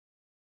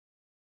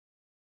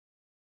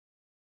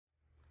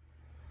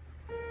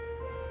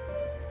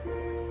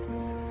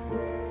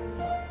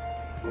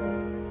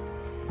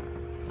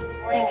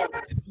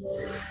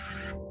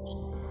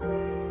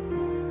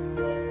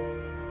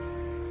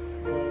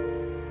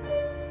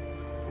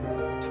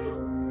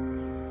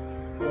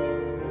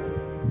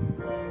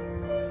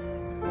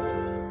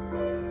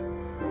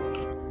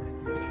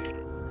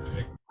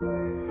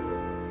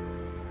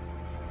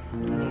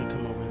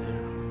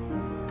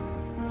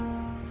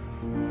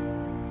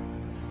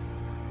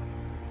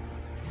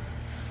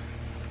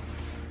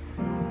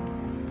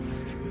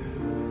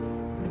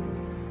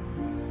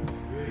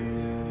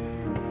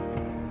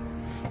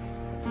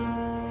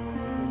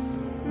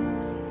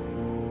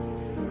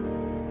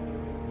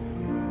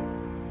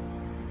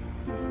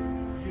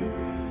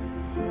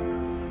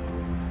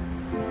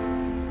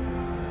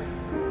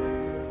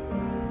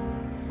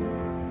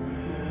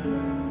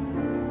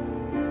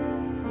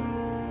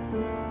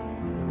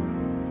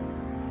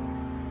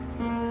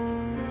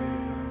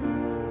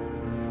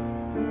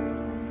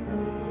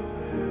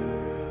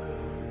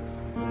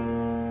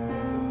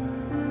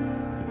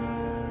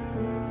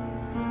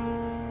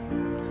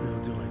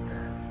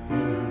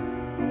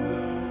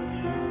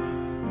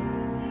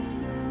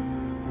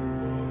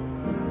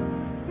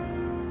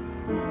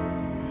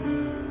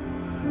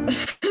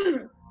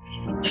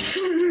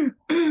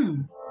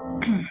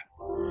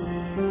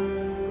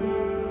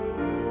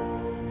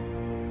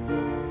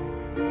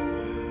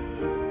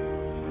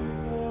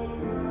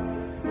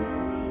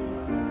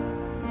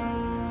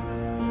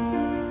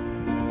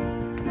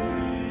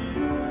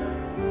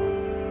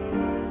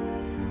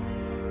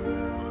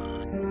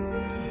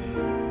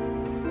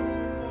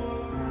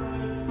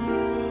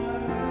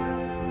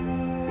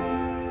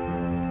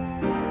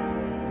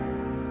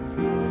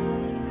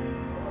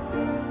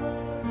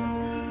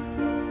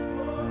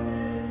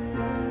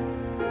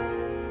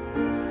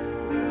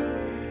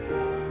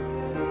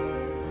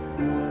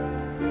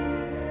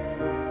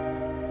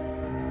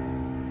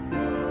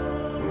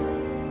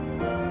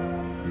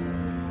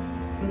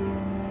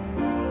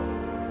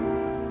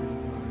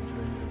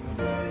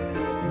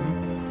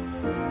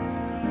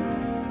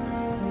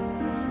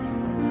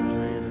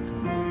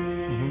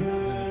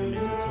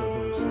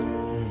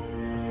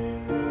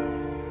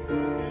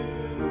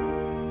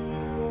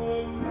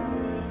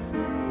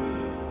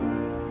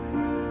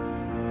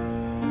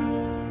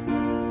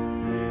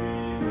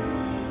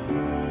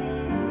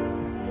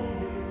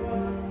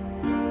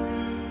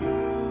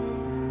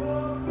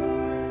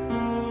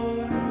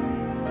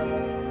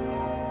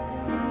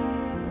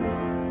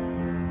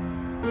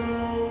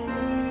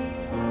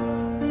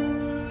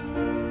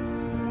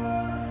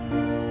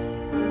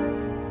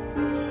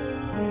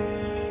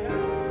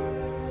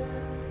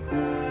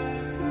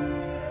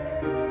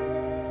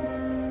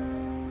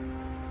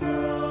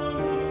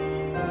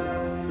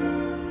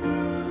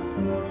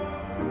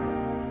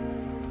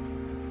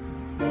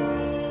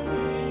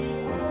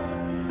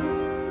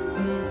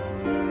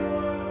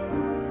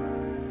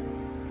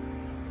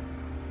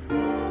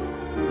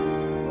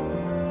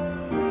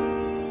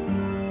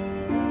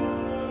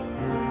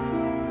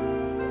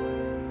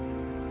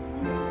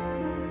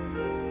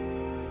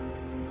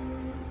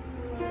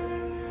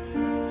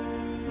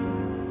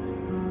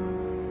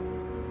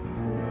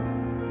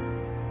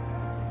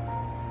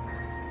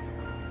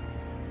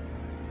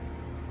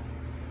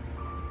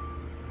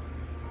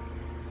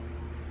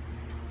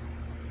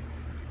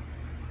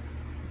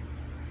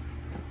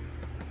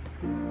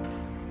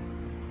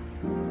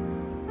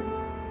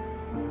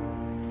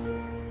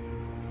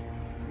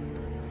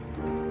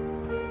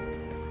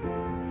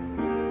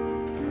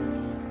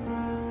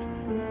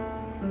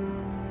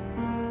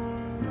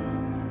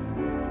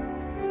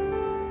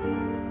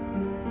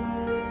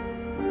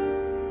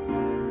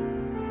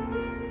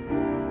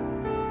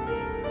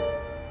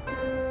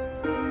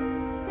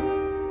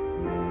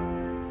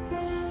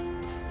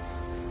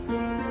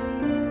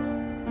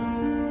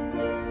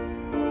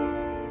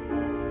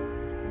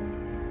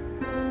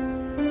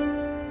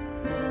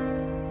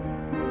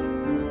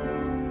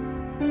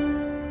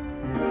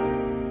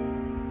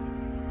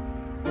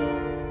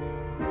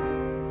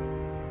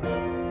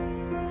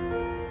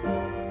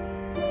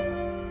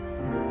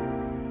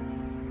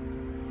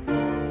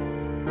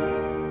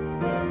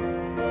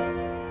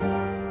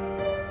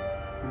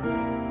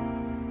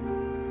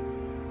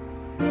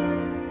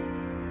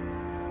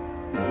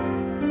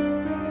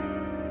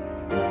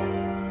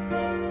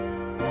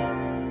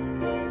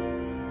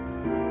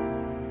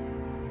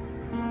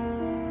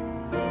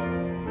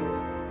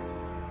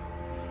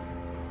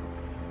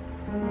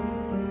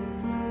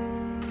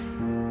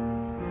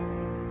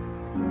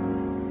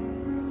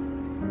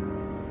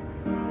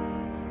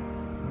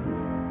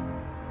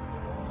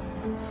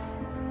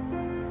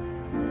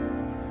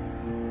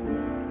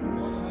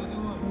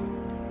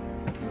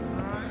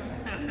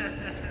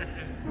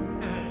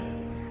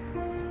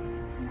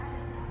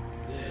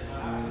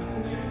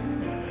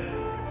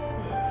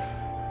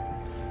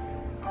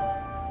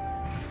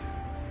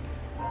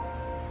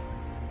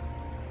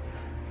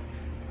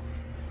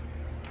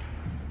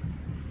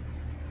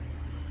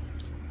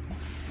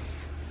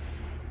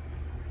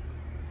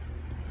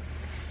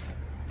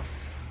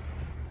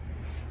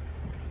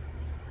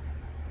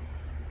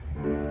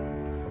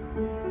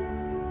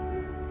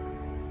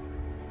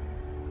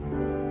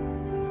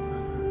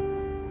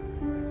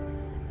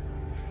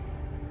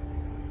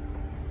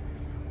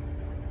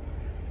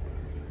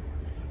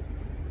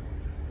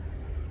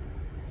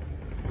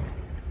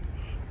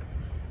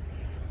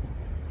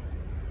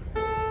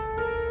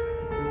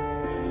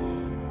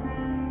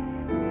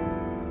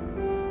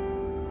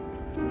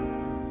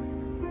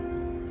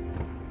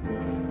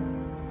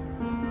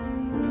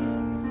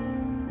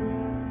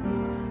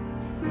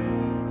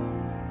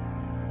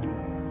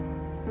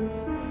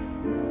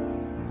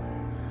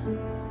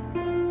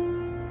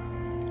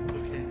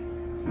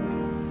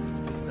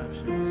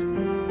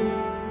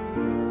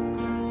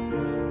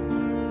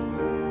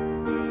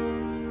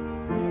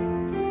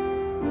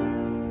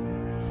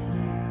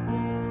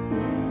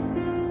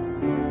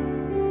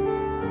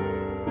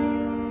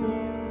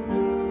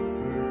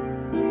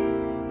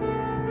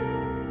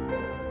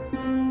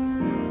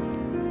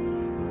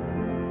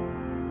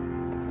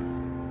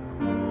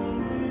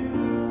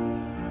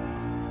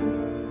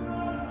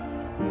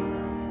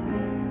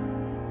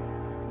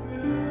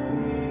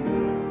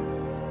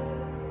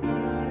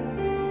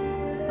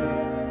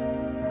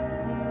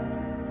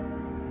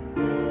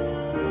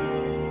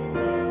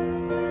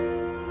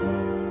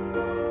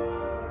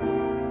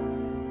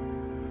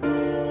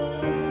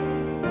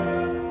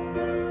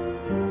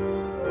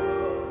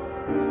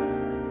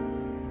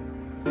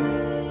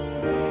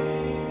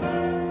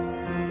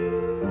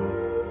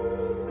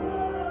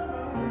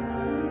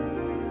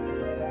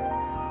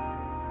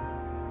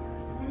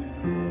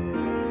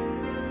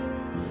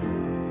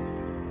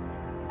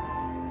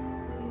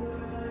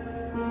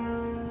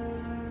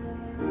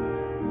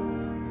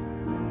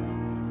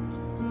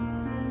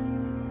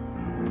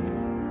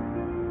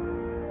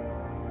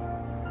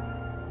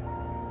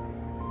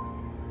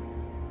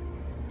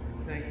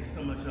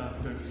so much,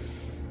 Oscar.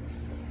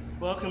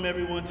 Welcome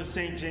everyone to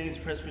St. James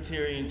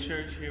Presbyterian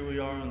Church. Here we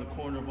are on the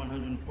corner of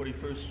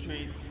 141st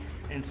Street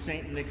and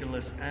St.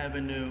 Nicholas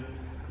Avenue.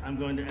 I'm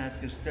going to ask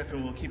if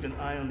Stephen will keep an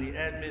eye on the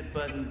admit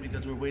button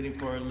because we're waiting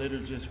for our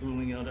liturgist,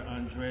 ruling elder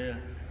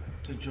Andrea,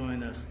 to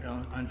join us,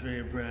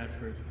 Andrea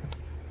Bradford.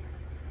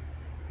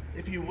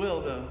 If you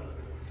will, though,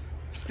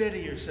 steady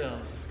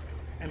yourselves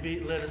and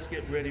let us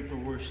get ready for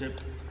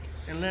worship,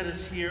 and let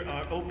us hear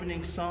our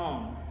opening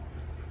psalm.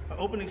 Our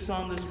opening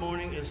psalm this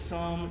morning is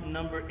Psalm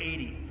number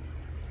 80.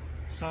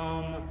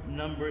 Psalm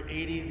number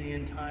 80, the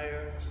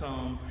entire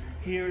psalm.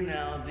 Hear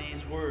now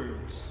these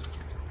words.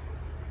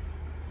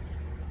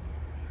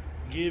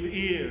 Give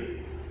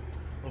ear,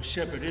 O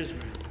shepherd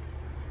Israel,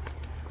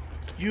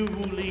 you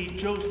who lead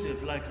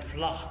Joseph like a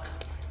flock.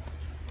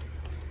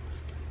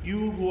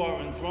 You who are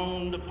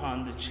enthroned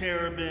upon the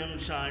cherubim,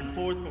 shine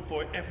forth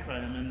before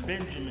Ephraim and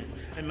Benjamin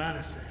and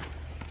Manasseh.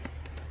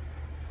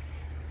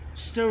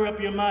 Stir up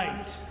your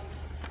might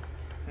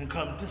and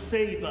come to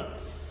save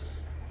us.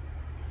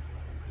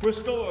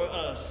 Restore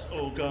us,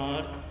 O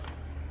God.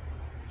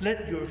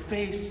 Let your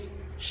face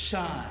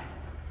shine,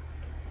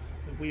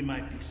 that we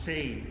might be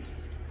saved.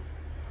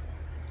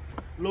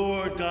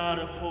 Lord God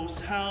of hosts,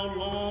 how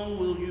long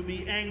will you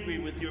be angry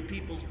with your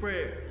people's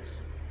prayers?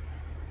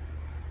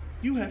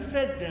 You have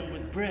fed them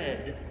with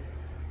bread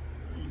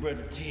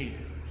of tears,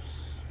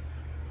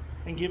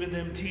 and given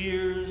them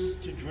tears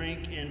to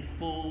drink in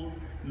full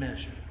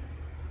measure.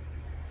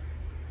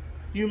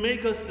 You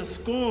make us the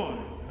scorn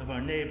of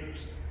our neighbors.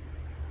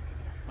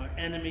 Our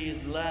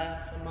enemies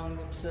laugh among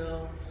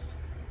themselves.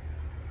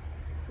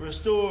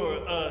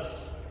 Restore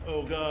us,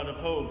 O God of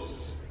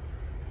hosts.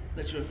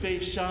 Let your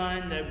face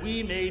shine that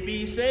we may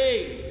be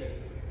saved.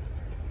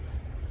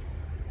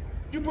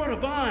 You brought a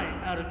vine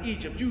out of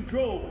Egypt. You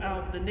drove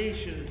out the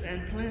nations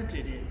and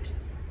planted it.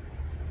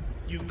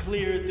 You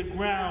cleared the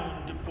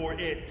ground for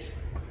it.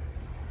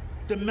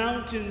 The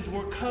mountains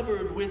were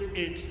covered with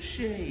its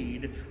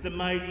shade, the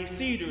mighty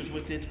cedars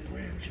with its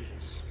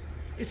branches.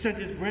 It sent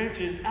its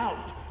branches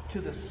out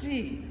to the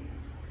sea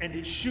and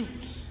its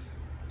shoots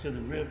to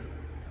the river.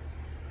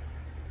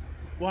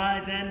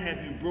 Why then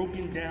have you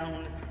broken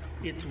down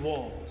its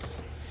walls,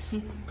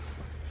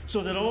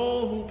 so that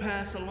all who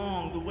pass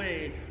along the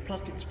way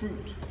pluck its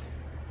fruit?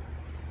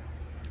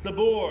 The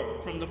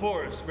boar from the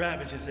forest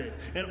ravages it,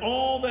 and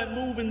all that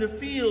move in the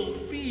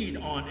field feed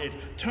on it.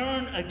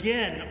 Turn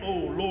again, O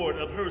Lord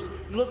of hosts,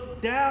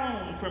 look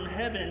down from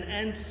heaven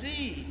and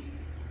see.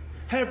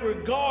 Have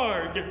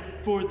regard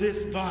for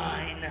this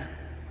vine,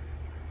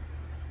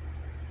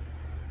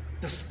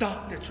 the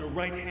stock that your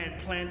right hand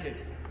planted.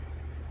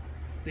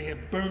 They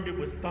have burned it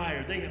with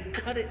fire. They have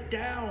cut it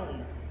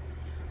down.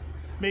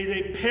 May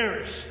they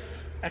perish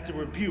at the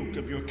rebuke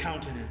of your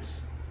countenance.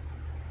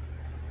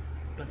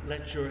 But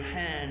let your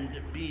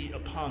hand be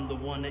upon the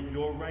one at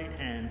your right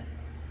hand,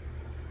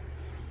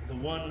 the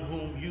one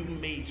whom you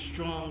made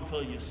strong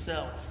for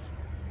yourself.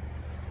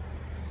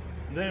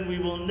 Then we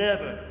will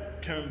never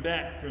turn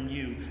back from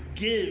you.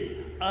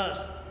 Give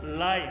us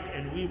life,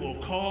 and we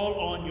will call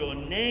on your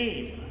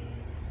name.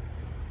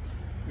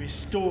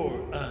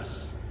 Restore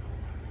us,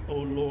 O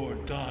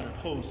Lord God of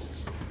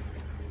hosts.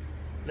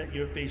 Let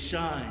your face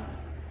shine,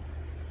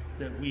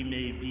 that we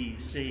may be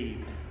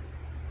saved.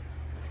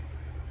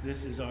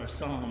 This is our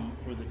psalm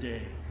for the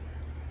day.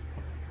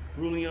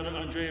 Ruling elder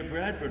Andrea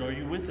Bradford, are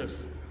you with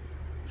us?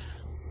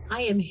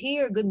 I am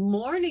here. Good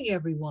morning,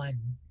 everyone.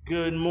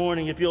 Good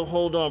morning. If you'll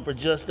hold on for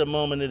just a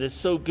moment, it is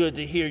so good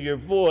to hear your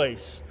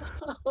voice.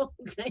 Oh,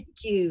 thank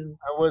you.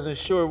 I wasn't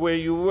sure where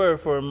you were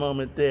for a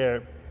moment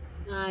there.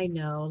 I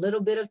know, a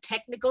little bit of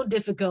technical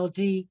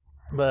difficulty.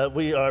 But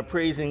we are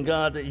praising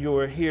God that you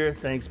are here.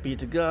 Thanks be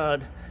to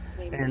God.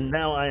 Amen. And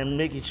now I am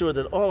making sure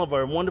that all of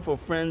our wonderful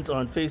friends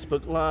on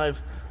Facebook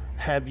Live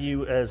have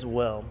you as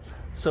well.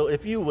 So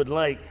if you would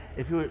like,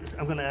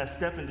 I'm going to ask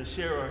Stephen to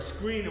share our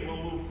screen, and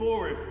we'll move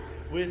forward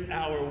with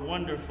our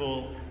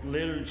wonderful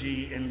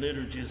liturgy and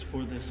liturgies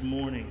for this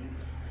morning.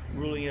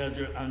 Ruling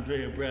elder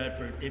Andrea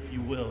Bradford, if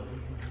you will.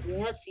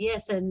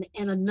 Yes, and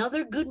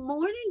another good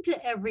morning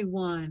to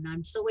everyone.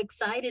 I'm so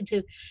excited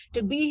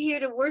to be here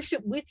to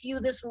worship with you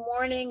this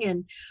morning,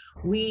 and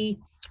we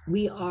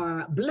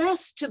are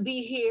blessed to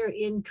be here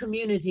in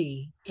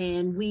community.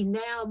 And we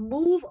now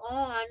move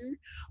on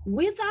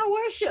with our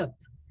worship.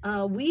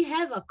 We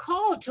have a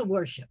call to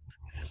worship.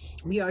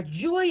 We are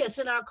joyous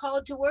in our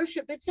call to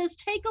worship. It says,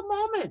 take a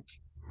moment,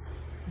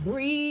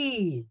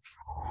 breathe.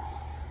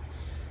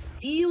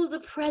 Feel the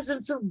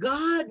presence of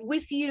God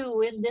with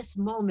you in this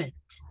moment.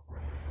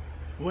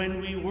 When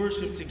we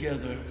worship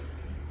together,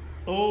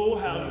 oh,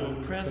 how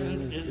your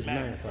presence is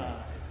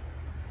magnified.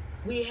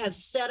 We have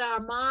set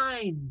our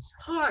minds,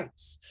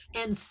 hearts,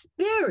 and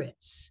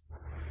spirits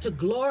to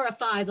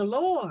glorify the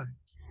Lord.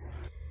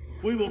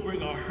 We will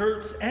bring our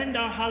hurts and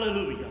our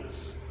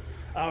hallelujahs,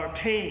 our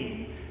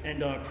pain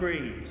and our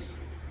praise.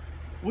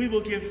 We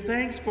will give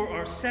thanks for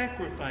our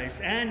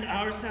sacrifice and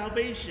our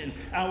salvation,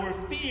 our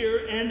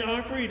fear and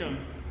our freedom,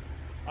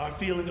 our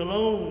feeling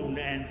alone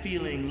and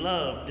feeling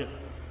loved,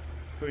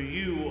 for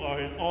you are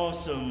an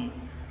awesome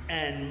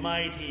and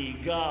mighty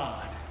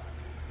God.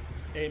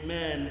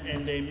 Amen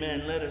and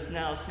amen. Let us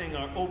now sing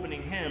our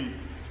opening hymn,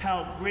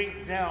 How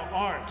Great Thou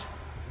Art.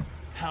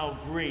 How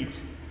Great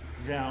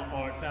Thou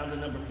Art, found in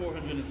number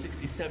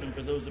 467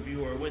 for those of you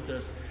who are with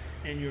us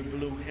in your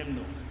blue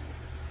hymnal.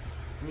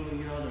 Ruling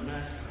your other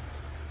master.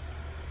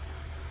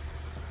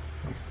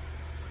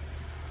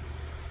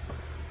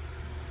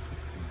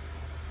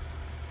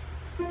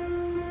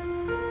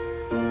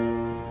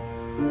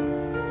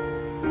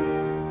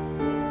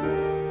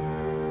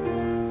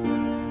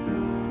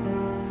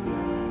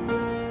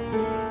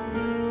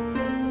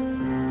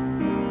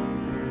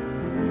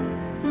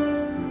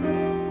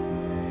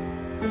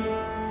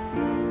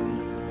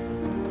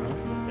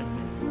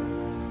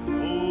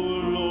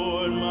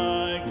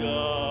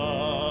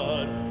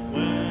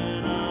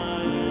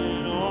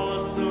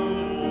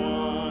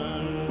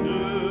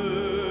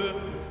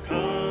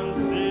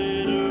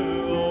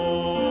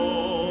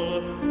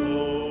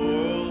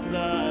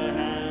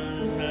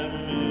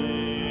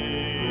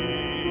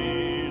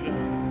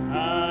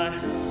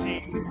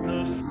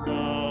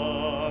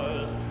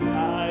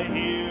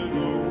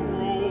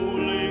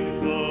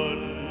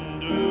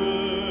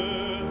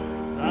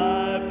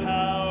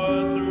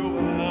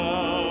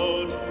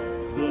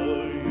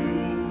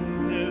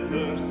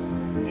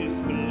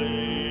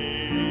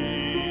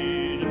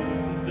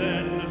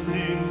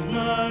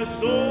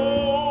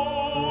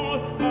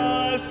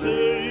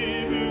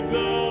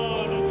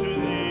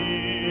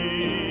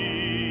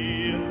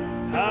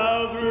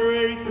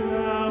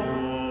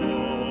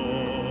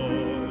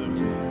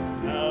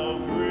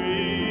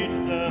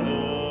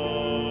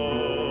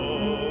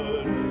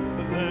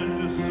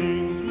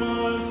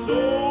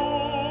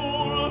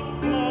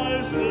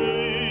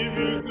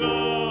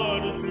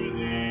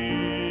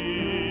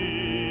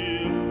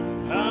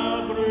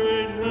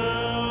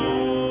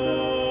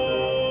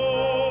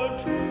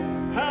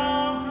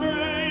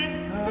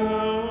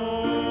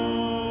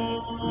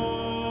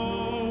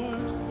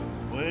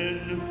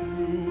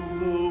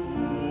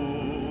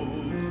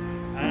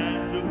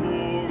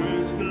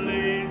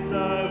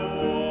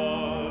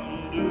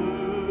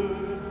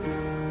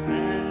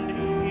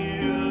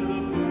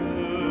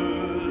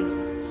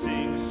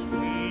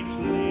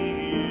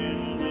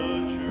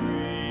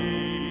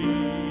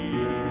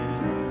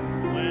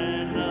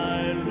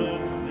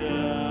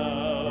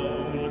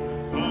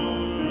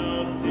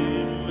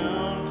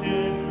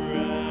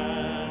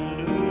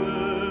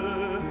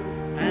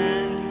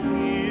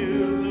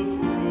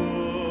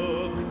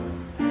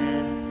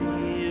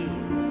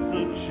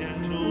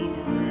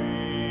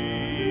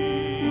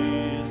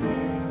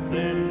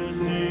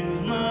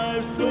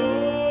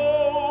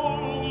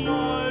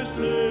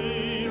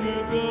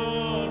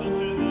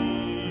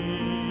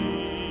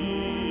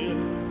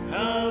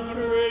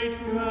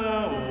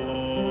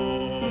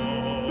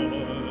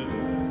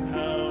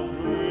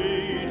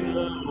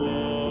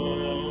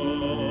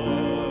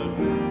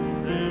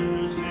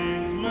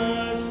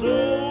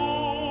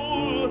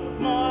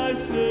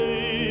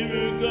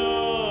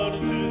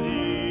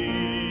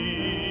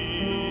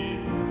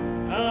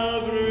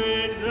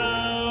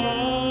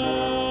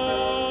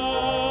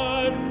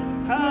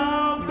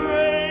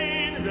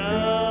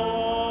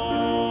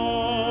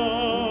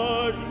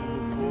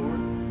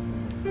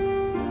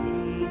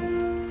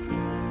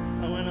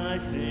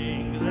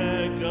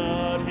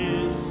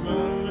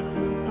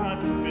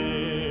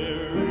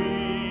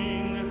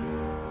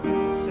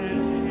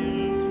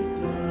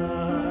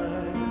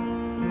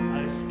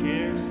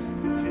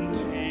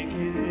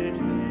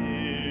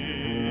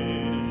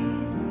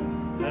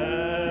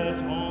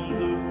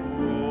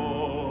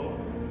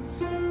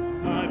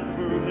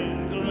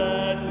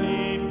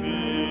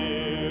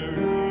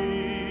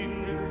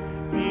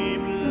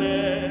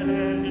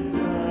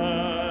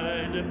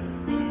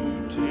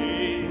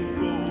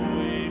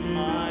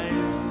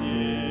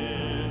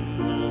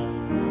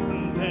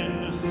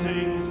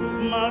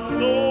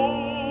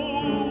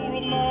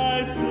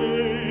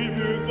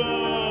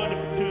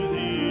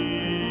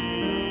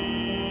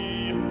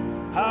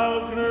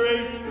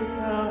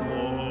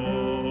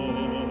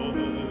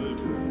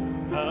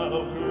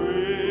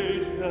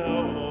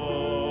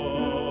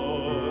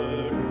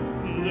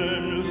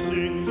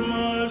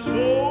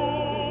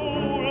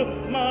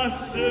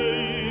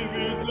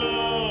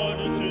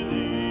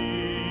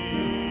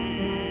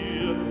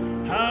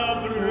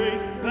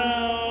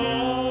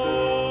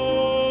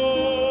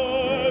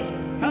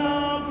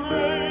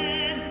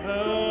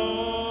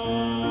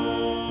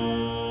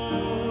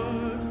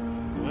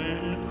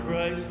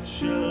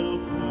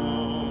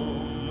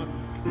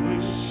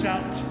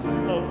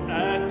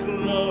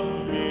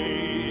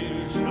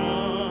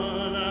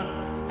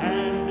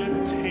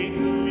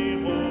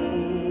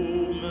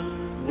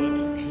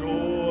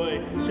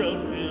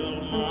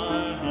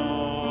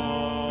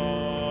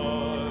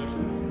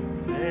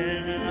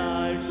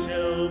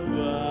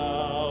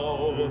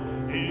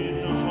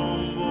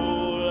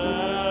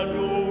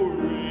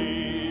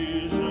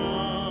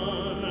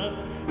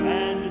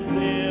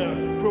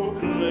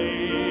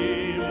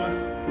 Proclaim,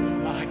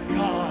 my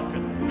God,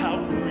 how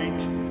great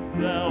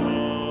thou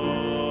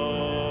art.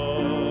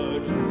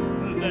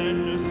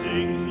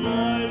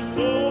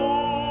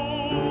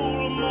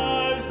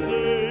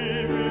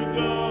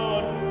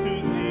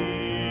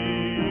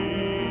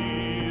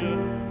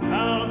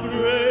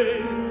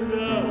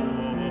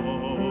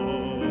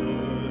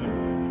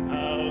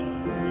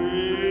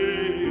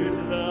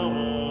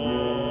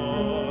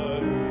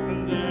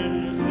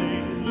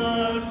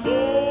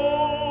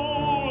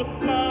 soul,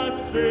 my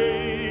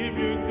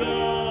Savior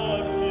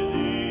God, to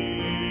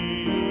thee.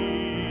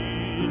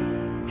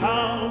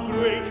 How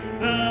great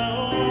thou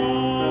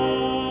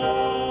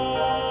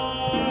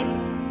art,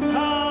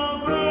 how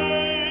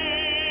great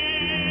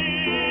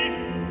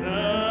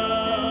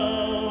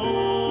thou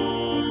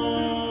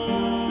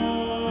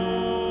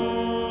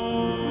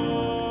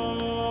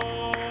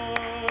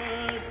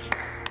art.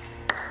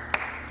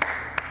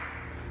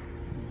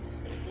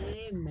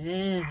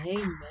 Amen.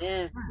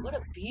 Amen. What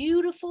a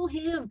beautiful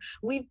hymn.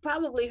 We've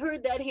probably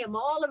heard that hymn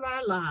all of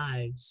our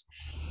lives.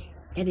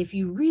 And if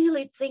you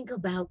really think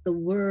about the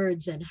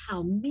words and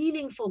how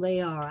meaningful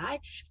they are,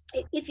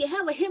 if you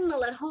have a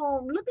hymnal at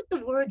home, look at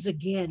the words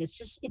again.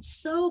 It's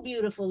so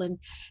beautiful and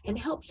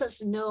helps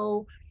us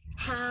know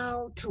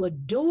how to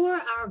adore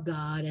our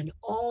God and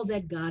all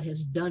that God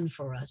has done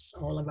for us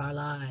all of our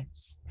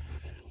lives.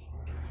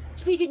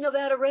 Speaking of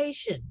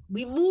adoration,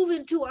 we move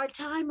into our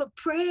time of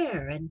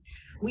prayer, and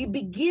we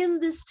begin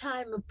this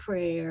time of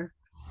prayer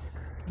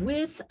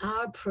with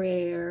our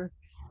prayer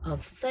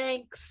of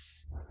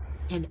thanks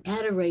and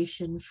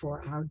adoration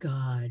for our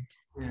God.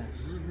 Yes.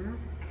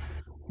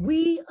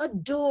 We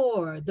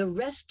adore the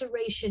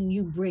restoration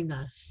you bring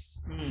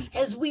us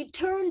as we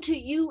turn to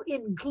you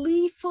in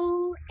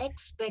gleeful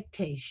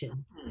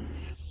expectation.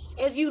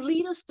 As you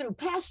lead us through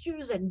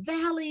pastures and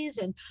valleys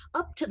and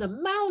up to the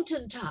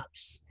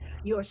mountaintops,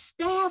 your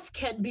staff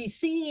can be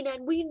seen,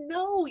 and we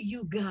know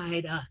you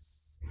guide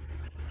us.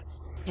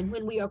 And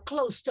when we are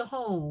close to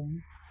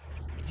home,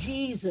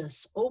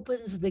 Jesus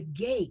opens the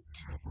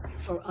gate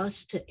for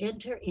us to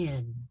enter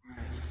in.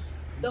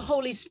 The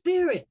Holy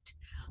Spirit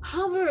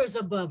hovers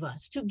above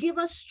us to give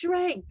us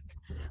strength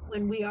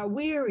when we are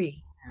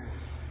weary.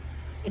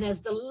 And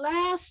as the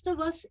last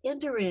of us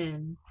enter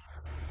in,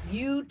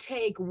 you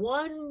take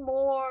one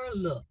more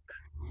look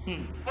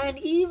and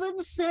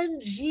even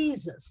send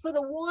Jesus for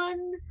the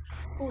one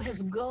who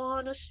has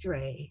gone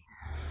astray.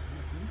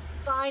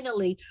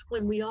 Finally,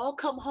 when we all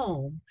come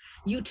home,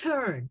 you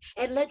turn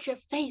and let your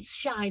face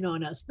shine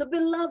on us, the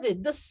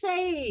beloved, the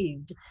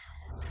saved.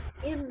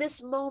 In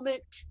this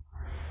moment,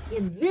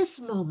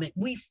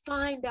 we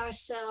find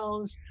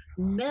ourselves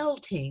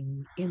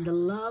melting in the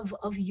love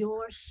of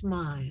your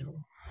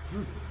smile.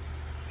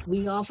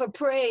 We offer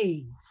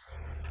praise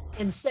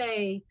and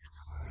say,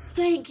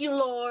 thank you,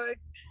 Lord.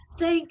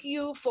 Thank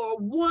you for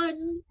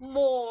one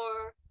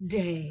more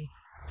day.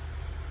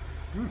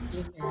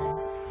 Amen.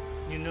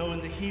 You know,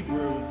 in the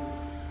Hebrew,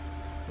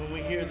 when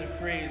we hear the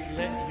phrase,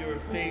 let your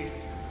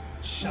face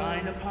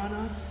shine upon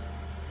us,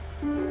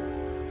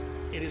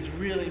 it is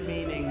really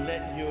meaning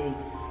let your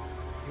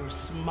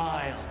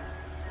smile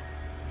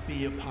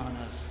be upon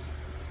us.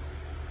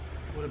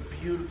 What a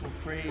beautiful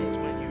phrase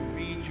when you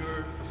read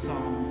your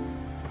Psalms,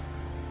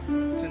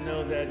 to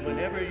know that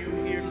whenever you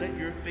hear let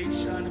your face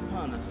shine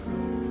upon us,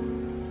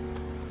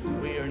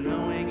 we are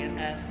knowing and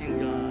asking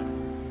God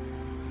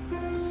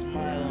to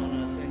smile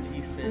on us, and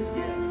he says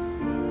yes.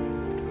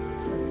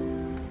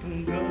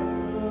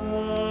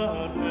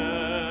 God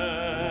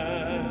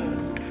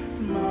has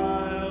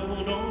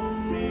smiled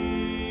on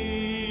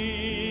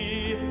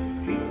me.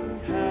 He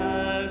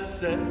has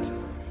set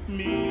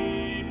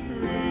me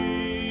free.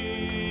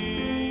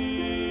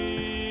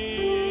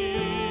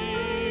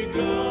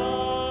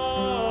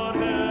 God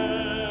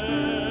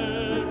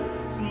has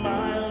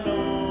smiled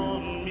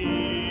on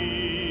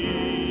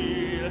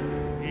me.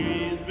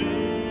 He's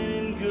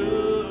been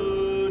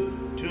good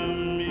to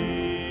me.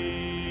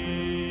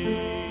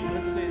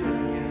 Let's say that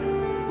again.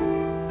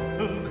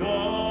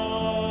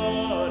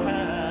 God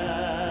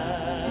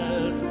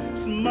has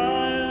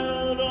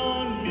smiled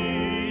on me.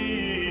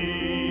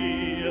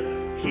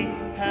 He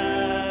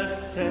has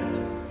set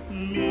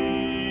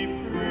me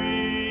free.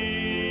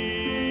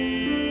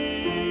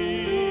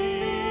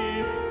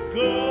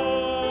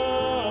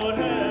 God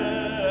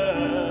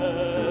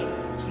has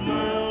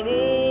smiled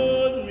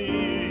on me.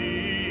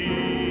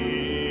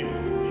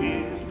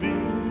 He's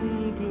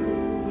been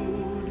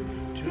good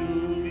to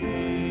me.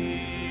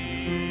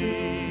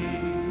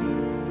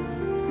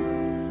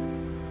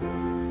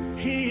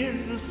 He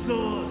is the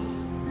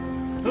source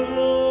of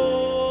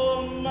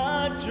all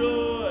my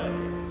joy.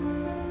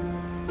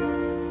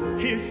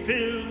 He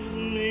fills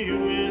me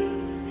with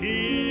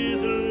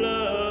his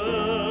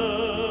love,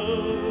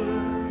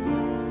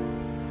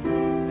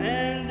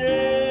 and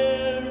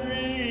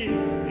every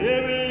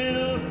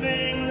little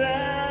thing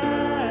that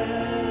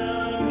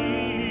I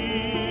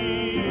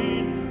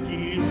need,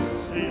 he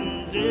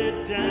sends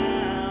it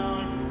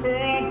down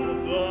from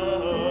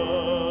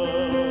above.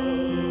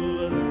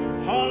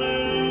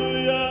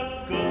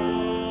 Hallelujah,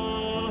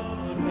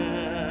 God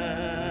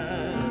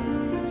has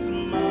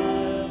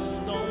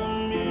smiled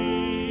on me.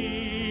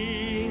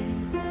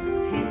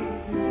 He's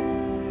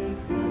been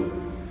good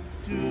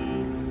to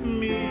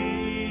me.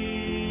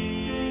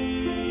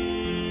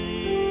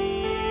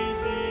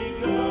 See,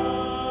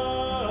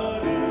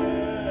 God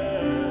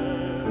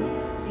has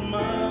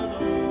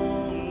smiled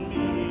on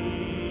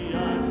me. I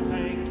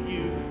thank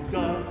you,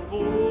 God,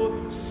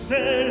 for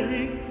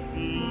setting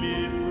me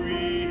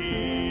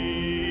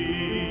free.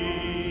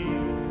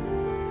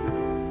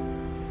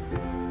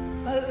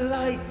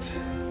 light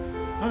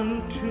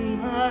unto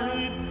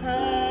my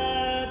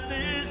path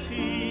is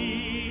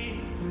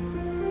he.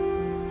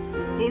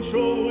 For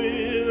sure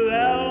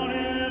without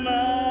him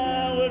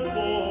I would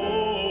fall.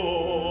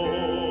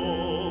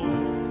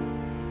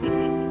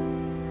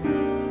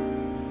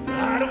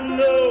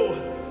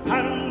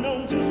 I don't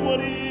know just what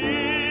he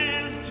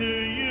is to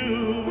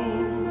you,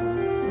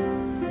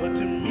 but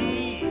to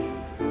me,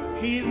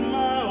 he's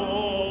my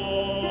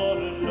all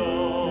in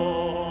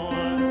all.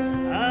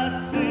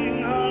 I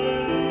sing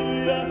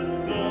hallelujah,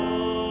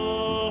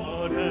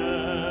 God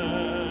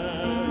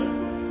has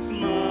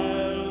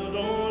smiled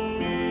on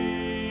me.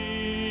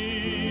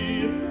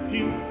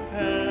 He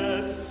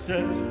has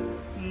set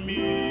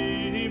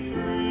me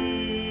free.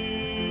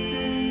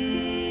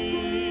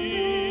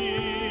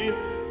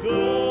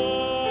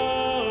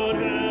 God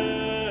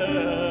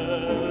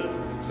has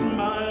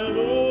smiled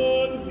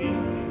on me.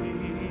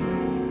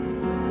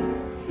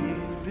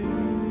 He's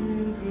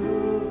been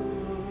good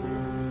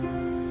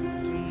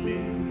to me.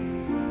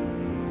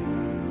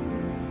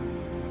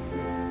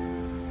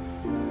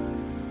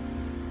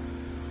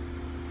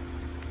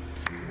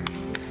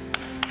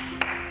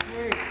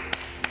 Great.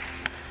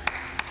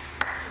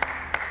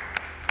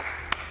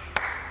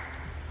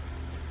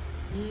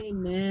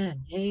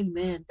 Amen.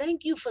 Amen.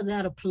 Thank you for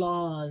that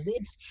applause.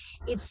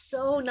 It's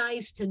so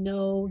nice to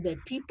know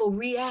that people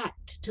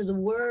react to the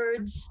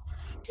words,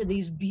 to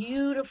these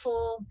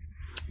beautiful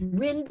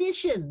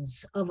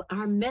renditions of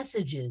our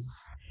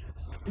messages.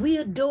 We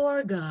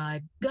adore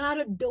God. God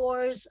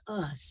adores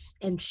us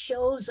and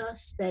shows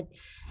us that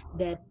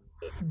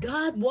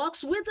God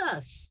walks with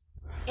us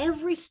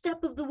every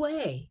step of the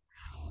way.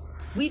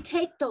 We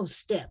take those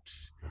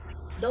steps.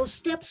 Those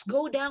steps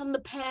go down the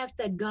path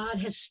that God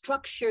has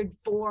structured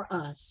for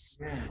us.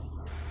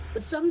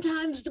 But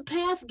sometimes the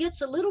path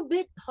gets a little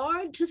bit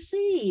hard to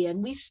see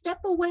and we step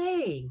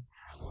away.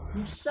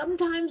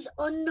 Sometimes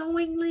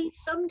unknowingly,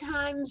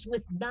 sometimes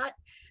with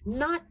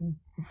not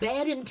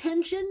bad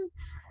intention,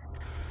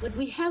 but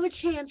we have a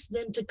chance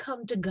then to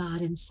come to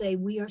God and say,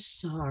 we are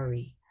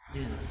sorry.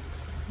 Yes.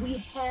 We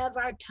have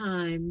our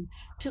time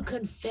to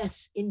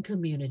confess in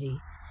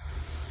community.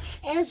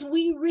 As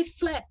we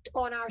reflect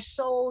on our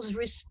soul's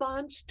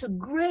response to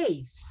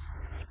grace,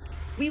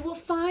 we will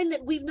find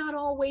that we've not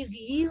always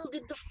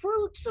yielded the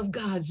fruits of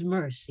God's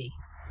mercy.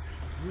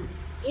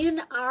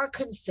 In our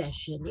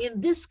confession, in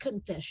this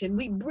confession,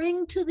 we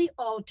bring to the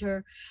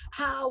altar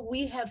how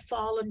we have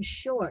fallen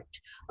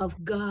short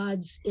of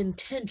God's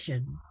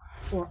intention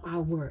for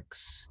our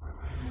works.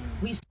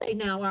 We say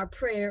now our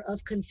prayer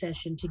of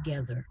confession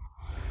together.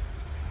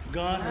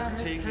 God has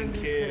taken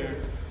care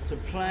to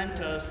plant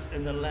us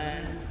in the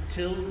land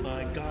tilled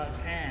by God's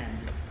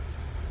hand.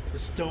 The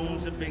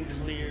stones have been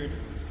cleared,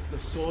 the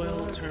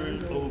soil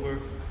turned over,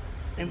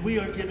 and we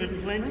are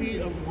given plenty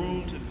of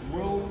room to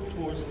grow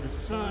towards the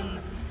sun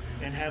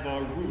and have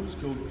our roots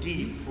go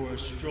deep for a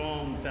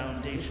strong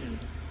foundation.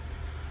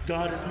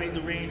 God has made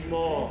the rain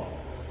fall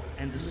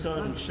and the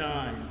sun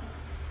shine.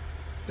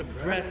 The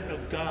breath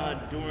of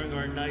God during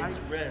our night's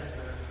rest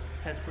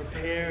has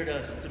prepared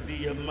us to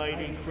be a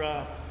mighty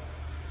crop.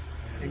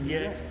 And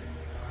yet,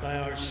 by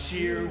our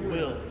sheer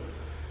will,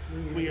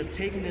 we have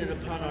taken it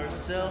upon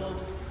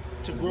ourselves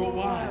to grow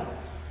wild.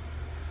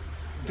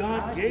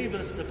 God gave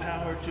us the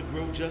power to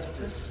grow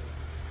justice,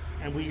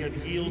 and we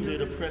have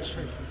yielded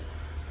oppression.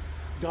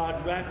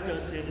 God wrapped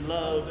us in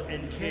love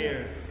and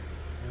care,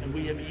 and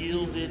we have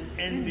yielded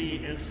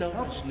envy and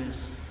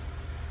selfishness.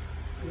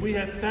 We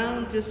have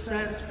found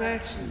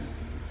dissatisfaction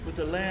with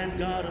the land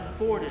God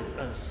afforded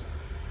us,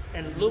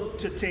 and looked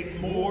to take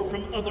more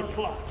from other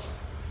plots,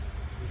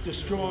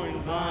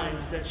 destroying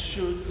vines that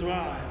should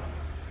thrive.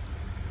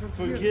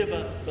 Forgive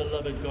us,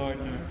 beloved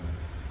gardener.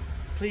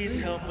 Please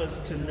help us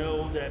to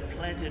know that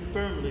planted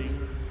firmly,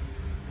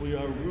 we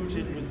are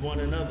rooted with one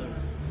another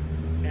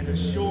and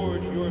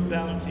assured your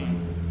bounty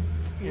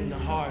in the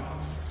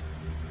harvest.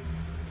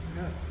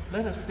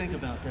 Let us think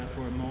about that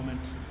for a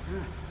moment.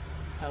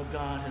 How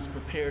God has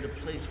prepared a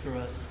place for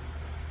us,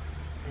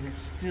 and it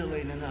still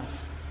ain't enough.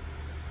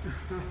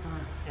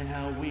 And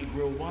how we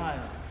grow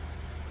wild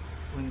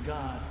when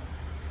God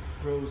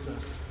grows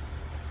us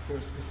for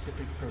a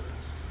specific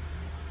purpose.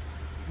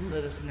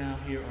 Let us now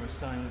hear our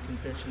silent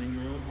confession in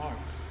your own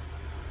hearts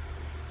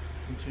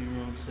and to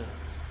your own selves.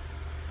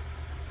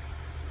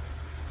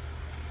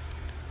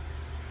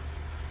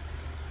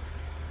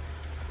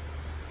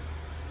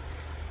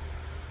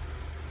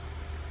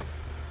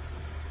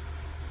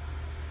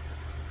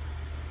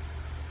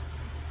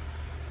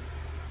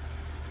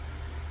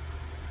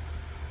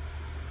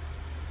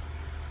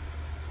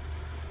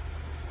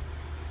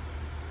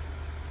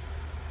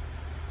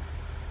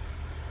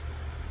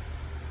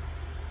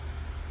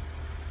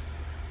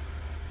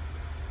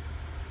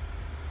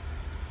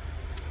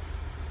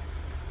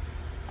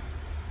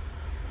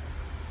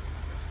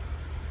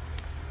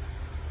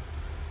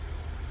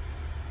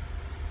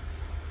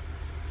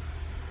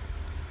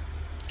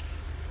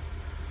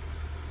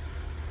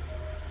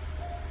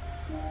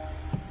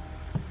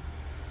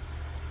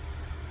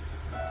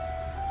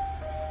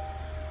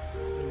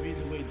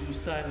 do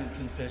silent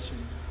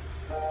confession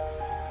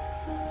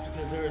is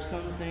because there are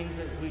some things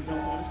that we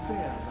don't want to say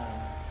out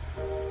loud.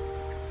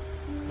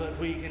 But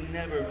we can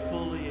never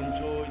fully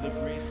enjoy the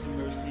grace and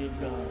mercy of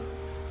God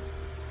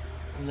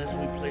unless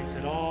we place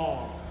it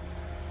all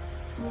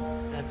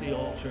at the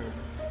altar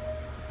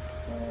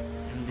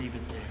and leave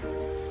it there.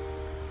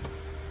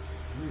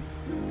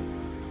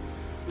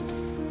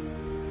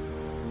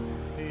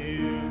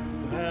 You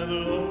have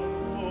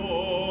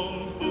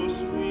longed for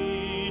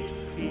sweet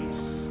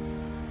peace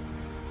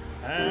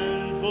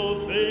and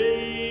for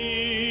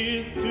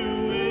faith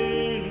to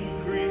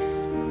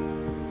increase.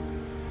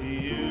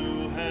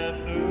 You have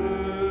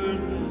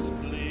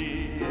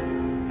earnestly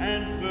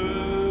and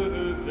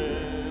fervently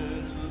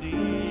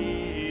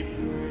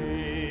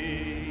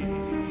prayed,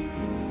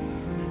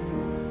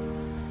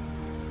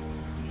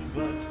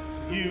 but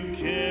you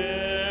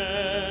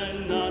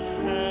cannot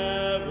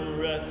have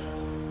rest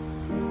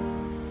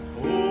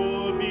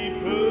or be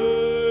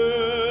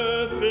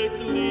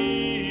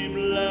perfectly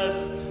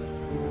blessed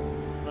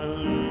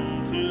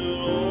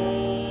until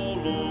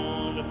all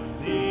on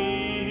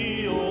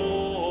the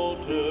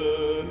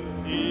altar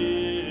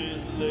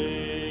is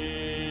laid.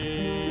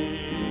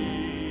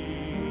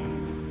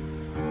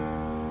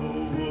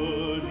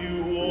 Would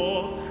you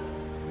walk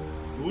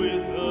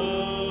with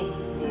the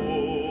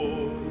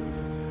Lord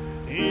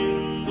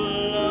in the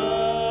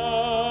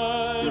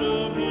light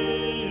of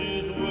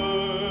His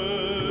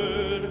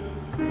word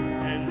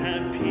and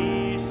have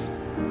peace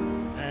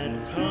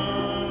and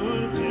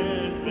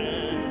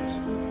contentment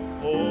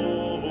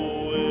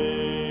always?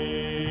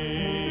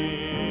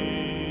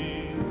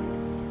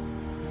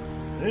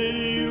 Then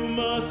you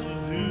must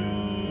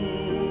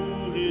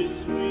do His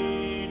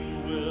sweet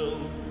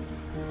will,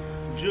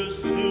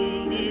 just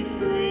to be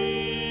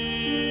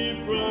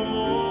free from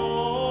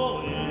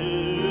all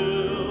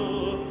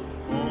ill.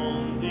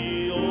 On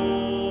the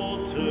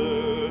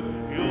altar,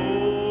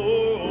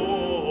 you're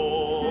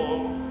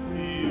all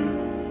you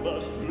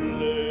must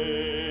lay.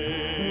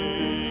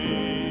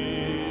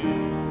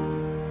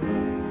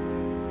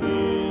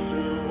 Is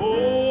your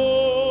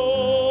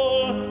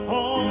all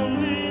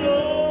on the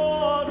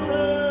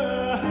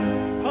altar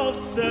of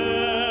sacrifice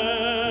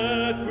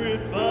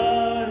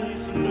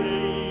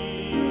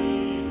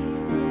laid?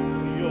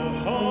 Your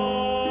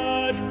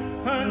heart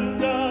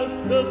and does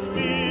the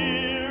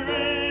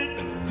Spirit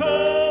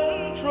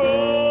control?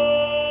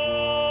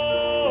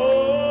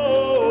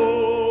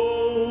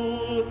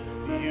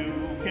 You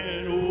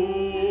can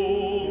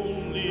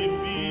only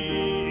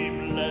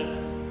be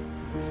blessed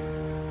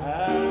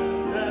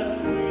and have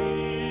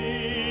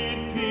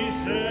sweet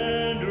peace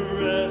and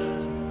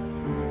rest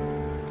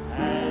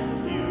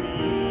as you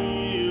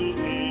yield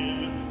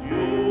Him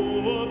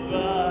your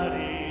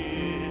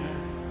body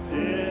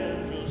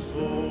and your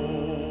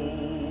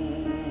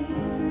soul.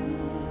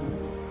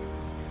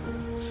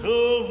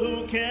 So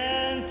who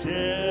can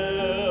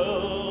tell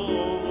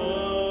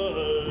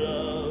the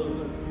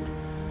love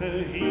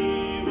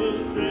He will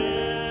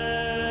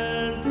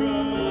send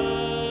from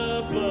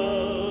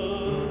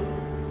above,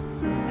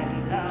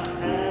 and how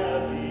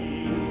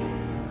happy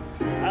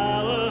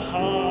our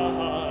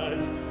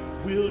hearts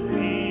will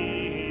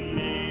be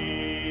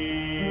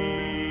made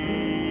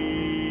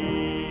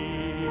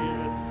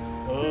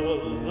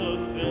of the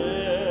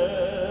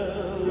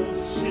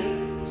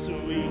fellowship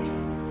sweet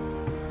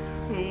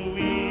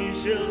we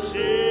shall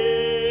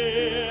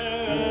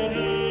share at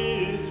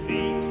His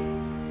feet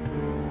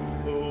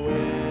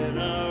when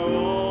our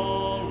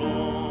all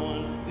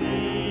on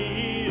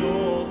the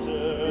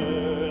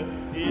altar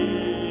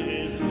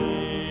is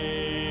laid.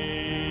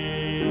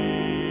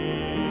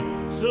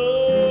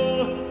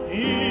 So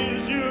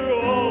here's your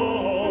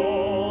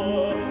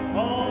all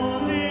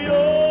on the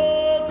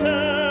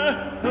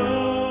altar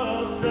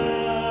of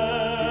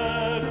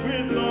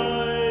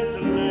sacrifice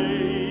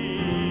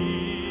laid.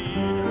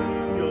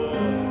 Your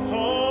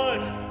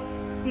heart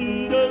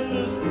does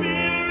the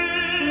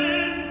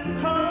Spirit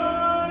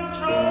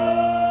control?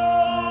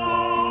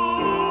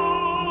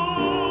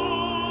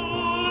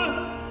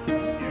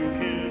 You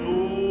can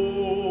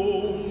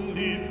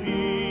only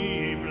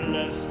be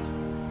blessed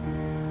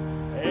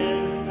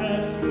and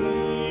have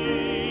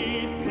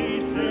sweet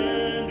peace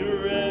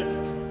and rest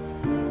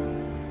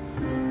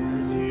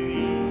as you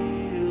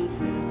yield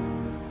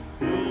Him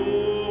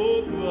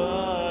your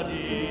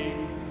body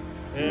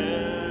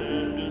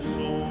and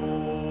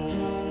soul.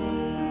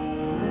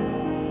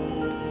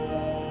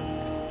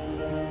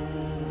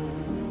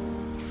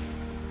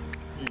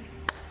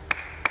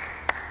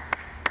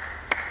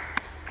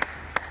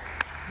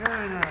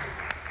 Very nice.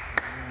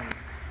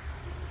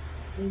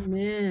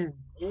 Amen.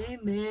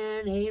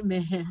 Amen.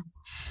 Amen.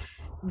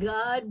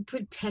 God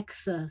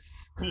protects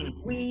us.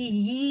 We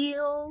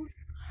yield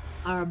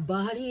our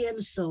body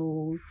and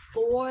soul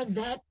for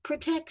that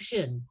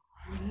protection.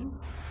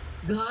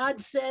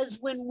 God says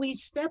when we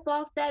step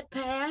off that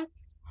path,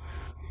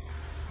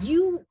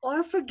 you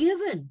are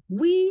forgiven.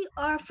 We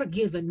are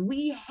forgiven.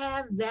 We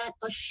have that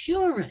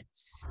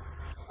assurance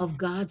of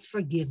God's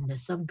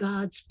forgiveness, of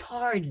God's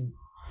pardon.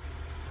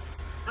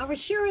 Our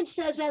assurance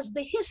says, as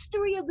the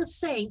history of the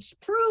saints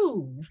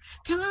prove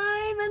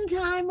time and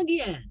time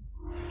again,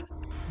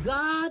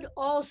 God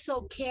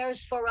also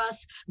cares for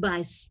us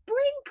by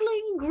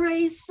sprinkling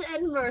grace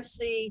and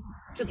mercy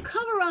to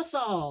cover us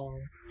all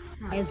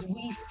as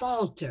we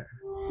falter.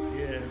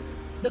 Yes.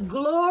 The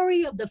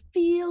glory of the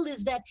field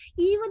is that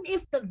even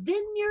if the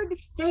vineyard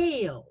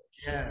fails,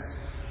 Yes.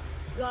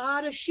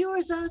 God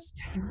assures us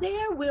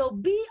there will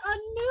be a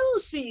new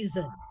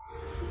season.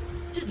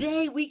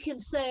 Today we can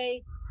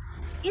say,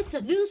 it's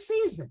a new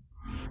season.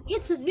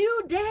 It's a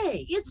new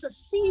day. It's a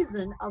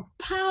season of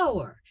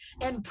power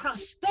and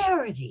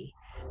prosperity.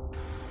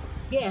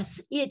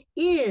 Yes, it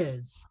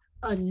is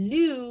a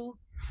new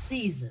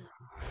season.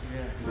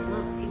 Yes.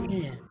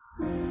 Amen.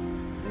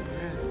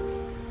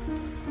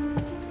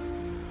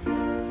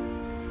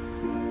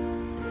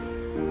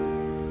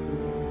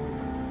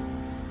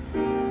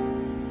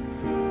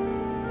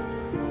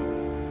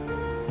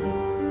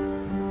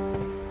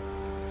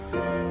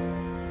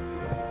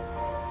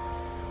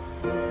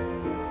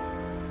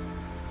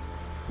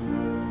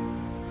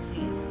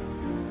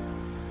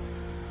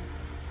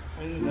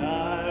 And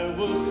I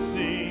was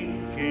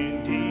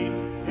sinking deep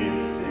in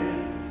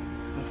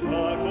sin,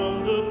 far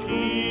from the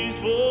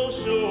peaceful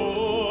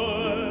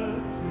shore,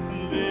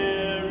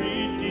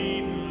 very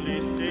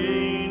deeply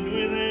stained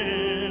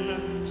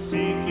within,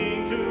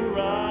 sinking to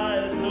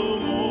rise no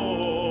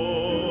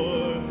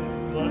more.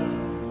 But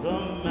the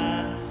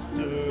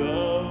master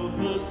of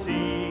the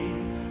sea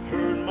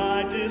heard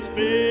my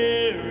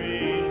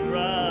despairing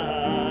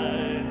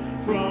cry.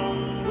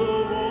 From the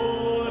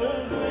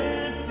waters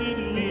lifted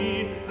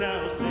me,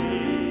 now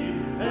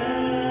saved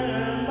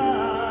am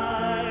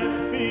I,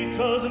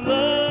 because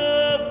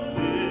love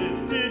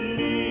lifted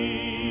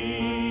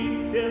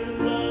me. Yes,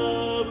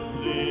 love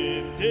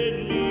lifted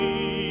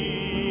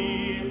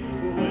me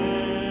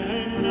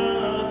when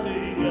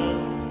nothing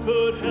else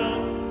could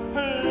help.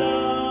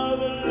 Love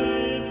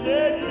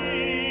lifted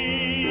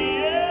me.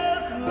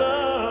 Yes,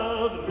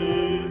 love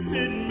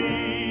lifted me.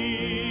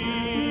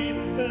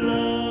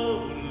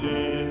 Love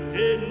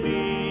lifted me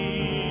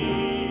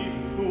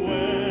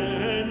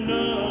when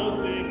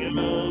nothing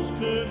else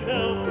could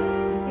help.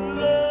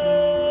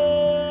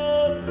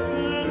 Love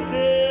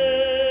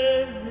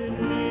lifted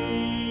me.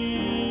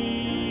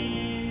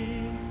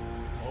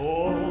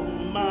 All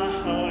my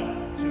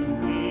heart to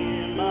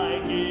Him I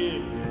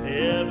give,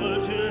 ever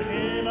to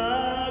Him I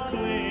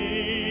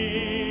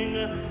cling.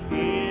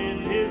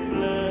 In His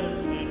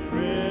blessed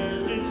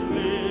presence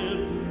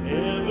live,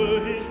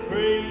 ever His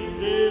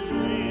praises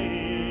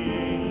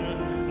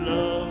ring.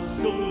 Love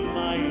so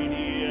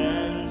mighty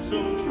and so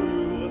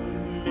true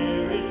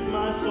merits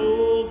my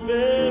soul's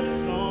best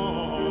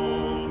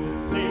song.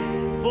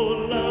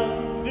 Faithful,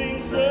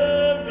 loving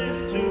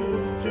service to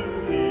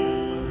Him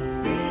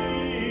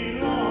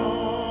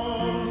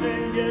belongs.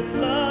 And yes,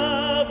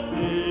 love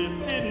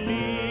lifted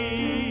me.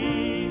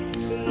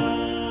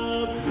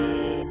 Love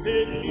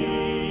lifted me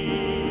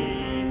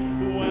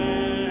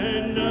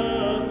when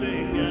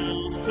nothing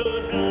else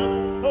could help.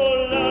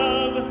 Oh,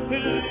 love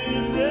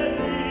lifted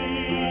me.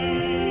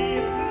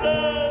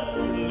 Love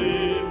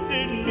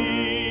lifted me.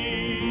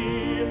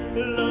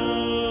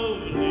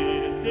 Love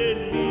lifted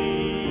me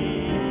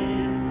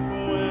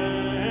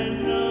when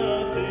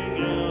nothing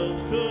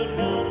else could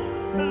help.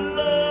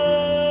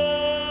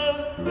 Love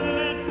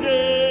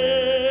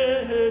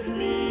lifted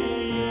me.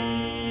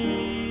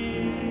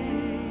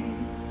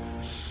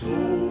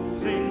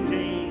 Souls in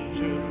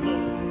danger,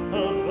 look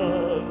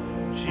above.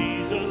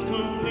 Jesus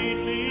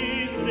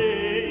completely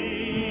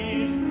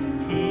saves.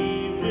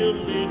 He will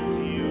lift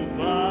you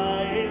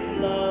by His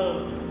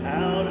love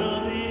out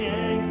of the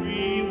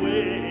angry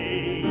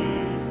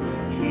waves.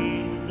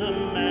 He's the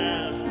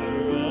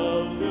master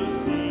of the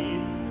sea,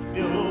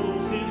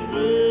 billows His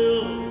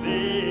will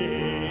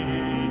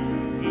obey.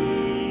 He,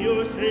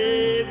 your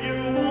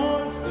Savior,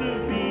 wants to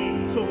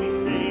be, so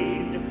He's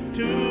saved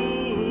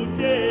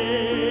today.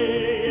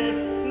 Yes,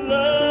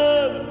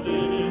 love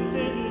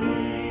lifted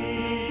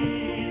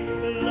me.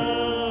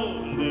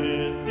 Love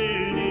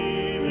lifted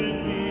even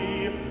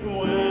me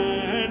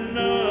when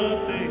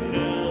nothing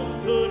else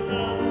could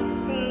help.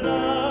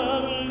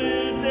 Love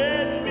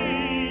lifted me.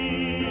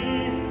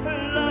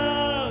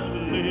 Love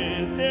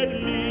lifted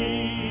me.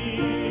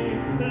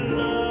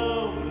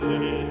 Love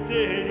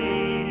lifted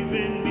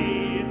even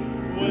me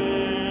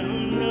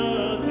when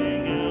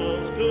nothing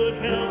else could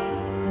help.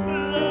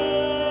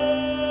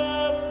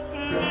 Love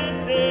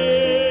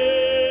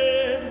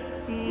lifted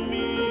me.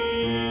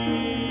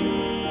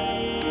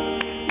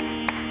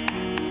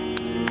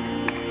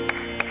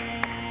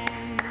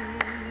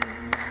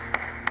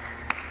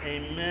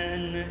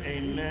 Amen,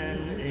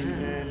 amen,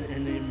 amen,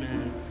 and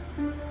amen.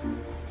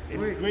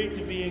 It's great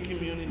to be in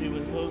community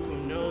with folk who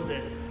know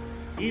that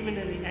even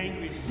in the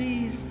angry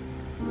seas,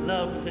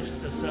 love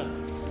lifts us up.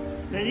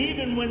 That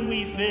even when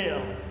we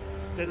fail,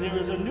 that there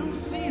is a new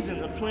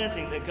season of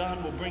planting that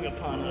God will bring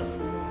upon us.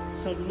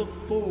 So look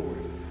forward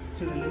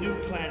to the new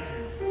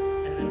planting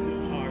and the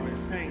new harvest.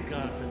 harvest. Thank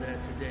God for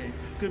that today.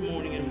 Good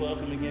morning and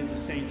welcome again to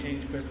St.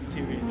 James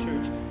Presbyterian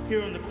Church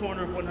here on the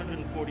corner of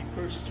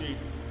 141st Street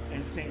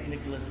and St.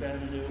 Nicholas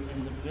Avenue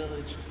in the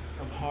village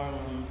of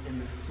Harlem in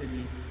the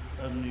city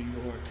of New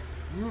York.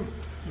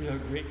 We are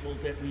grateful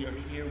that we are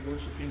here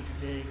worshiping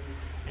today,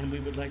 and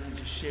we would like to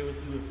just share with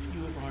you a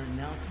few of our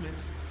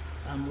announcements.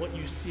 What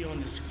you see on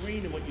the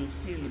screen and what you'll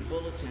see in the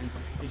bulletin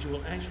is you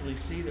will actually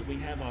see that we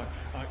have our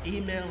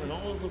email and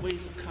all of the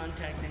ways of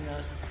contacting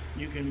us.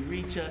 You can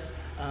reach us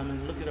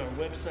and look at our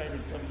website at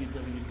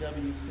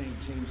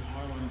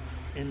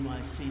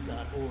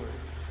www.stjamesharlemnyc.org.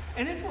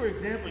 And if, for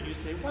example, you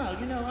say, wow,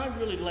 you know, I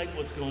really like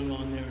what's going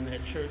on there in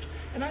that church,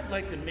 and I'd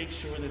like to make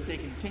sure that they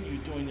continue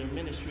doing their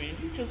ministry, and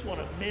you just want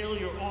to mail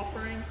your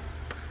offering,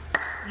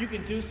 you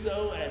can do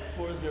so at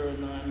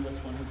 409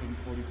 West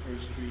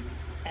 141st Street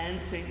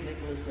and St.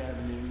 Nicholas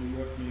Avenue, New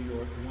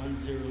York,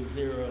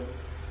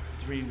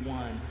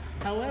 10031.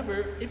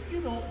 However, if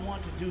you don't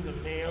want to do the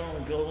mail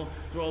and go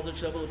through all the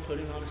trouble of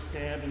putting on a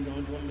stamp and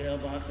going to a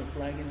mailbox or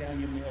flagging down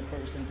your mail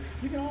person,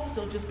 you can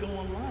also just go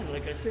online,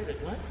 like I said,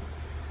 at what?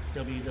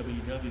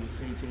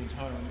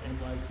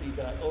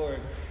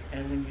 www.stjamesharlemnyc.org.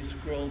 And when you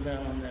scroll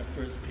down on that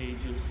first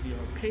page, you'll see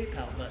our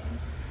PayPal button,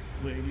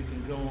 where you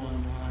can go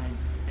online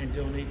and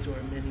donate to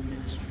our many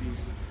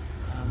ministries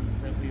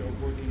that we are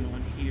working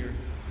on here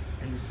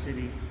in the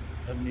city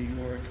of New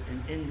York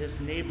and in this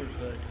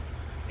neighborhood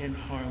in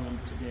Harlem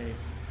today.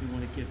 We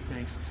want to give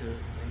thanks to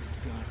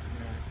God for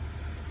that.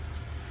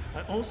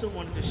 I also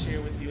wanted to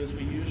share with you, as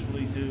we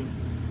usually do,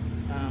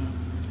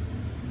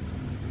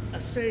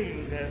 a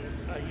saying that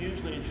I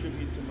usually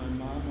attribute to my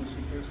mom when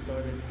she first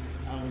started.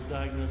 Was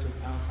diagnosed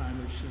with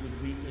Alzheimer's. She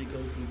would weekly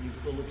go through these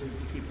bulletins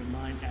to keep her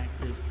mind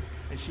active,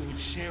 and she would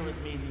share with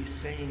me these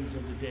sayings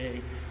of the day,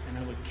 and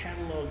I would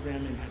catalog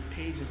them and have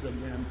pages of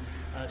them.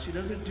 She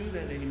doesn't do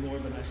that anymore,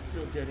 but I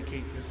still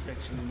dedicate this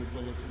section of the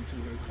bulletin to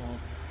her, called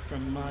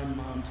From My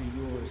Mom to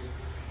Yours.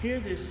 Hear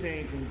this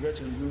saying from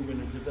Gretchen Rubin,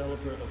 a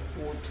developer of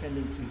 4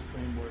 Tendencies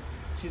Framework.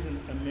 She's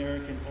an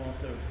American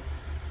author.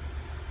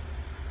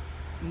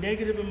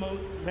 Negative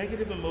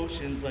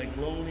emotions like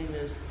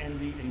loneliness,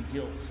 envy, and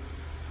guilt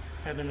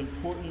have an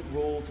important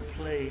role to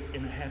play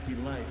in a happy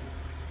life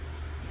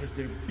because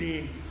they're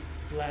big,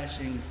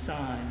 flashing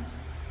signs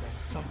that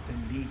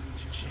something needs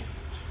to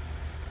change.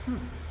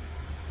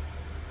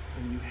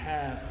 When you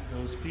have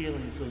those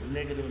feelings, those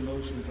negative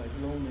emotions like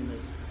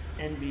loneliness,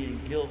 envy,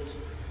 and guilt,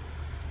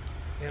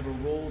 they have a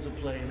role to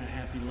play in a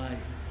happy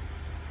life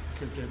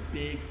because they're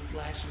big,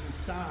 flashing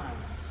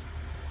signs.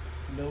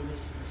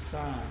 Notice the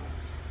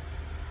signs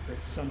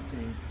that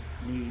something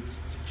needs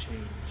to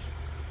change.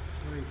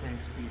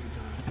 Thanks be to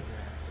God for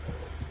that.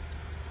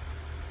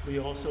 We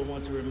also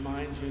want to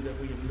remind you that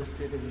we have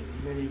listed in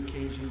many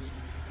occasions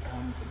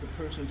the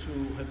persons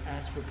who have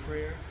asked for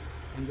prayer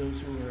and those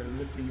who are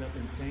lifting up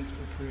in thanks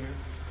for prayer.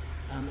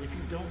 If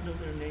you don't know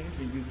their names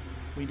and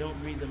we don't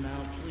read them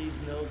out, please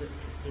know that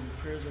the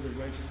prayers of the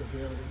righteous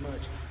availeth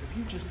much. If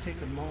you just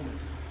take a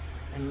moment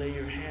and lay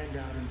your hand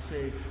out and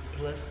say,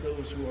 bless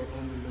those who are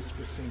on the list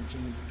for St.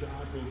 James,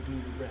 God will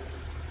do the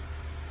rest.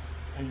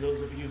 And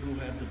those of you who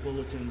have the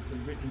bulletins, the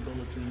written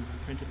bulletins, the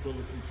printed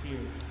bulletins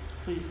here,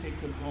 please take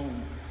them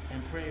home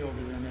and pray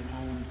over them at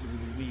home through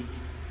the week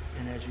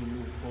and as you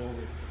move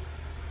forward.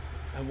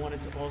 I wanted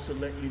to also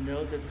let you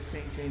know that the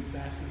St. James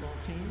basketball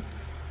team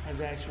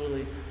has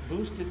actually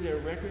boosted their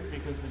record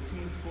because the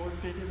team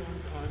forfeited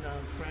on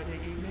Friday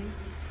evening.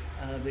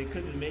 They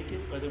couldn't make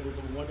it, but it was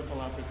a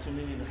wonderful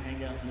opportunity to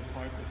hang out in the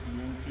park with the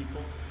young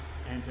people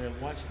and to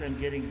watch them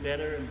getting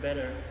better and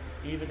better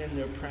even in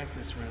their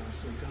practice rounds.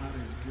 So God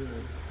is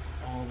good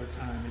all the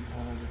time, and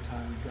all the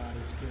time God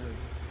is good.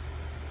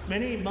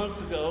 Many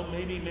months ago,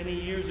 maybe many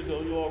years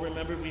ago, you all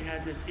remember we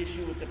had this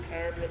issue with the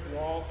parapet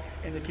wall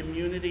in the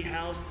community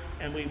house,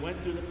 and we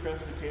went through the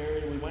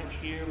Presbyterian, we went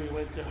here, we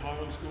went to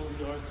Harlem School of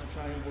the Arts to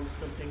try and work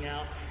something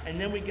out, and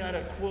then we got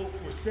a quote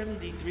for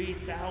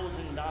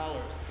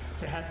 $73,000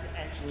 to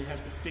actually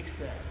have to fix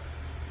that.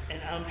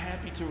 And I'm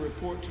happy to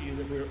report to you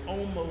that we're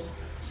almost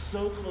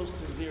so close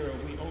to zero.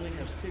 We only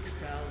have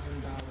 $6,000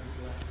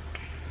 left to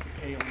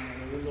pay on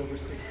that, a little over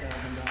 $6,000.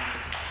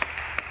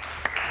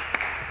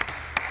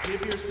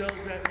 Give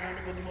yourselves that round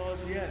of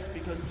applause, yes,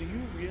 because do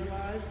you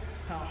realize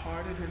how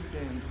hard it has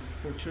been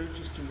for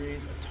churches to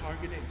raise a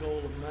targeted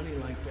goal of money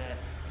like that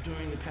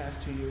during the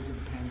past 2 years of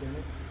the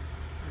pandemic?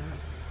 Yes.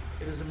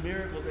 It is a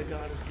miracle that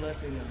God is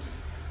blessing us,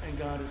 and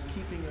God is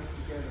keeping us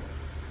together,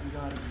 and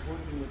God is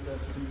working with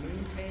us to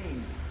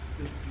maintain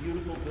this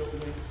beautiful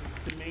building,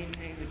 to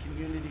maintain the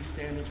community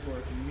standards for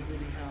our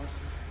community house.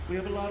 We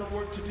have a lot of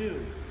work to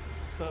do,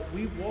 but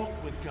we walk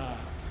with God,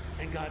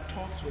 and God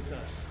talks with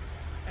us,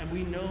 and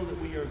we know that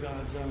we are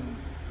God's own.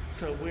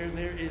 So where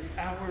there is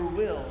our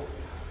will,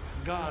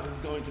 God is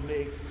going to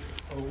make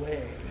a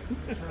way.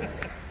 That's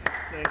right.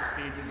 Thanks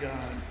be to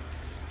God.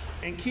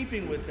 In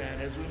keeping with that,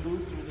 as we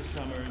move through the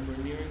summer, and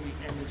we're nearing the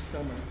end of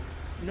summer,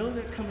 know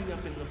that coming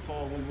up in the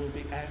fall, we will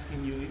be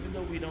asking you, even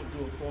though we don't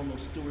do a formal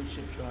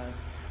stewardship drive,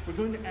 we're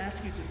going to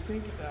ask you to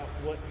think about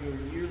what your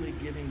yearly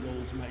giving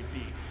goals might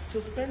be. So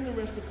spend the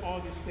rest of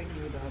August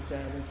thinking about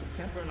that. In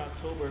September and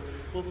October,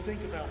 we'll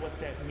think about what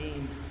that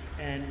means,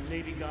 and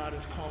maybe God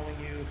is calling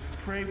you.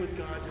 Pray with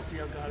God to see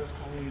how God is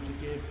calling you to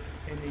give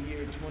in the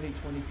year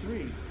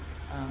 2023.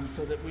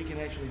 So that we can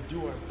actually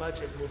do our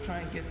budget. We'll try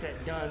and get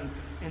that done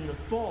in the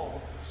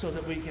fall so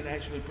that we can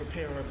actually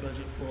prepare our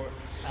budget for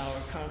our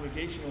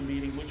congregational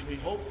meeting, which we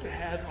hope to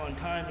have on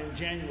time in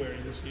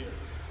January this year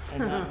and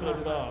not put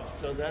it off.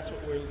 So that's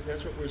what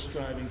we're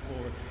striving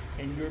for,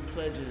 and your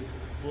pledges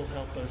will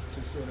help us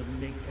to sort of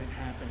make that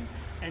happen.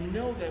 And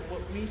know that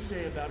what we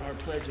say about our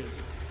pledges,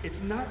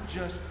 it's not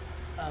just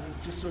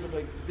sort of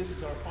like this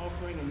is our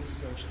offering and this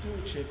is our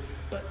stewardship,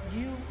 but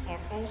you are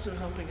also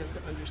helping us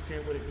to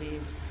understand what it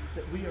means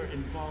that we are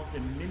involved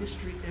in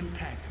ministry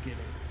impact giving.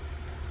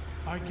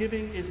 Our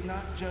giving is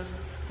not just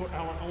for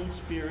our own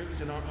spirits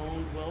and our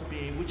own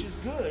well-being, which is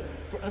good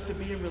for us to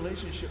be in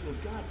relationship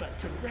with God, but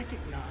to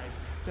recognize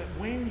that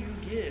when you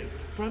give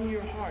from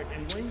your heart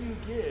and when you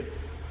give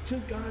to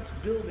God's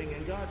building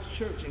and God's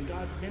church and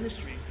God's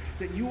ministries,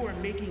 that you are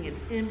making an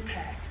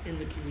impact in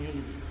the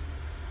community.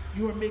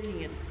 You are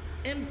making an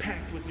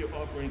impact with your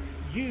offering.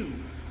 You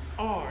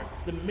are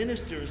the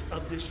ministers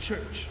of this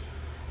church.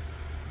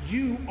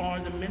 You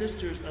are the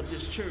ministers of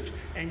this church,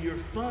 and your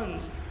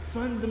funds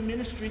fund the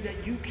ministry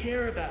that you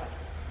care about.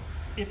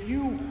 If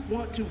you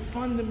want to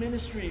fund the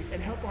ministry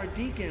and help our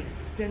deacons,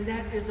 then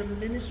that is a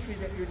ministry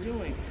that you're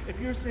doing. If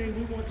you're saying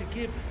we want to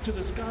give to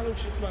the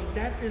scholarship fund,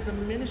 that is a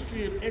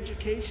ministry of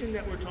education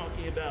that we're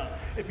talking about.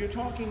 If you're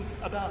talking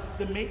about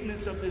the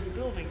maintenance of this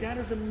building, that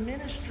is a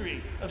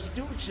ministry of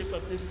stewardship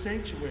of this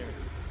sanctuary.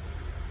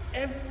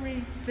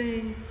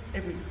 Everything,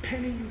 every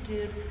penny you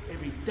give,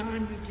 every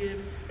dime you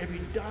give, every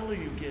dollar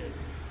you give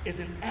is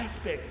an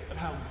aspect of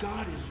how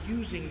God is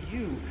using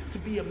you to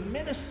be a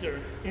minister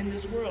in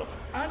this world.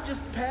 I'm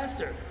just a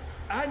pastor.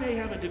 I may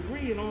have a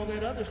degree and all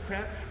that other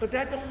crap, but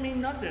that don't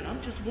mean nothing.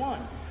 I'm just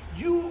one.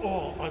 You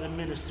all are the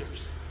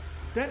ministers.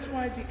 That's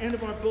why at the end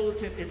of our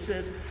bulletin it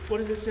says, what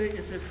does it say?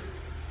 It says,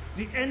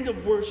 the end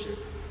of worship,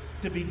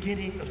 the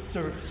beginning of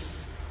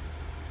service.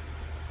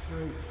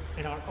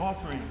 And our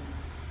offering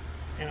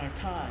and our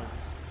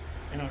tithes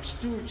and our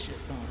stewardship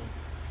model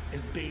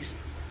is based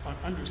on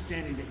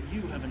understanding that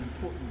you have an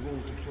important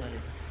role to play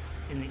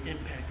in the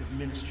impact of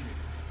ministry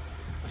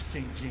of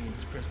St.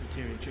 James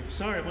Presbyterian Church.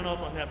 Sorry, I went off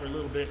on that for a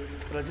little bit,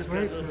 but I just got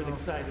a little bit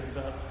excited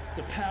about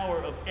the power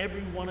of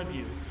every one of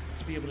you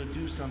to be able to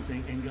do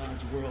something in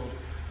God's world,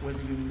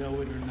 whether you know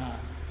it or not.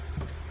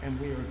 And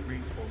we are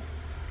grateful.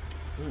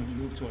 We're going to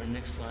move to our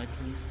next slide,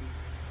 please.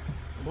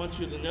 I want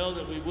you to know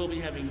that we will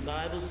be having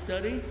Bible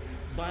study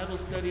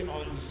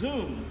on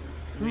Zoom.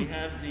 We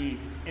have the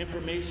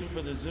information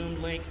for the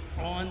Zoom link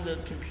on the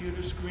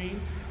computer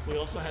screen. We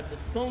also have the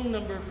phone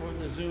number for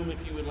the Zoom if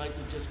you would like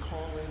to just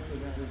call in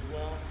for that as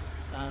well.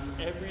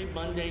 Every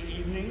Monday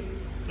evening,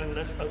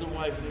 unless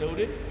otherwise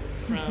noted,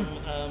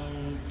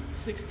 from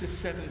 6 to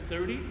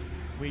 7:30,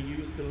 we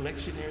use the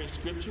lectionary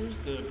scriptures,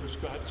 the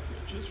prescribed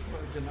scriptures for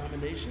our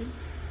denomination,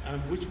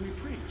 which we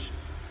preach.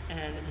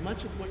 And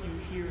much of what you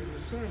hear in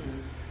the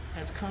sermon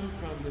has come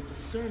from the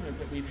discernment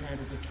that we've had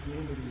as a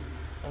community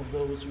of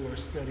those who are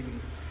studying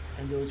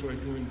and those who are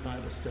doing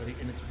Bible study,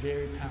 and it's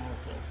very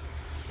powerful.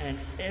 And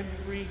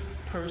every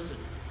person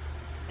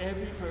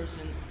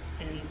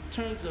in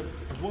terms of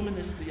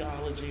womanist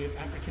theology and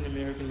African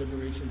American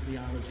liberation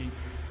theology,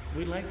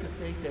 we like to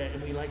think that,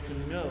 and we like to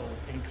know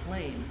and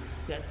claim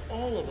that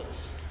all of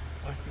us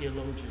are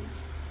theologians.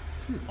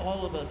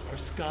 All of us are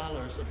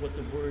scholars of what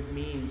the word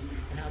means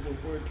and how the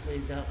word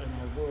plays out in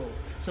our world.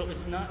 So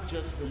it's not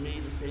just for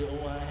me to say,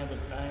 oh, I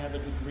have a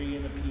degree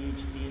and a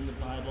PhD in the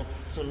Bible,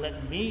 so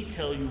let me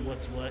tell you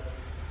what's what.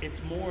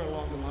 It's more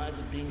along the lines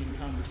of being in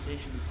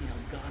conversation to see how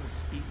God is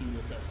speaking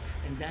with us.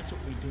 And that's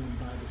what we do in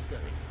Bible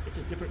study. It's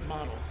a different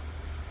model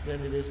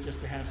than it is just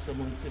to have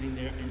someone sitting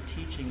there and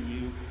teaching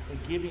you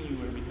and giving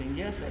you everything.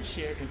 Yes, I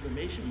share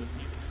information with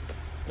you,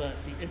 but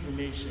the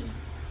information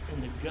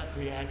and the gut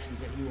reactions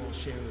that you all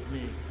share with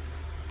me,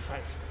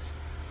 priceless.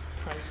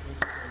 Priceless,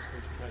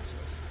 priceless,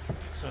 priceless.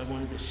 So I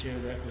wanted to share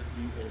that with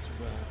you as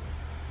well.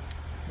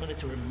 I wanted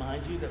to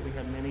remind you that we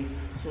have many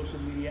social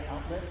media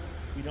outlets.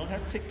 We don't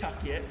have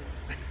TikTok yet,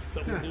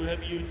 but we do have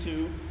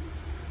YouTube.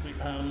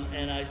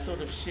 And I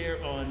sort of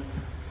share on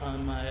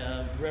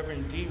my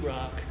Reverend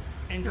D-Rock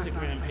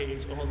Instagram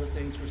page all the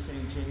things for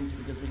St. James,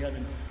 because we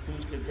haven't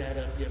boosted that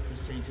up yet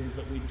for St. James,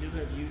 but we do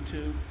have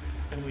YouTube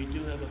and we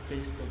do have a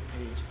Facebook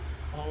page.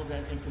 All of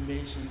that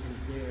information is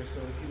there,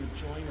 so if you would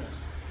join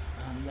us,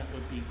 that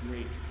would be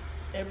great.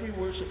 Every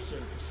worship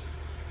service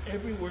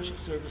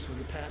for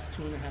the past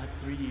 2.5,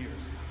 3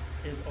 years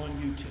is on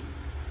YouTube.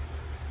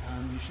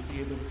 You should be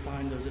able to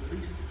find those, at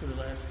least for the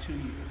last 2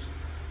 years,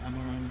 are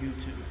on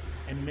YouTube.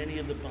 And many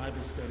of the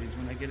Bible studies,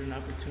 when I get an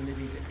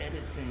opportunity to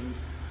edit things,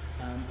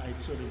 I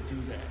sort of do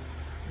that.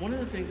 One of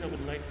the things I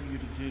would like for you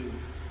to do,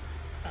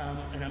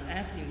 and I'm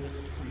asking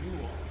this for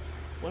you all,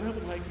 what I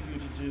would like for you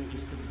to do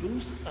is to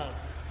boost up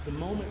the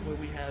moment where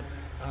we have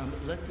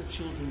Let the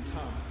Children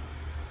Come.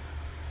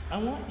 I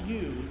want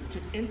you to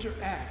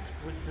interact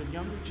with the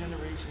younger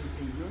generations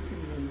in your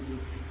community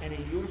and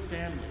in your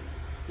family.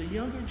 The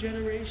younger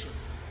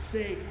generations.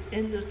 Say,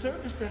 in the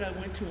service that I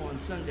went to on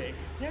Sunday,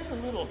 there's a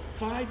little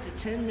 5 to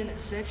 10 minute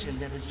section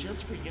that is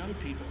just for young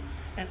people.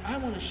 And I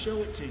want to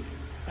show it to you.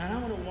 And I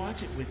want to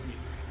watch it with you.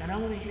 And I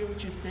want to hear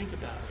what you think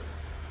about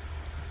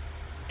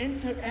it.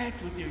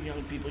 Interact with your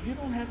young people. You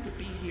don't have to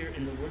be here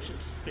in the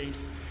worship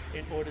space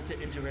in order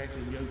to interact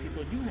with young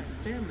people. You have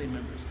family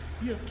members.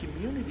 You have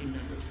community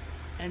members.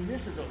 And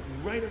this is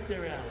right up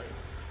their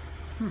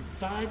alley.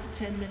 5 to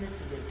 10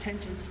 minutes of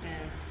attention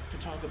span to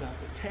talk about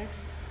the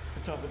text,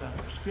 to talk about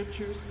our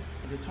scriptures,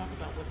 and to talk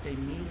about what they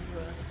mean for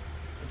us,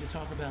 and to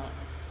talk about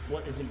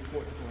what is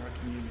important for our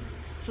community.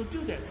 So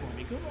do that for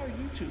me. Go to our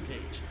YouTube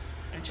page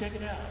and check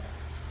it out.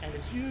 And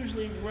it's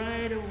usually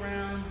right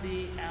around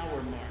the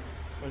hour mark,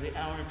 or the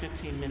hour and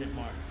 15-minute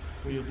mark,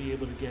 where you'll be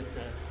able to get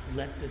the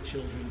Let the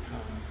Children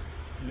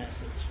Come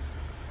message.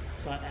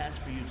 So I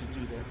ask for you to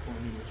do that for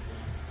me as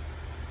well.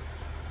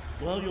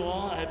 Well, you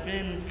all, I've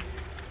been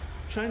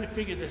trying to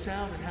figure this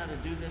out and how to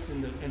do this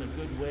in a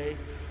good way.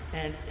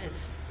 And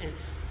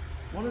it's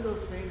one of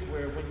those things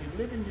where when you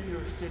live in New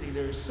York City,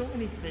 there are so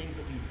many things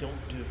that you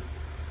don't do.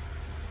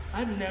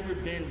 I've never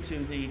been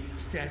to the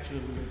Statue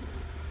of Liberty.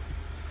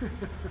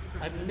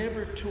 I've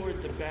never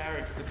toured the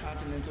barracks, the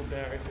Continental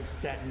Barracks at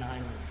Staten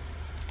Island.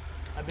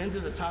 I've been to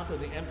the top of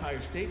the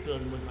Empire State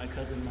Building with my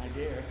cousin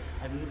Nadir.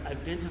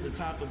 I've been to the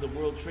top of the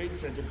World Trade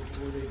Center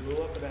before they blew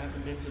up, but I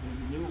haven't been to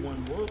the new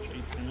one, World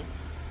Trade Center.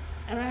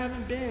 And I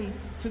haven't been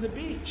to the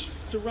beach,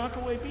 to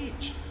Rockaway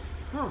Beach,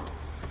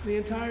 the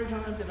entire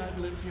time that I've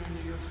lived here in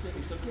New York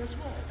City. So guess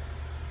what?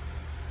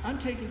 I'm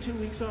taking 2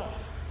 weeks off.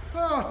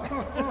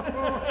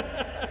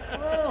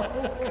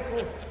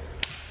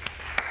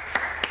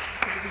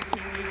 Taking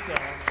 2 weeks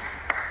off.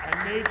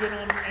 I may get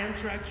on an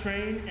Amtrak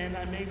train and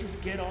I may just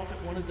get off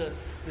at one of the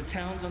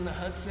towns on the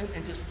Hudson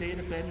and just stay at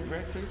a bed and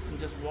breakfast and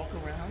just walk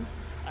around.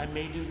 I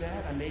may do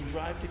that. I may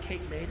drive to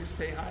Cape May to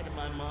say hi to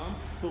my mom,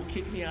 who'll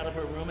kick me out of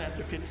her room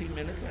after 15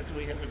 minutes after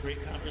we have a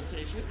great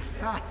conversation.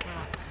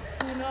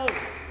 Who knows?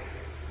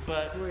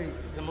 But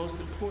the most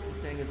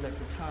important thing is that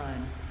the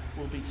time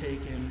will be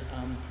taken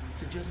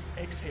to just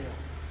exhale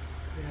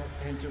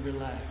and to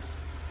relax.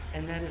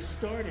 And that is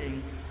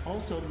starting,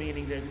 also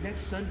meaning that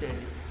next Sunday,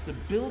 the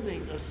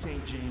building of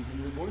St. James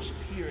and the worship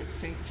here at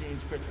St.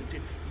 James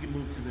Presbyterian, you can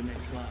move to the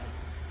next slide,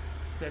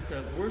 that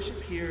the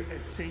worship here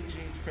at St.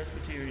 James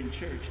Presbyterian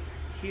Church,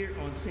 here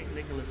on St.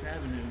 Nicholas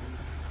Avenue,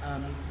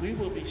 we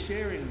will be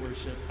sharing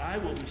worship. I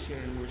will be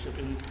sharing worship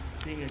and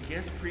being a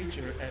guest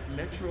preacher at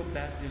Metro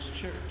Baptist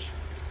Church.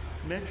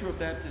 Metro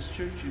Baptist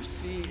Church, you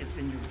see, it's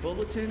in your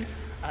bulletin.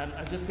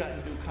 I've just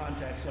gotten new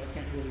contacts, so I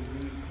can't really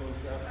read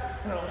close up.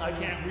 So I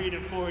can't read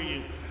it for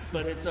you.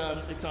 But it's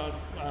on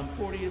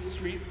 40th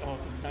Street off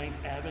of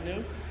 9th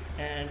Avenue.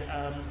 And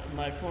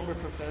my former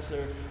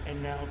professor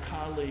and now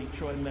colleague,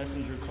 Troy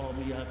Messenger, called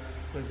me up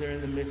because they're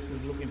in the midst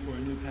of looking for a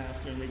new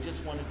pastor, and they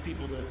just wanted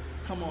people to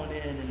come on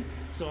in. And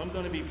so I'm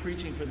going to be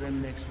preaching for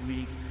them next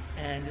week.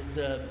 And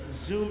the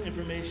Zoom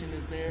information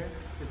is there,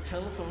 the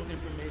telephone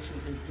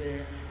information is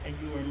there, and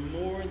you are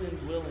more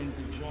than willing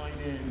to join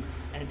in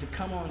and to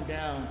come on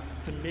down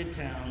to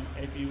Midtown.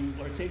 If you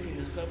are taking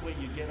the subway,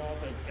 you get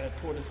off at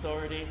Port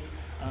Authority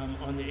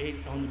on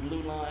the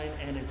Blue Line,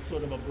 and it's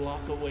sort of a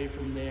block away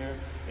from there.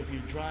 If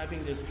you're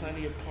driving, there's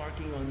plenty of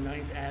parking on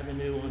 9th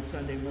Avenue on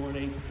Sunday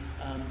morning,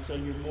 so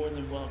you're more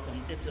than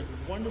welcome. It's a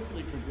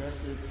wonderfully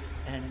progressive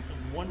and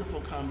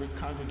wonderful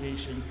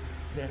congregation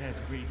that has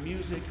great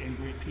music and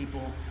great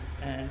people,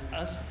 and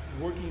us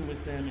working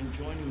with them and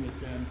joining with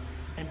them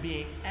and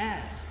being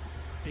asked,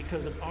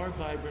 because of our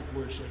vibrant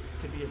worship,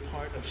 to be a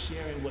part of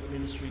sharing what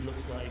ministry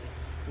looks like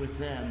with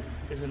them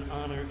is an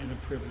honor and a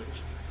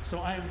privilege. So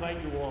I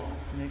invite you all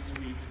next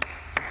week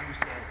to do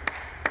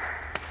so.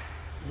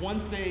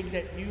 One thing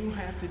that you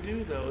have to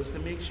do, though, is to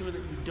make sure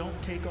that you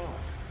don't take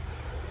off.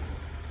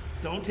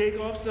 Don't take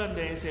off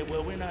Sunday and say,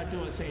 well, we're not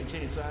doing St.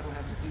 James, so I don't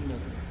have to do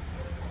nothing.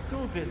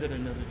 Go visit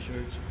another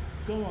church.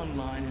 Go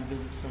online and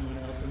visit someone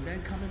else, and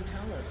then come and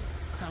tell us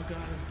how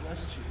God has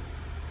blessed you.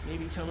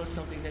 Maybe tell us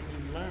something that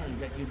you've learned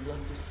that you'd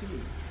love to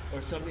see,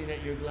 or something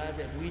that you're glad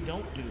that we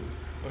don't do,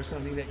 or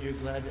something that you're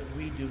glad that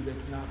we do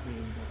that's not being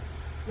done.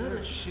 Let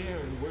us share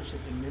in worship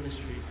and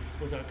ministry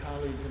with our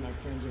colleagues and our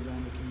friends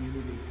around the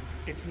community.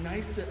 It's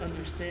nice to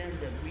understand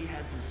that we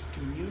have this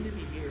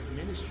community here at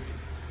ministry,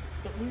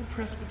 but we're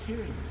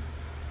Presbyterian.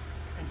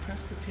 And the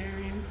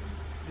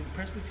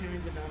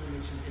Presbyterian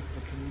denomination is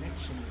the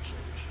connectional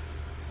church.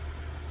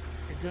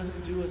 It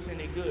doesn't do us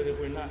any good if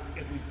we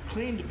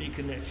claim to be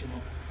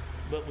connectional,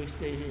 but we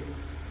stay here.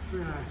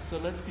 Right. So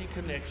let's be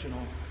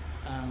connectional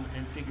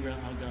and figure out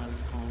how God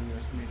is calling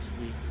us next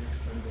week,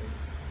 next Sunday.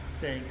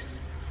 Thanks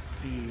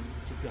be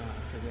to God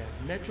for that.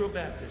 Metro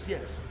Baptist,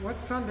 yes. What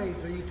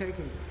Sundays are you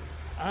taking?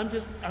 I'm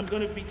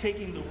going to be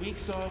taking the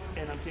weeks off,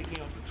 and I'm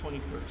taking off the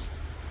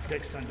 21st,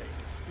 next Sunday.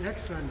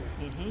 Next Sunday.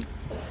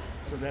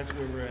 So that's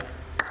where we're at.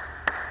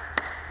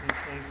 And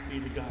thanks be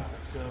to God.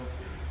 So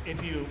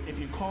if you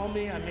call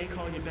me, I may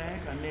call you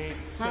back. I may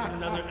send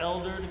another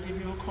elder to give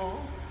you a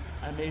call.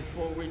 I may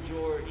forward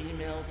your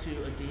email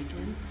to a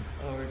deacon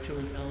or to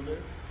an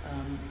elder.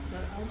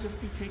 But I'll just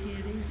be taking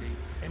it easy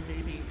and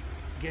maybe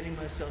getting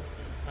myself.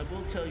 I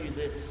will tell you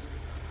this.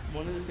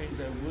 One of the things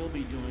I will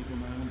be doing for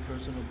my own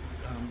personal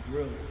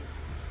growth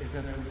is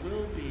that I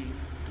will be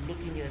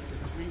looking at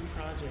the 3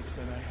 projects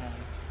that I have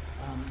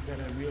that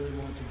I really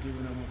want to do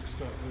and I want to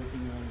start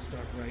working on and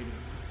start writing.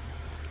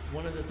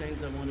 One of the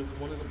things one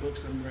of the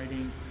books I'm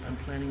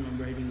planning on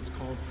writing is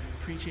called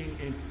Preaching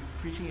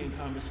in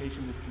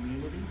Conversation with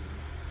Community,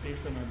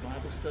 based on our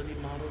Bible study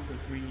model for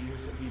 3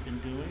 years that we've been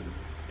doing,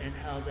 and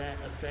how that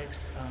affects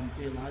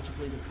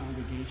theologically the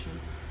congregation,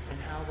 and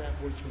how that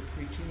works for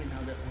preaching, and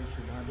how that works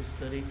for Bible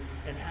study,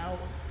 and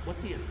what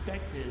the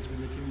effect is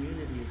when the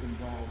community is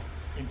involved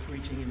in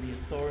preaching and the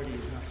authority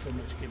is not so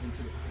much given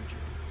to the preacher.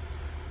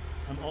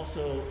 I'm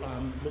also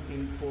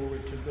looking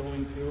forward to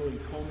going through and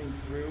combing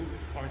through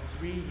our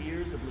 3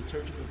 years of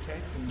liturgical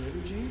texts and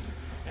liturgies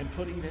and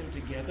putting them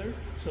together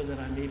so that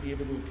I may be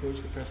able to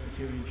approach the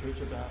Presbyterian Church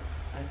about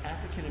an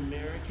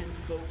African-American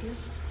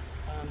focused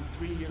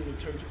 3-year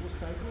liturgical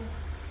cycle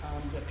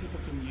that people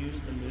can use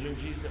the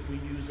liturgies that we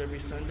use every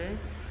Sunday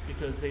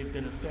because they've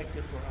been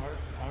effective for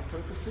our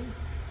purposes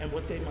and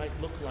what they might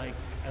look like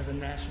as a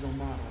national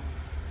model.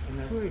 And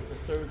that's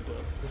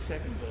the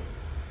second book.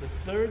 The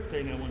third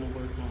thing I want to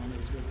work on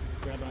is with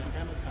Rabbi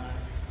Amakai,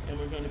 and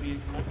we're going to be,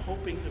 I'm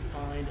hoping to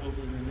find over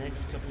the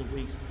next couple of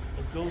weeks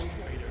a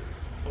ghostwriter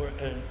or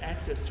an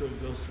access to a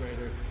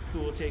ghostwriter who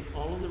will take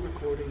all of the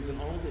recordings and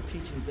all of the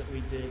teachings that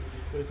we did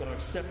with our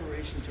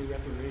separation to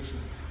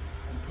reparations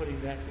and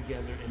putting that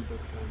together in book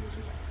form as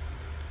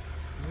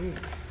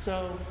well.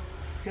 So,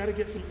 got to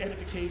get some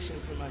edification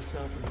for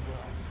myself as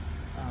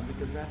well,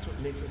 because that's what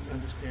makes us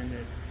understand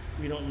that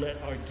we don't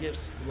let our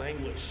gifts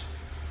languish,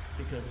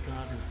 because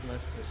God has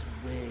blessed us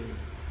way,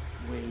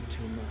 way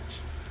too much.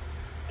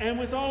 And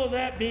with all of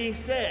that being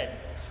said,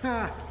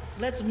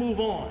 let's move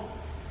on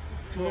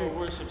to our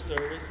worship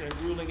service and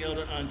ruling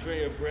elder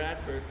Andrea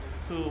Bradford,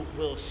 who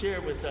will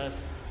share with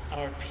us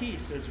our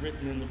piece as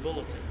written in the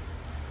bulletin.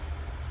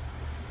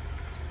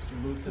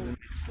 We'll move to the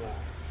next slide.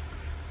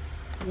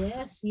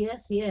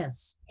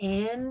 Yes.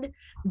 And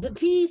the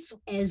piece,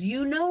 as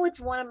you know,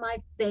 it's one of my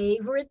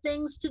favorite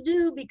things to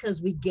do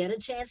because we get a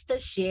chance to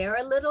share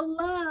a little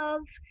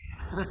love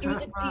through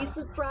the peace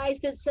of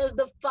Christ. It says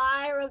the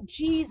fire of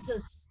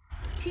Jesus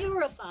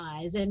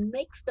purifies and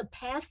makes the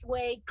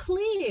pathway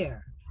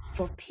clear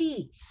for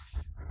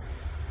peace.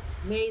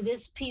 May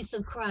this peace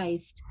of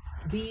Christ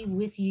be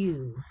with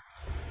you.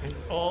 And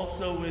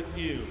also with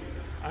you.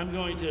 I'm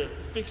going to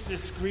fix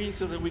this screen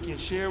so that we can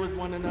share with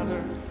one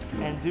another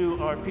and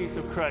do our peace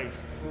of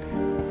Christ.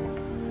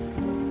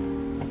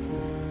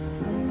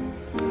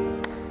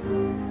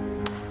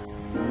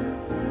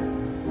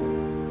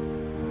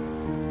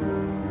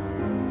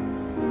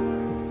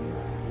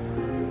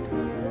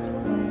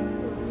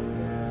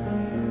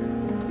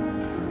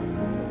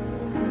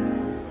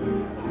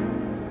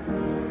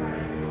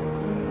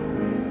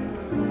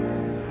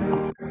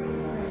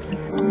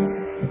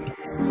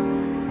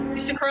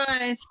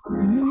 Surprise.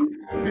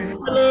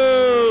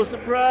 Hello,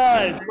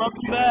 surprise.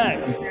 Welcome back.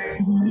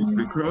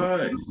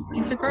 Surprise.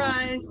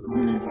 Surprise.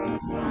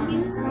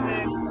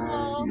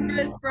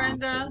 Surprise,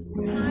 Brenda.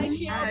 Hi,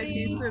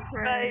 Shelby.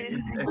 Surprise.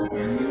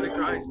 Peace of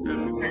Christ,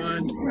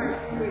 everyone.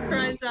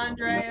 Surprise,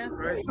 Andrea.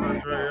 Christ,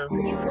 Andrea.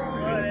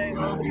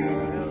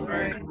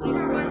 Christ,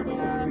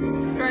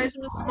 Surprise,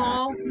 Miss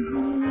Small.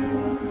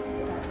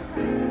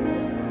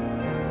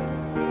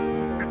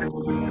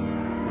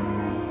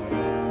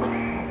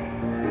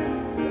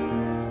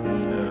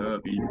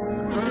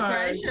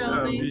 Surprise,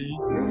 Shelby.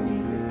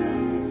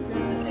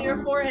 See your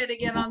forehead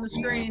again on the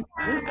screen.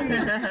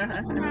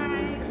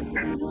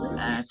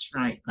 That's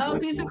right. Oh,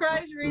 piece of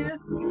Christ, Rita.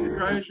 Peace of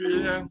Christ,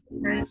 Rita.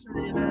 Christ,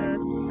 Rita.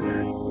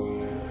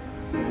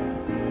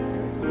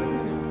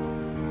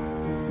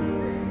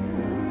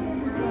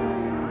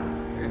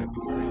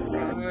 Peace of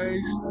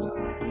Christ.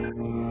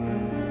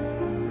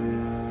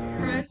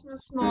 Christ,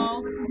 Miss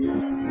Small.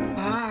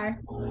 Hi.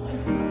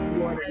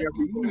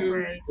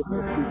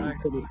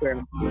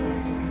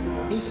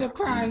 Peace of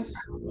Christ.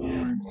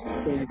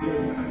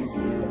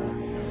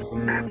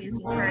 Peace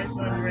of Christ,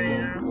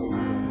 Andrea.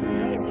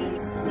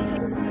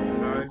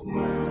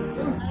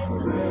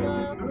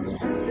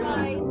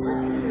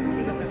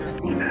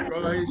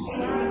 Christ.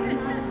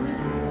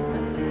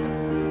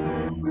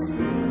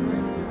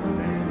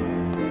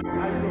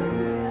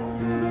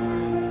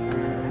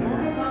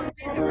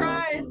 Peace of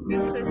Christ.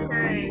 Peace of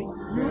Christ.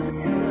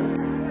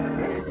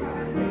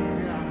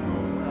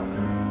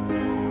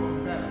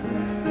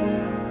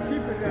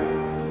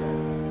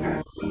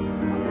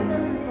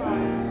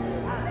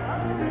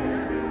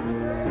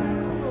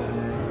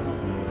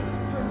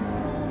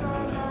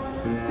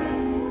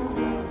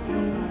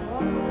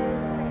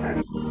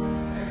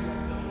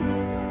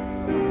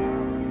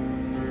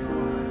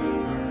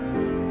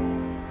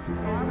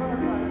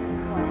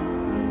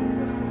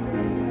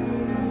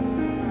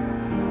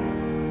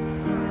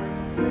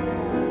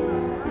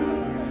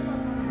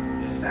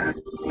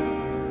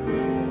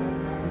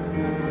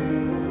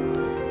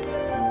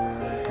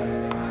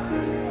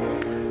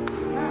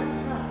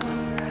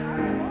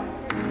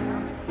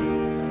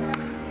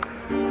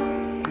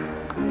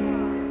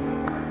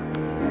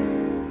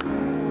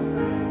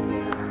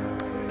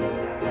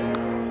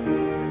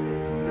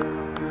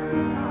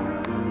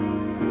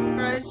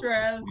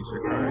 Mr.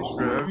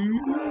 Christ, love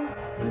you.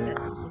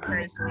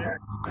 Praise God.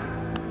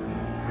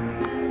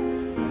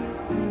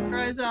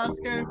 Praise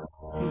Oscar.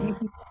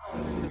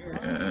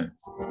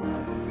 Yes.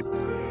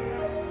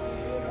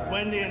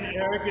 Wendy and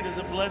Eric, it is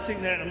a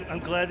blessing that I'm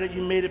glad that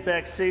you made it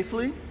back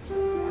safely.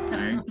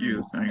 Thank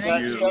you. Thank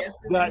Thank you. you. Yes,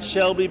 it Got is.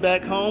 Shelby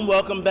back home.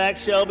 Welcome back,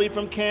 Shelby,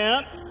 from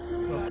camp.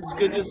 It's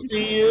good to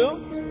see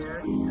you.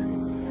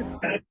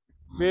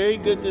 Very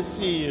good to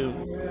see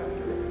you.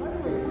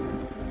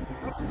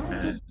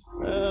 Yes.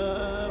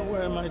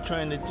 What am I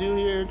trying to do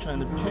here? Trying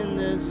to pin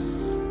this.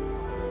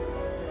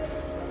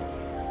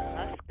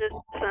 That's good.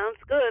 Sounds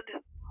good.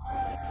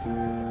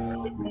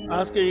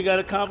 Oscar, you got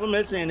a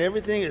compliment saying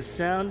everything is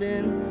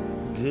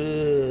sounding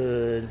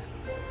good.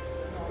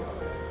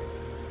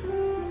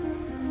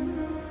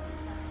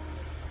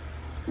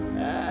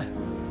 Ah.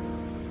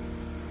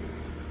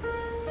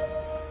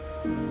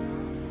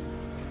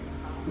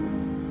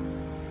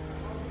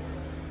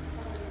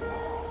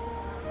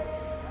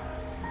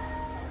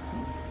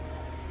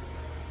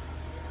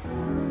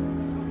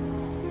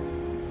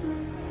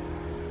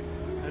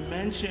 I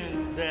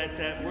mentioned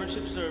that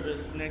worship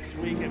service next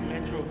week at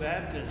Metro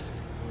Baptist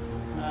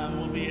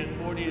will be at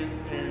 40th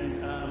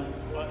and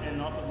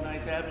off of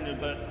 9th Avenue,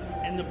 but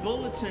in the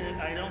bulletin,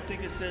 I don't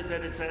think it said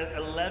that it's at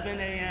 11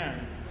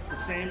 a.m., the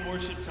same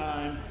worship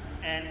time,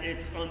 and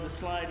it's on the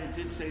slide, it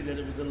did say that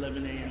it was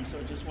 11 a.m., so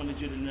I just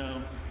wanted you to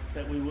know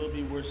that we will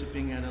be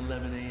worshiping at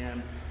 11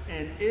 a.m.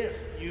 And if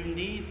you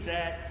need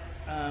that,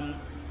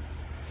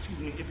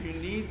 if you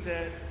need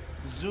that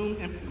Zoom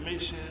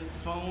information,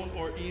 phone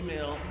or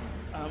email,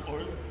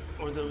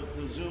 or the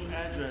Zoom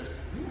address,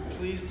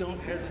 please don't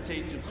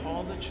hesitate to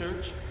call the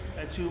church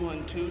at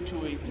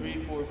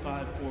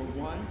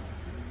 212-283-4541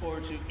 or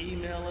to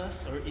email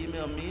us or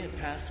email me at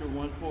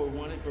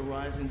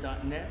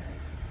pastor141@verizon.net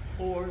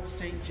or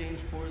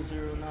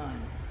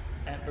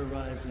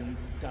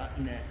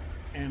stjames409@verizon.net,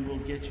 and we'll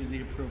get you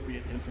the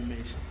appropriate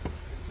information.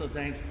 So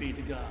thanks be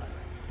to God,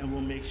 and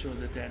we'll make sure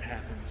that that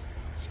happens.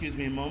 Excuse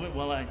me a moment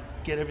while I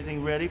get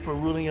everything ready for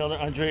Ruling Elder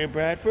Andrea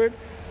Bradford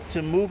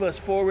to move us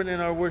forward in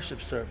our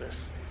worship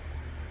service.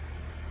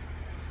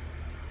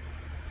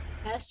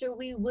 Pastor,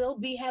 we will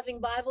be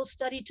having Bible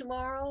study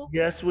tomorrow.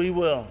 Yes, we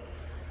will.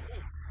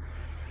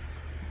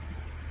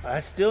 I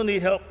still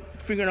need help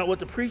figuring out what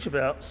to preach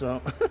about, so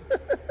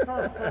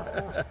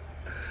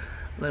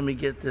let me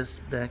get this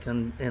back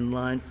in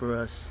line for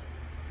us.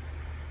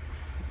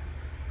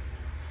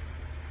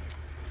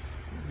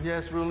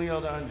 Yes, Ruling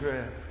Elder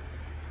Andrea.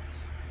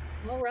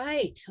 All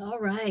right.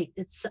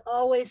 It's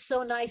always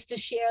so nice to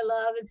share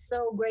love. It's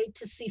so great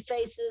to see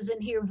faces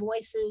and hear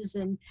voices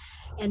and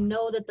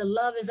know that the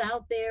love is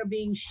out there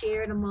being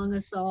shared among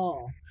us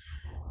all.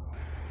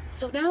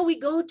 So now we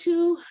go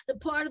to the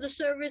part of the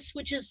service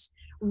which is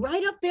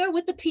right up there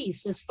with the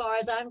peace as far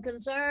as I'm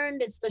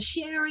concerned. It's the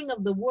sharing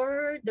of the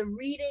word, the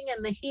reading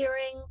and the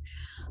hearing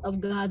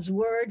of God's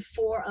word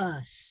for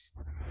us.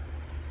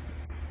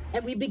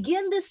 And we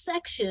begin this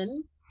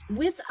section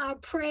with our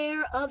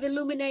prayer of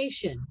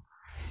illumination.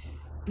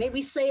 May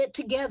we say it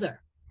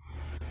together,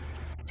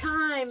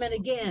 time and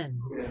again.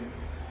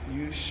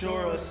 You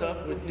shore us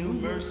up with new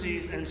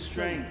mercies and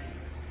strength.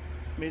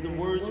 May the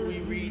words we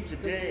read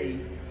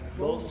today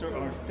bolster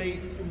our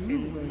faith in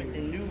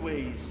new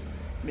ways,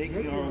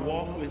 making our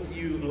walk with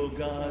you, O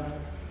God,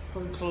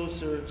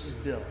 closer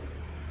still.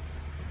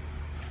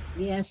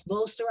 Yes,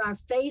 bolster our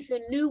faith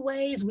in new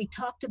ways. We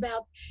talked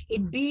about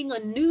it being a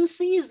new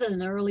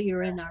season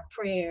earlier in our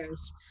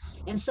prayers.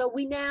 And so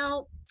we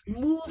now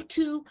move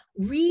to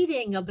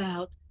reading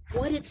about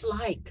what it's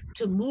like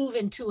to move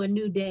into a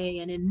new day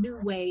and in new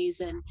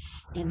ways and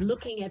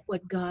looking at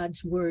what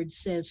God's word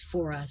says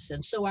for us.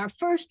 And so our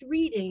first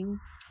reading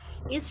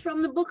is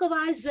from the book of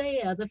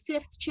Isaiah, the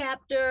 5th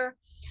chapter,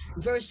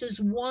 verses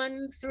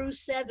 1 through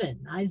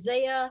 7.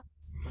 Isaiah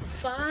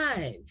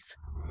 5,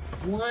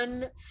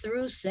 1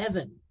 through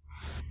 7.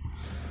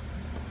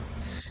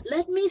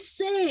 Let me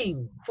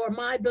sing for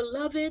my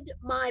beloved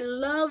my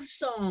love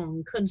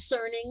song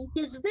concerning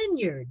his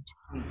vineyard.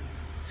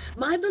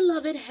 My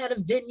beloved had a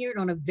vineyard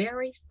on a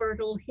very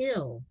fertile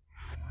hill.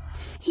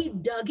 He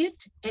dug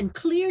it and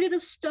cleared it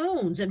of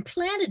stones and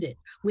planted it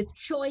with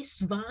choice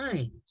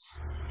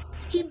vines.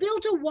 He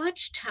built a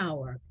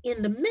watchtower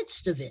in the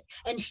midst of it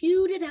and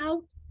hewed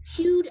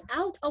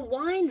out a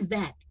wine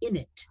vat in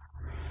it.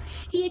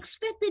 He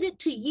expected it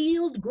to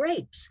yield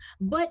grapes,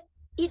 but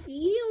it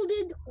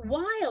yielded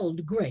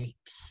wild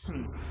grapes.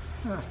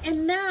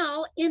 And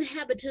now,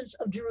 inhabitants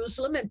of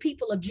Jerusalem and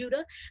people of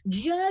Judah,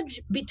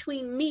 judge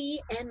between me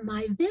and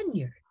my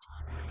vineyard.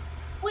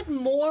 What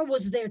more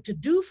was there to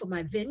do for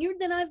my vineyard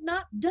than I've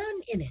not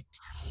done in it?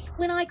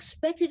 When I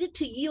expected it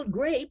to yield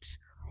grapes,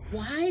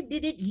 why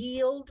did it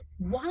yield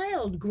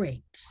wild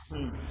grapes?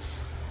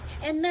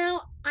 And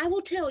now I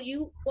will tell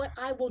you what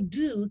I will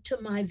do to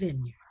my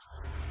vineyard.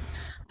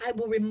 I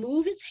will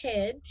remove its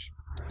hedge,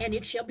 and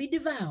it shall be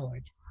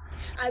devoured.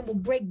 I will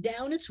break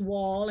down its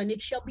wall, and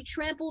it shall be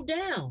trampled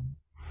down.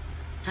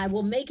 I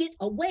will make it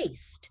a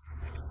waste,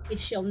 It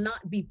shall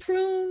not be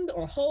pruned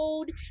or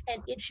hoed,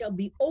 and it shall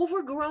be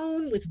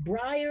overgrown with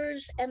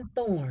briars and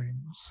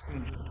thorns.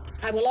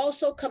 I will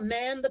also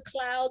command the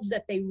clouds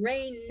that they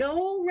rain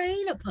no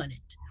rain upon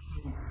it.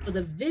 For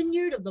the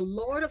vineyard of the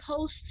Lord of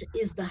hosts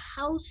is the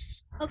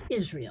house of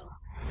Israel,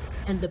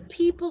 and the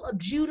people of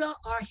Judah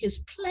are his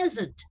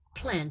pleasant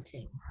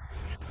planting.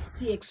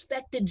 He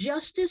expected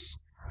justice,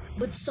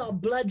 but saw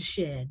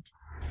bloodshed,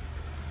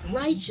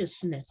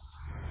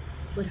 righteousness,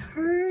 but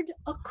heard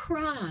a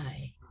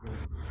cry.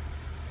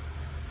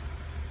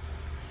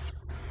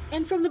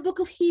 And from the book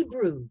of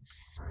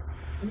Hebrews,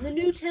 in the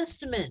New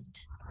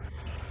Testament,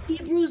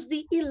 Hebrews,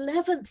 the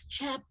 11th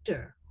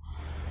chapter,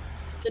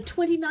 the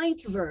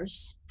 29th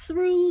verse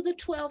through the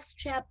 12th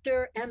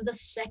chapter and the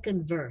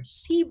 2nd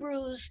verse.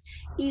 Hebrews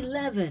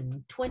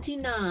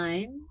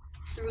 11:29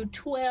 through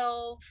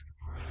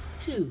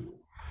 12:2.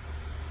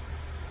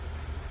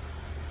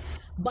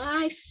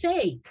 By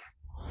faith,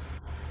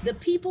 the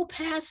people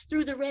passed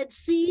through the Red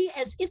Sea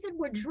as if it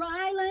were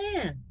dry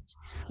land.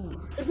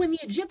 But when the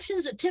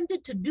Egyptians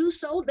attempted to do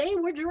so, they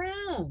were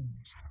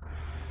drowned.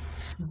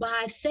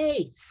 By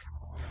faith,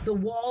 the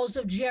walls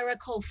of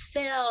Jericho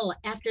fell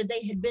after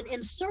they had been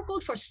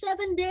encircled for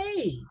 7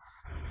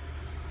 days.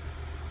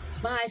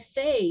 By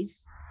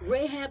faith,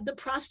 Rahab the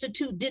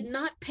prostitute did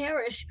not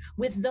perish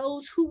with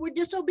those who were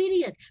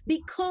disobedient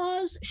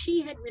because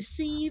she had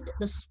received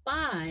the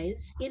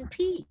spies in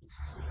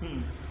peace.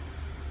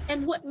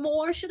 And what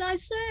more should I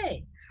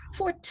say?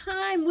 For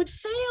time would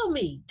fail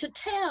me to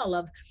tell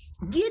of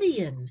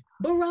Gideon,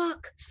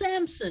 Barak,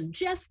 Samson,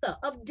 Jephthah,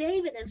 of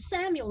David and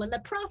Samuel and the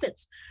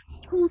prophets,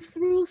 who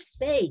through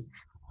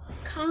faith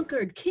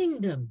conquered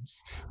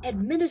kingdoms,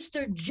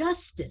 administered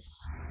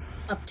justice,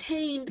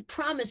 obtained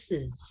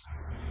promises,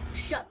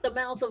 shut the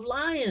mouth of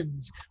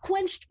lions,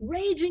 quenched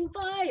raging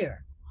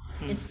fire,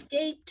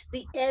 escaped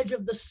the edge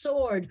of the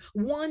sword,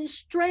 won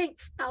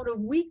strength out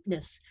of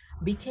weakness,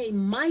 became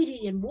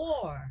mighty in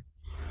war,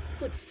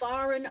 put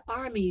foreign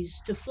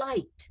armies to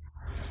flight.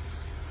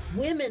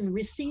 Women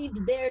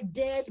received their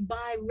dead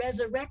by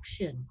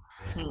resurrection.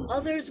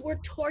 Others were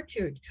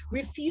tortured,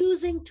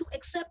 refusing to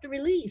accept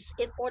release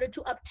in order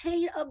to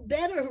obtain a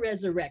better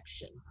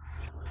resurrection.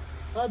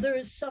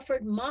 Others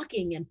suffered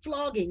mocking and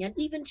flogging and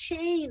even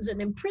chains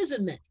and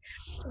imprisonment.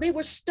 They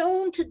were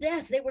stoned to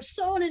death. They were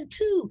sawn in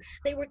two.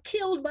 They were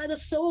killed by the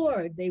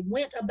sword. They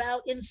went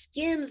about in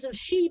skins of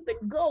sheep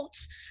and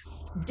goats,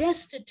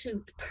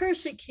 destitute,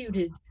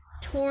 persecuted,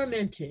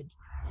 tormented,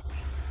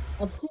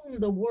 of whom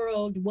the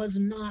world was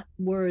not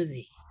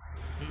worthy.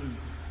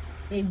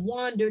 They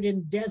wandered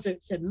in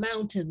deserts and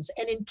mountains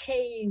and in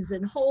caves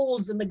and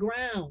holes in the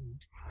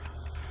ground.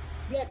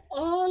 Yet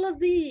all of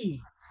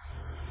these,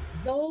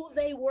 though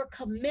they were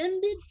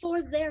commended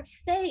for their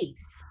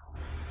faith,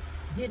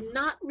 did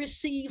not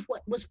receive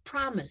what was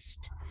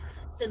promised,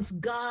 since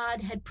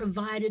God had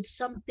provided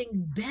something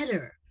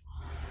better,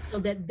 so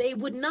that they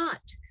would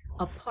not,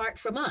 apart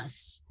from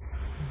us,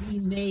 be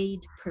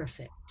made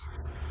perfect.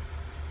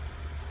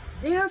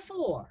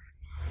 Therefore,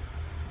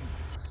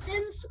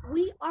 since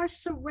we are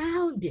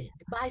surrounded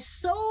by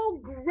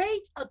so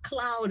great a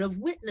cloud of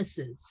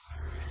witnesses,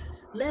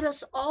 let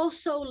us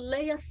also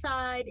lay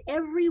aside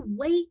every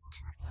weight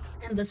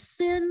and the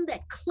sin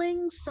that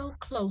clings so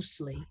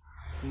closely,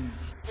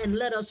 and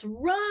let us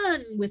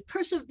run with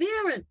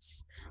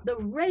perseverance the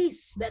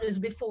race that is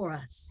before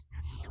us,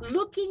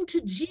 looking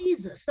to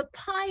Jesus, the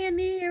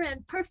pioneer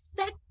and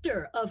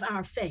perfecter of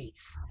our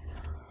faith,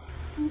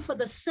 who for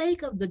the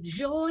sake of the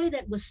joy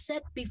that was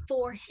set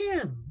before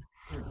him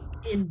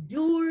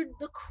endured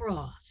the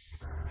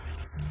cross,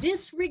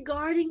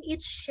 disregarding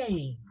its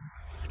shame,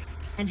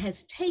 and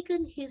has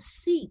taken his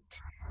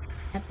seat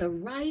at the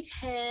right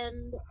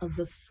hand of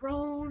the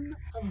throne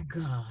of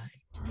God.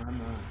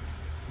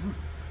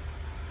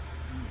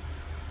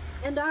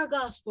 And our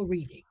gospel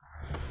reading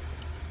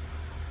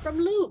from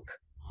Luke,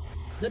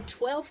 the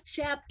 12th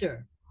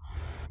chapter,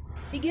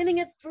 beginning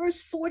at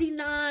verse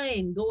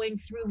 49, going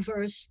through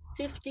verse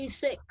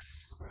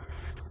 56.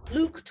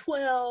 Luke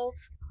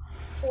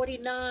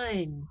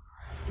 12:49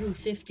 through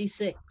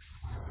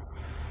 56.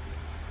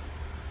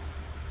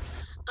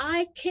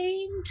 I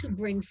came to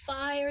bring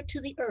fire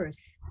to the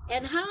earth,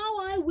 and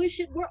how I wish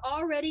it were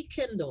already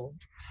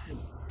kindled.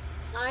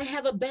 I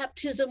have a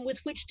baptism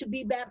with which to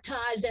be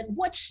baptized, and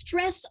what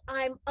stress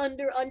I'm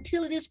under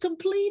until it is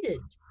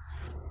completed.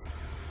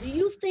 Do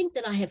you think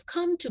that I have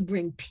come to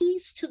bring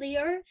peace to the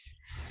earth?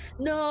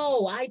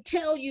 No, I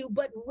tell you,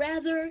 but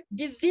rather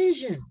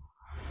division.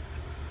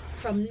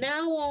 From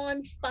now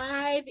on,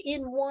 5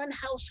 in one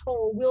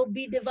household will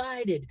be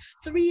divided,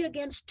 3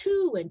 against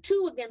 2 and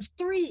 2 against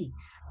 3.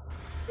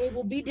 They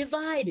will be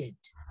divided.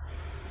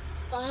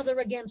 Father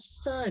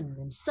against son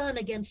and son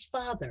against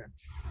father,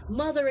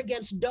 mother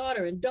against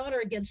daughter and daughter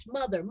against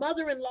mother,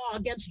 mother-in-law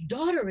against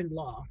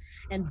daughter-in-law,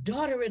 and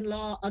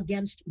daughter-in-law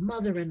against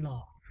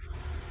mother-in-law.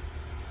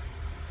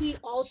 He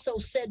also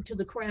said to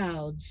the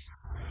crowds,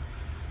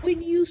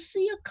 when you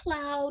see a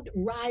cloud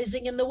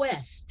rising in the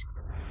west,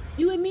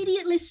 you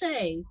immediately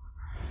say,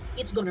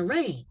 it's going to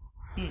rain.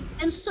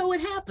 And so it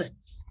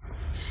happens.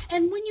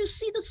 And when you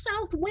see the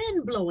south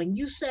wind blowing,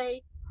 you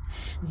say,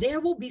 there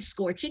will be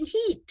scorching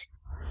heat.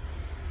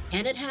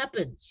 And it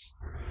happens.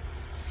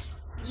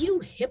 You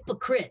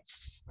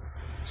hypocrites.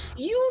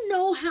 You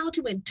know how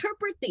to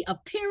interpret the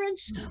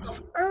appearance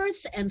of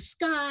earth and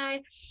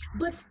sky,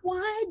 but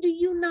why do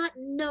you not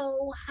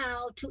know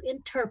how to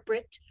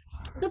interpret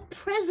the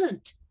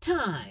present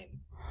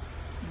time?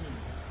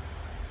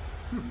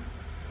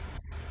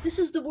 This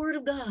is the word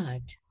of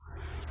God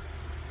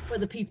for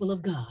the people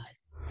of God.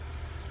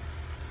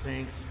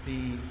 Thanks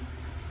be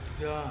to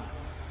God.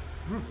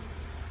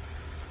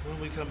 When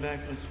we come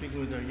back from speaking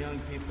with our young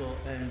people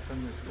and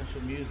from the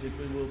special music,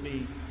 we will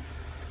be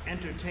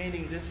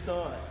entertaining this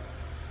thought: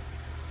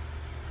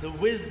 the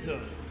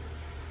wisdom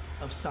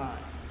of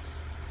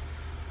signs.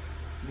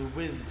 The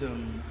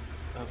wisdom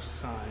of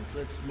signs.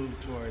 Let's move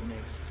to our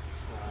next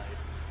slide.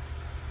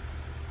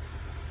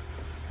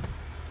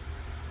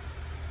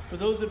 For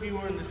those of you who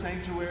are in the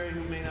sanctuary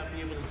who may not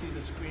be able to see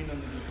the screen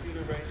on the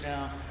computer right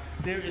now,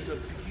 there is a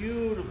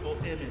beautiful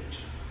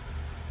image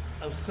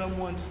of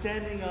someone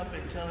standing up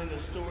and telling a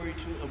story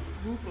to a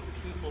group of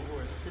people who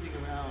are sitting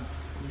around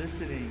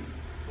listening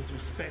with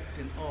respect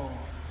and awe.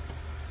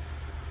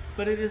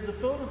 But it is a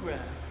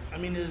photograph,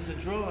 it is a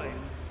drawing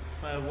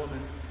by a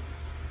woman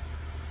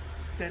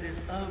that is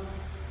of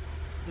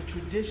the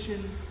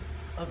tradition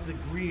of the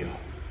Griot.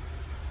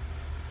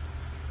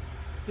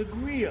 The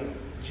Griot,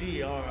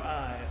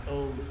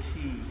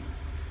 G-R-I-O-T.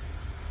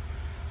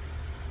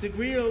 The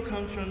Griot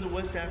comes from the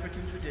West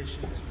African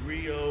traditions,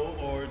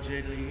 Griot or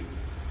Jeli.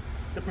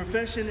 The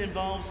profession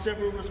involves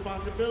several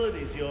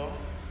responsibilities, y'all.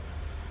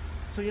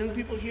 So young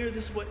people, hear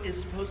this, what is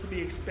supposed to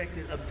be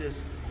expected of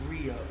this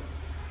Griot.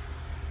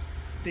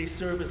 They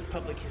serve as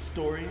public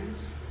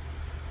historians,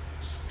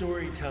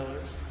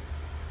 storytellers,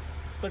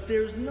 but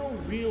there's no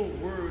real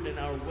word in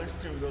our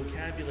Western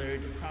vocabulary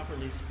to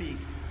properly speak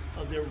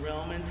of their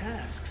realm and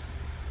tasks.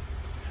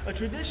 A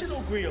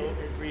traditional griot,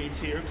 it reads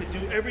here, could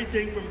do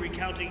everything from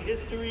recounting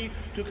history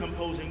to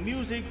composing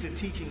music to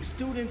teaching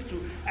students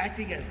to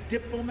acting as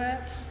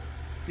diplomats.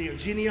 They are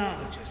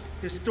genealogists,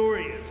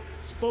 historians,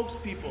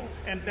 spokespeople,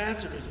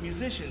 ambassadors,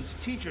 musicians,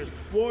 teachers,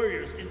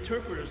 warriors,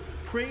 interpreters,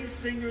 praise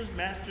singers,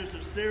 masters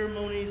of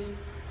ceremonies,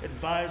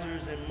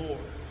 advisors, and more.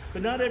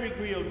 But not every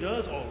griot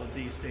does all of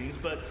these things,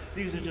 but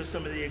these are just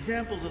some of the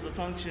examples of the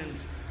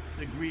functions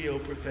the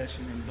griot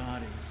profession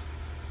embodies.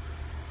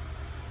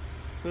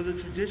 Though the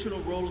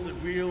traditional role of the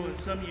griot and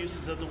some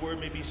uses of the word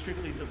may be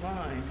strictly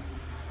defined,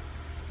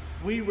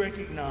 we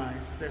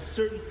recognize that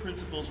certain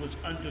principles which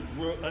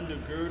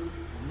undergird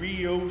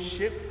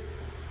griotship,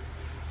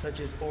 such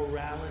as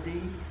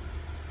orality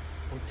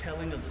or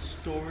telling of the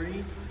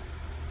story,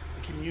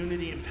 the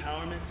community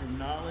empowerment through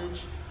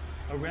knowledge,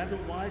 are rather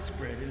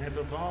widespread and have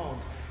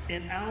evolved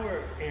in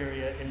our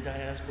area in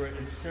diaspora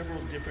in several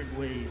different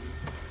ways.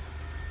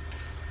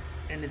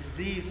 And it's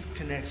these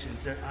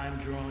connections that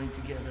I'm drawing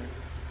together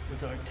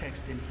with our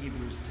text in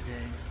Hebrews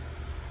today.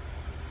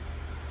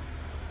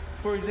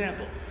 For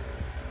example,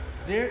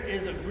 there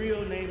is a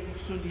griot named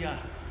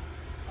Sundiata,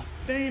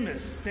 a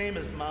famous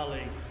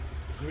Malay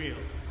griot.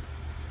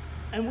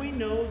 And we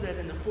know that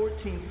in the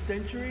 14th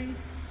century,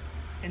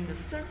 in the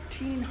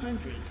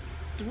 1300s,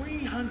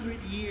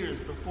 300 years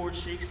before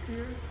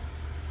Shakespeare,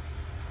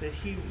 that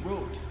he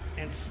wrote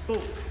and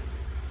spoke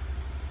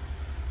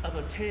of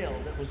a tale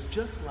that was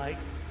just like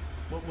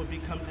what would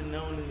become to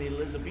known in the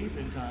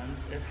Elizabethan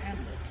times as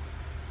Hamlet,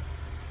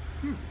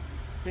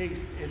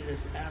 based in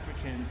this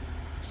African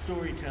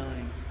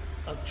storytelling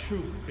of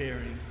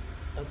truth-bearing,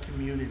 of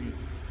community.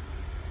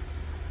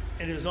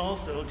 It is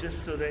also,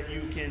 just so that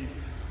you can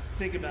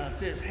think about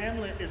this,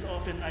 Hamlet is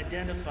often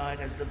identified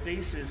as the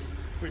basis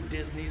for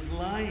Disney's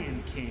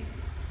Lion King.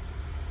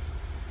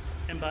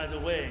 And by the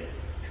way,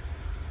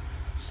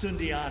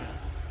 Sundiata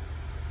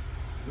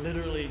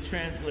literally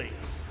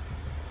translates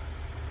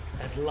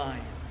as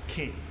Lion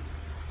King.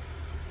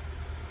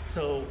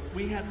 So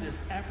we have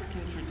this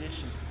African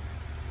tradition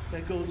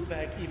that goes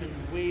back even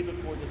way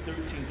before the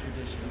 13th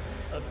tradition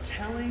of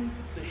telling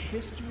the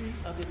history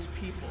of its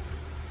people,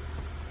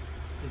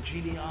 the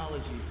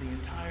genealogies, the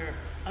entire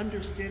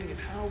understanding of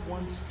how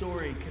one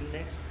story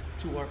connects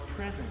to our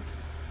present.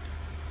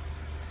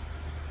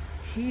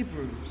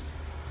 Hebrews,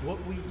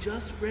 what we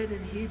just read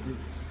in Hebrews,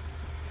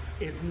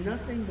 is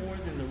nothing more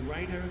than the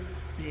writer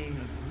being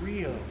a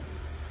griot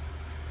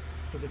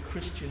for the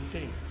Christian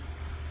faith.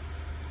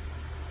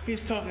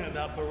 He's talking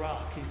about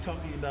Barak, he's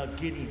talking about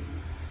Gideon,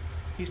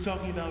 he's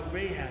talking about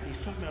Rahab, he's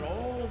talking about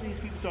all of these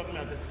people, talking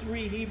about the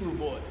 3 Hebrew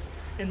boys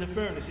in the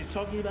furnace, he's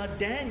talking about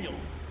Daniel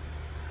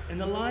in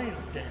the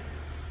lion's den.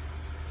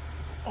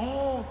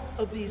 All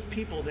of these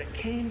people that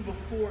came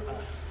before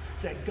us,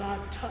 that God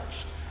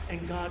touched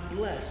and God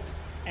blessed,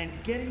 and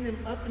getting them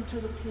up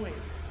until the point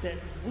that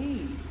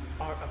we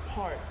are a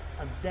part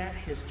of that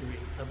history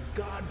of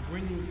God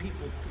bringing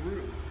people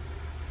through.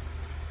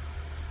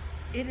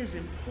 It is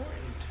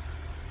important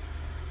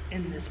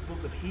in this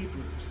book of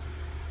Hebrews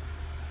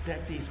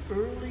that these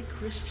early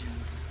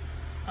Christians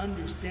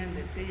understand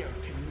that they are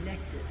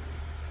connected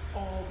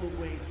all the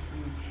way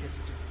through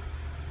history.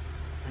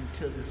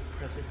 until this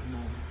present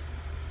moment.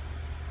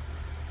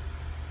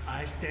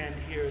 I stand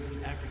here as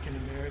an African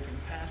American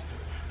pastor,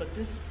 but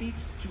this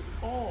speaks to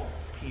all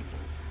people.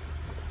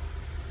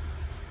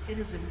 It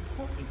is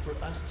important for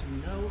us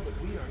to know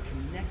that we are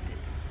connected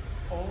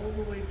all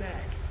the way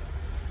back.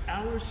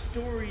 Our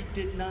story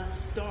did not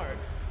start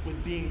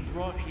with being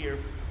brought here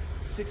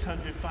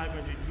 600,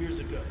 500 years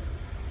ago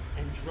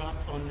and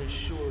dropped on the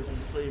shores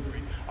in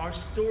slavery. Our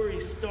story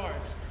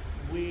starts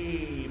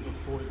way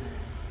before then.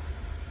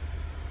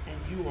 And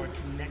you are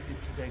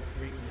connected to that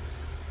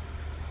greatness.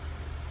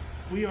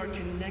 We are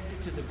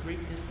connected to the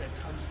greatness that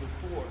comes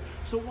before.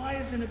 So why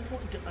is it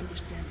important to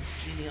understand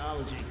this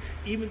genealogy?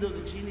 Even though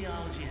the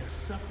genealogy has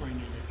suffering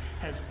in it,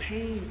 has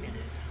pain in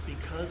it,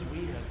 because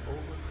we have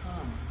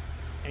overcome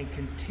and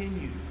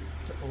continue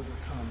to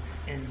overcome.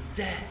 And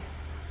that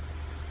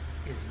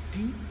is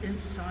deep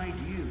inside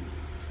you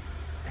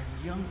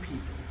as young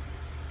people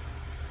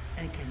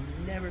and can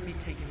never be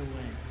taken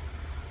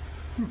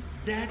away.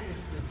 That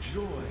is the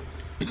joy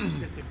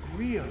that the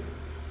Griot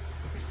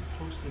is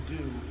supposed to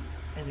do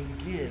and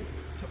give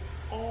to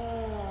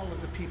all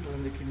of the people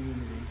in the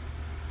community,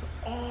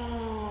 to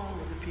all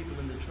of the people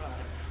in the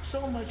tribe.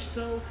 So much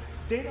so,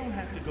 they don't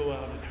have to go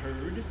out and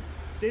herd.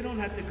 They don't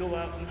have to go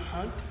out and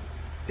hunt.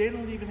 They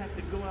don't even have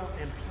to go out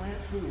and plant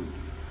food,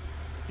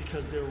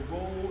 because their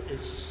role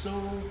is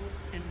so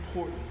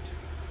important.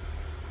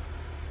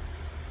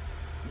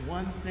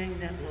 One thing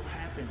that will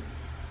happen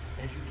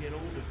as you get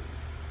older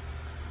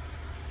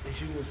is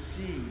you will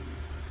see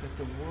that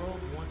the world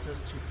wants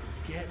us to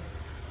forget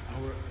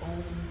our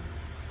own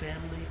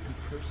family and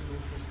personal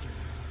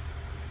histories.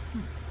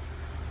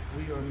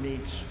 We are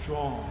made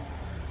strong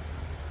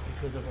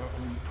because of our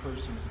own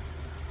personal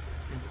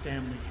and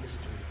family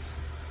histories.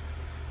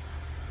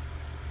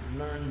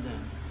 Learn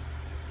them.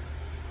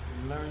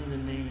 Learn the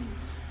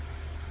names.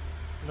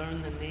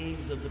 Learn the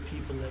names of the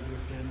people at your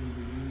family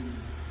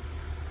reunion.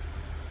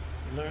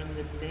 Learn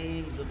the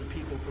names of the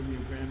people from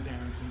your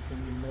grandparents and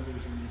from your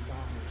mothers and your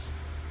fathers.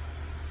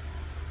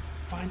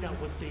 Find out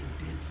what they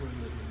did for a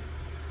living.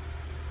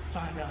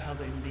 Find out how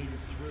they made it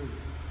through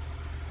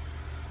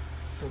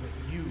so that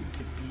you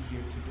could be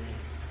here today.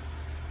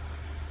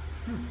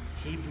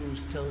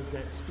 Hebrews tells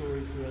that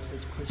story for us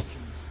as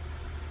Christians.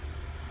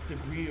 The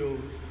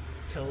Griot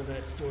tell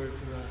that story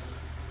for us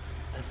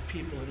as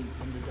people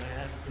in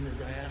the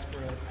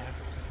diaspora of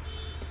Africa.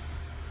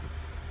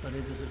 But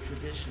it is a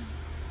tradition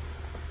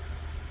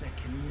that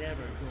can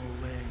never go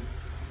away,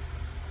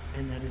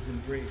 and that is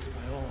embraced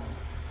by all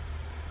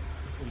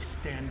if we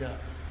stand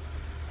up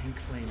and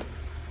claim it.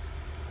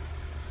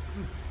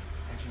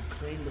 As you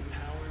claim the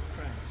power of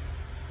Christ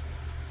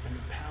and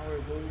the power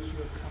of those who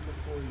have come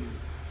before you,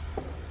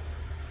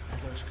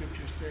 as our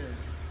scripture says,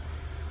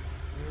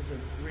 there is a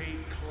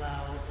great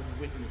cloud of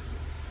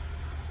witnesses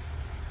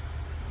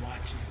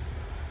watching,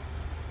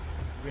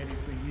 ready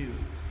for you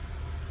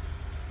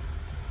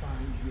to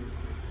find your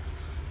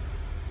greatness.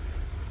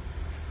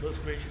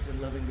 Most gracious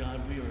and loving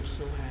God, we are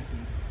so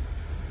happy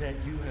that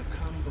you have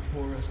come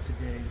before us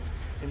today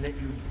and that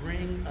you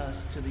bring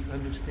us to the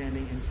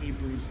understanding in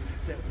Hebrews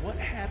that what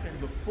happened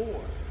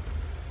before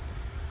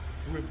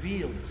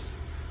reveals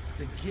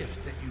the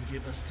gift that you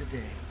give us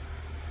today.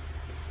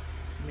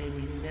 May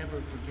we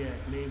never forget.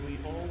 May we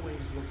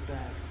always look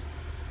back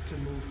to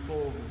move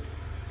forward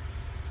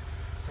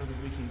so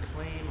that we can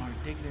claim our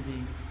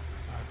dignity,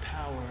 our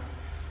power,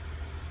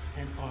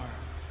 and our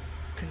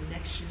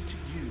connection to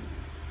you,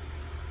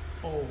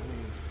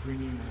 always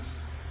bringing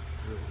us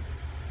through.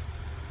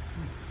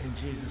 In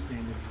Jesus'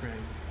 name we pray.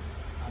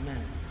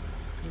 Amen.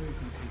 So we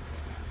can take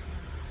that back.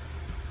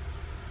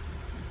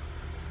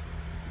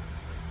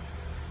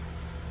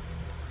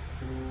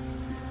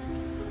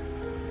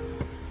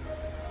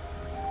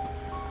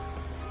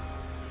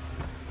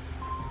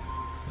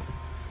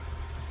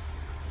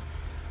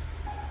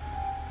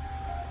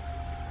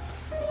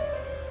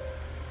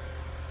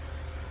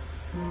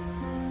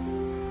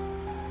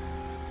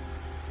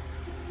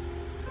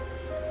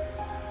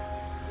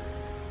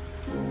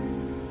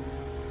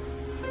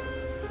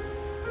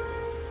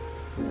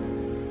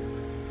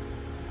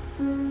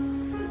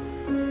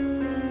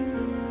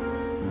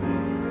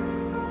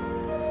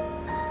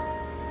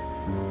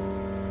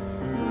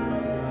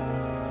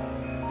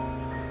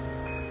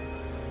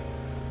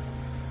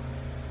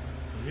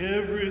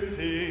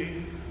 Everything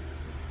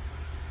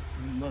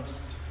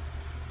must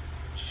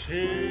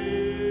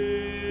change.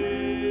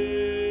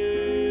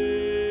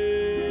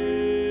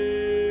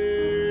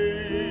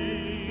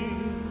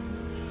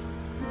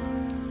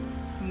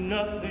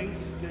 Nothing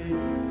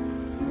stays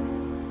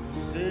the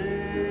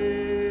same.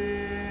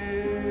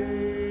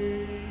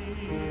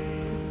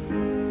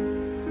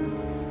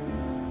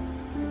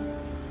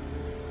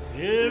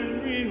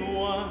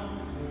 Everyone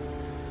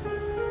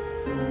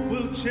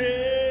will change.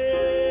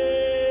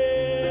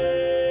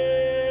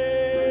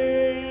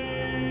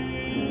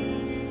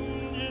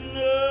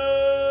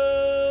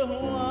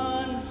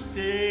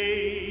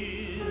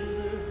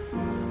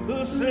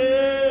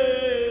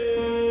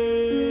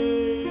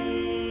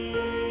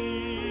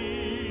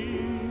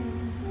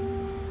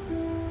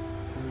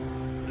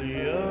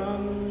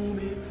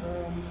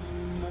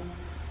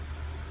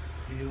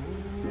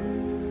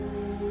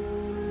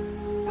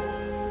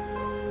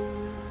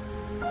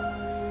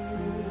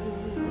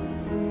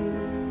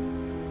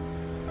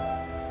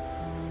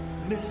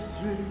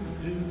 mysteries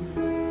do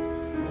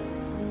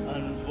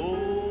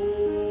unfold.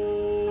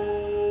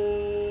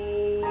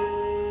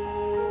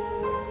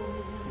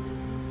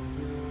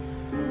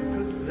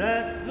 'Cause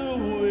that's the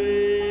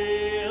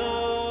way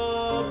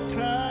of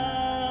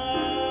time,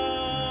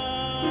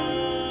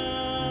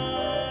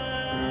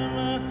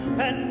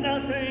 and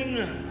nothing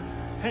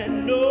and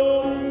no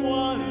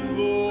one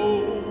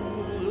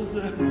goes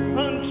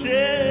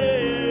unchanged.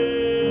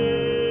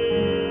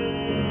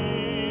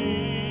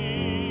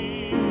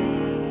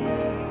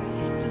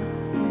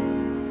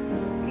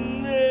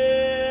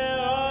 There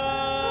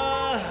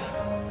are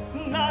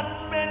not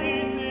many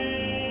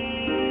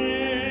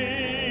things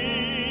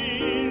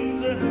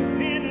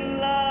in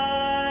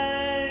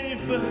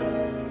life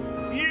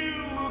you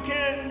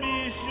can be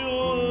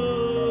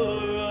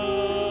sure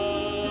of,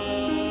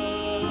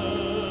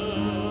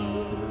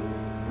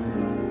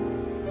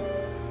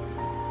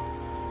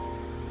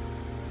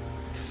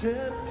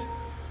 except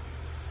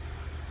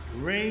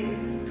rain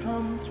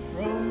comes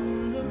from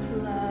the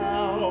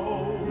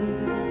clouds,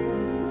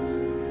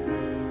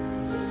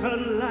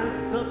 sun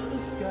lights up the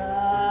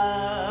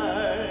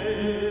sky,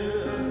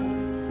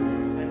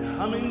 and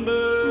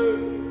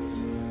hummingbirds,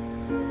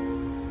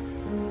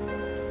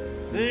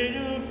 they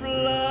do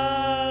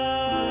fly.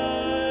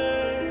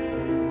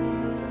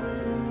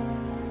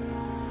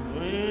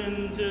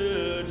 Winter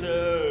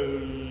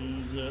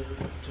turns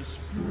to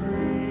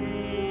spring.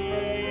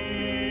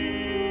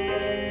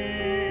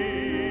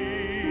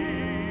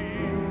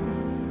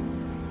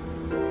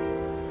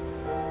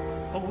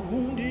 A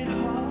wounded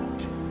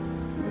heart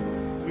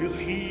will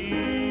heal,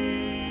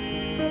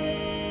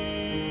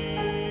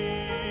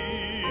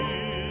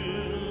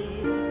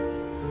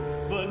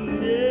 but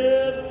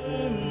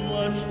never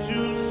much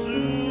too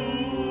soon.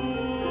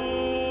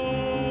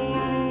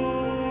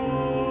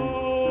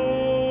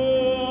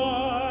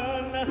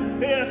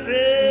 Yes,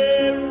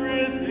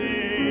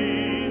 everything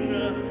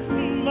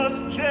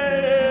must change.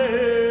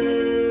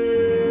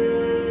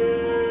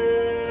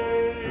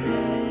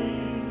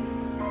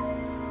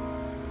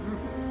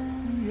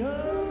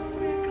 Young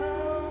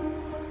become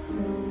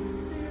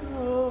the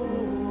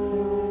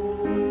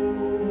old.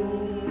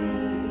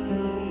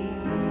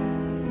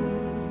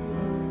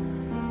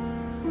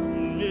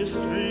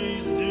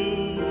 Mysteries do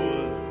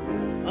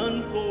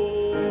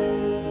unfold.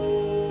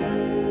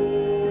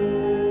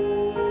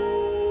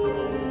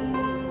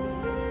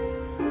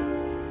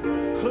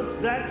 'Cause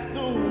that's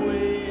the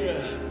way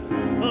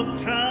of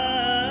time,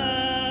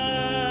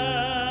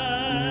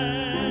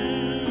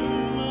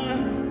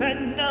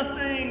 and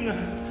nothing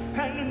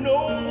and no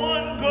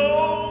one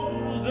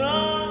goes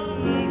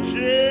unchanged.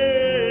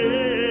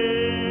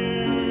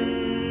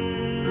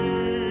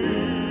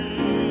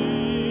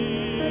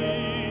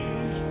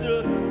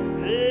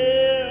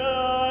 There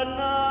are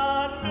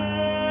not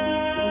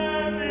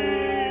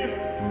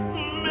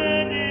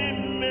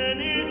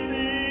many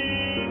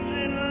things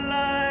in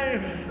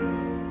life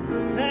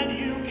that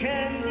you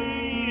can be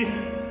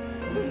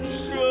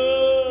sure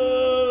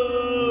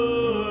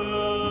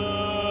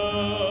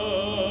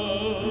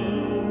of,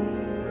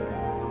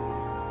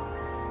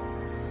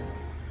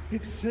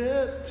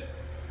 except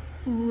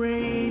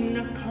rain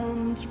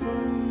comes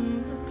from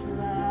the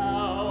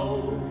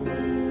clouds,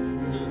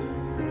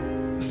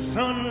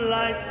 sun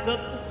lights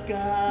up the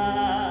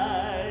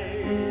sky,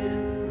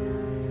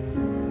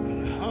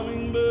 and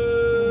hummingbirds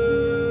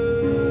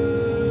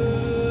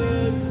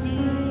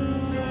do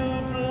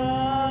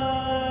fly.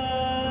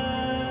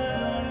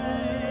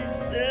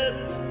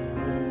 Except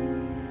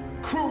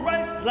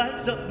Christ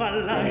lights up my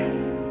life,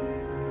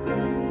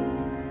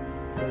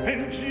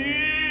 and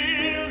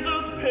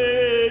Jesus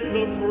paid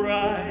the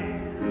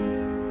price,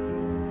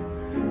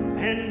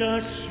 and I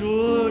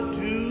sure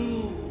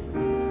do,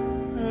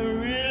 I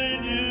really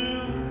do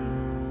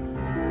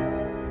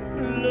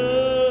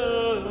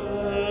love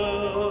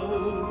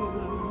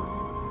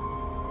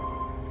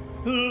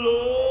the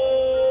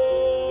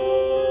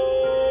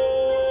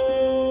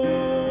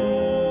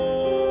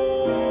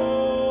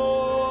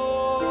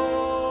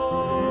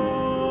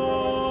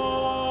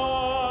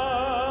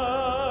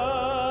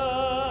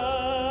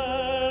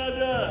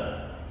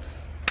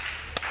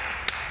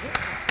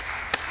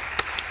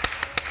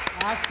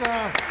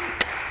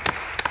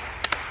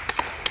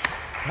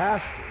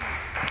Pastor.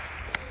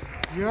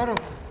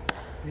 Beautiful.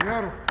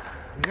 Beautiful.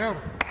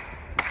 Beautiful.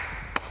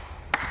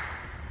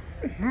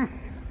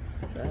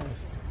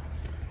 Pastor.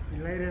 He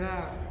laid it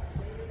out.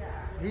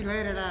 He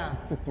laid it out.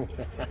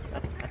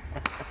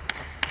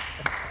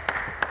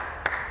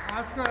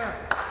 Oscar.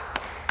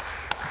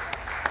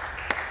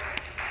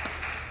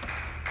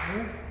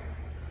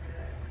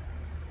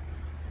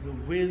 The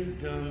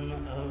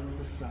wisdom of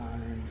the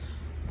signs.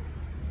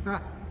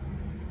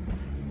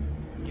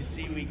 You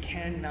see, we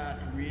cannot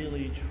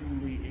really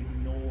truly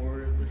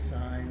ignore the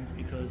signs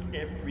because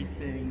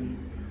everything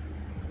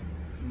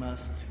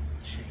must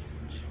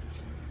change.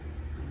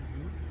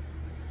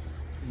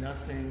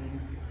 Nothing,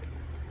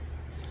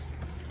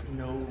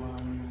 no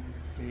one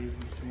stays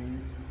the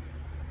same.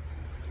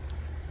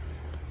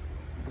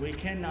 We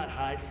cannot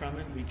hide from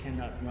it. We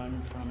cannot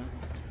run from it.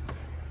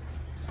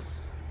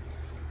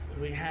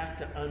 we have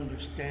to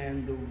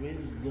understand the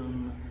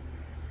wisdom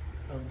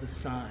of the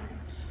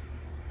signs.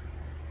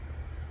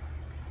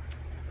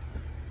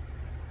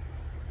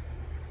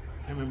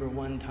 I remember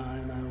one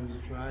time I was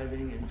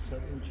driving in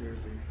southern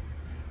Jersey.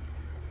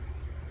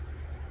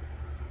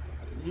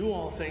 You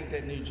all think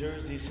that New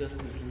Jersey's just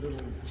this little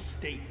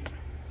state.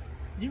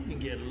 You can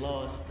get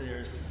lost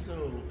there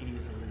so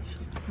easily.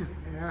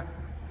 Yeah.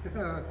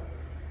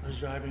 I was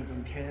driving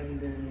from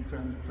Camden,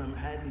 from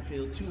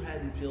Haddonfield to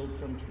Haddonfield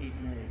from Cape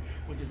May,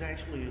 which is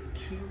actually a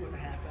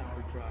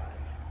 2.5-hour drive.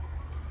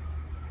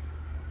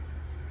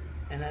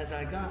 And as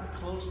I got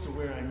close to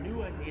where I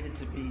knew I needed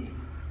to be,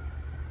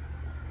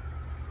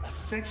 a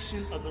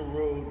section of the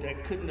road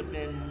that couldn't have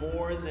been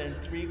more than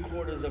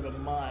 3/4 of a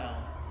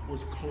mile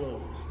was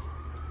closed.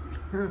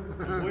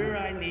 And where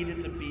I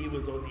needed to be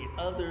was on the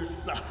other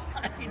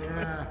side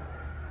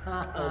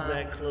of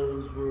that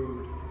closed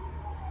road.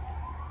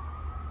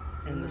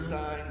 And the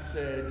sign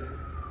said,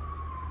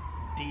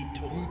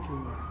 detour.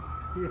 Detour.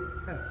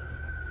 Yes.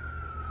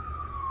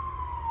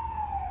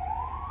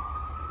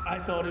 I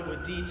thought it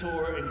would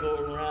detour and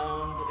go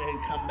around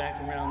and come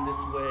back around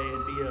this way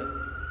and be a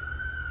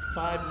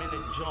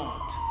 5-minute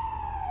jaunt.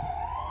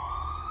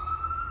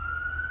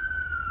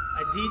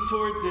 I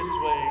detoured this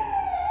way.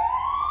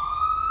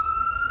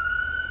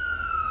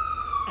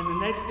 And the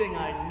next thing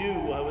I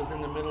knew, I was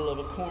in the middle of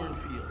a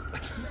cornfield.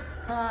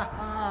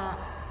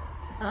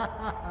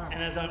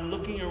 And as I'm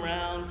looking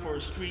around for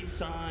street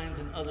signs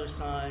and other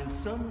signs,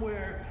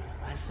 somewhere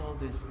I saw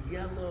this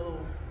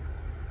yellow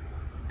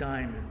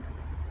diamond.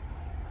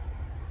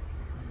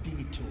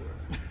 Detour.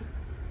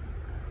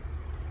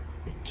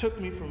 It took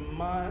me for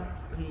miles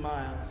and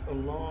miles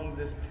along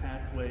this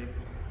pathway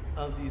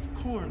of these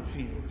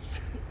cornfields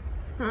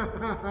and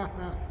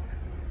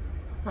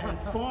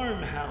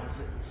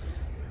farmhouses.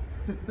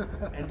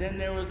 And then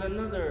there was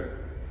another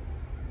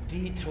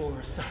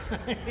detour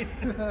sign.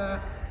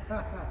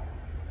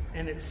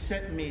 And it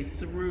sent me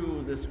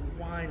through this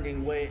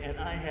winding way, and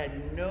I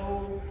had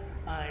no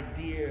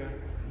idea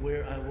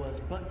where I was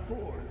but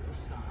for the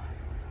sign.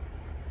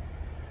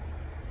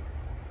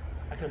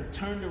 I could have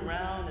turned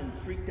around and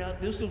freaked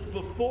out. This was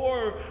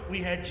before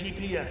we had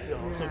GPS,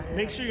 y'all. So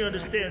make sure you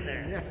understand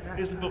that.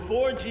 This is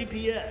before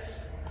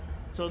GPS.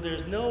 So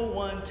there's no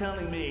one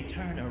telling me,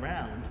 turn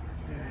around.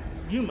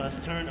 You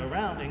must turn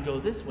around and go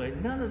this way.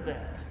 None of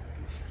that.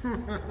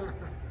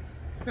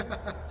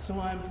 So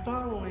I'm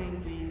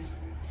following these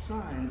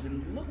signs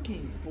and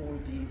looking for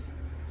these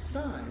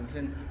signs.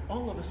 And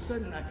all of a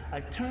sudden,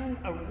 I turn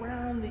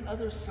around the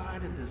other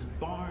side of this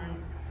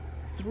barn,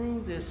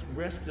 through this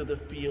rest of the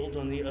field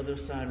on the other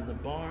side of the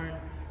barn,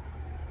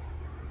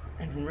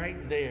 and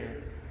right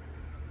there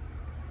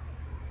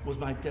was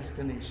my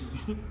destination.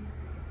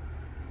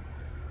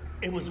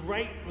 It was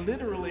right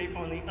literally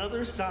on the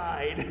other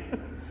side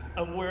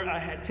of where I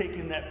had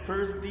taken that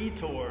first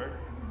detour.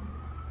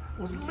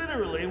 Was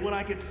literally what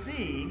I could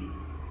see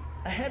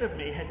ahead of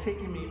me had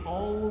taken me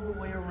all the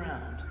way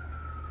around.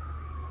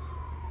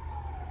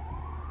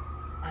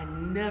 I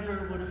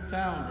never would have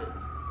found it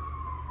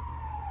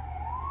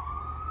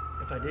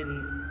if I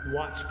didn't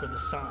watch for the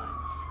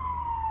signs.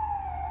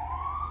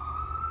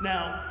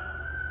 Now,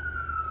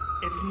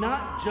 it's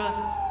not just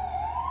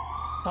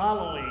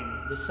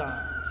following the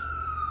signs.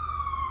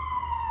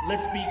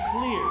 Let's be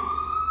clear.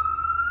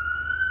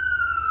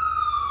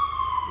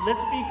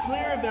 Let's be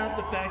clear about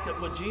the fact that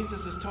what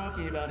Jesus is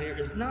talking about here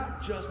is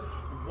not just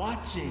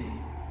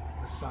watching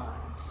the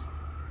signs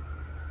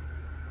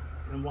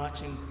and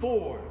watching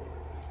for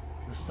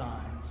the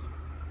signs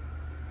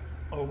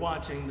or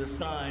watching the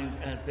signs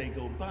as they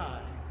go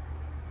by.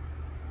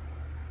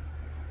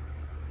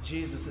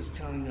 Jesus is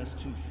telling us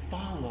to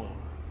follow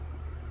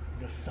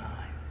the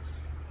signs.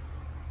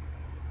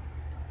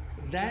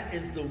 That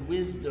is the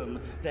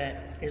wisdom,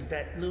 that is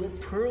that little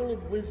pearl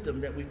of wisdom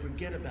that we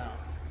forget about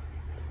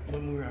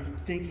when we are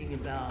thinking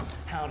about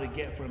how to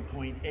get from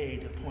point A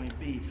to point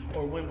B,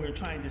 or when we're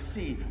trying to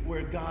see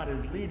where God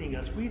is leading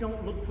us. We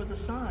don't look for the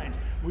signs.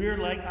 We're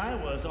like I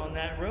was on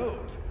that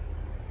road.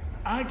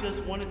 I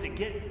just wanted to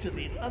get to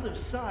the other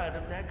side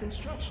of that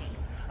construction.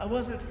 I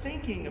wasn't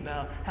thinking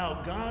about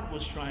how God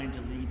was trying to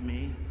lead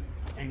me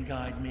and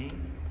guide me.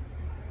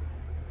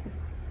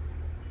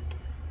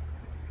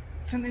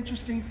 It's an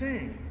interesting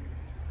thing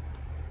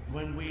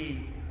when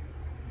we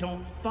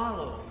don't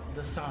follow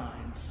the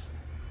signs.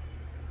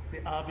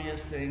 The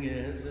obvious thing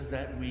is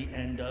that we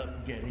end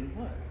up getting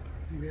what?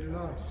 You get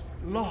lost.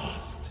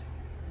 Lost.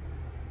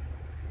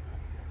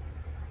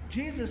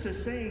 Jesus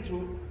is saying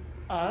to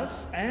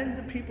us and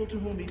the people to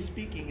whom he's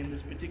speaking in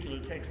this particular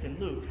text in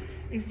Luke,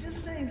 he's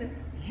just saying that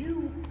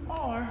you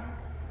are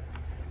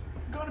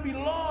going to be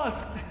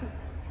lost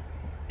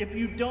if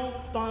you don't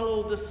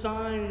follow the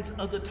signs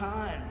of the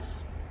times.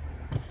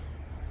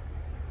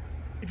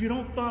 If you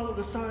don't follow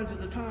the signs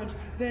of the times,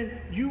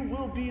 then you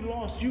will be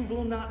lost. You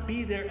will not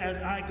be there as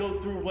I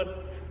go through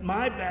what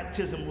my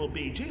baptism will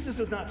be. Jesus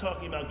is not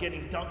talking about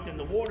getting dunked in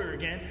the water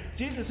again.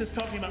 Jesus is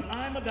talking about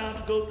I'm about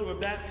to go through a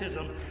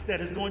baptism that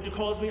is going to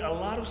cause me a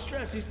lot of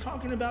stress. He's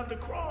talking about the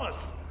cross.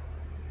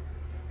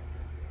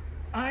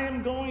 I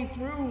am going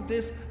through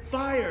this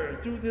fire,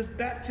 through this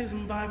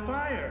baptism by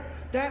fire.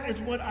 That is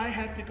what I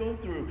have to go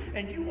through.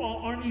 And you all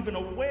aren't even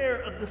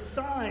aware of the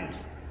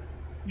signs.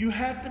 You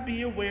have to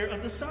be aware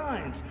of the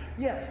signs.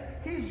 Yes,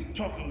 he's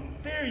talking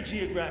very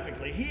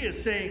geographically. He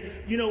is saying,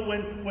 you know,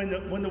 when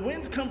the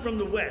winds come from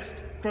the west,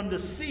 from the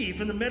sea,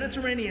 from the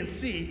Mediterranean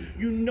Sea,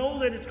 you know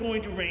that it's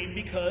going to rain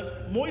because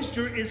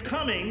moisture is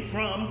coming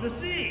from the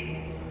sea.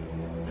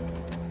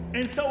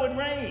 And so it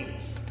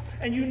rains.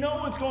 And you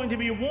know it's going to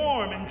be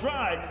warm and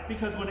dry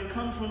because when it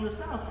comes from the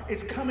south,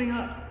 it's coming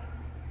up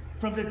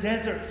from the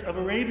deserts of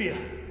Arabia.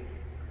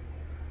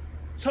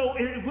 So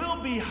it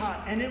will be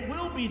hot and it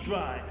will be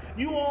dry.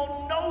 You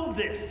all know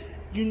this.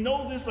 You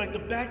know this like the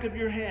back of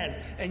your hand,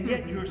 and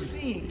yet you're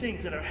seeing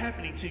things that are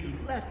happening to you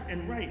left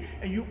and right,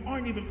 and you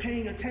aren't even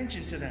paying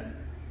attention to them.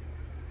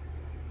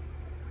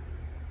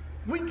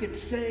 We could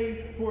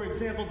say, for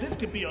example, this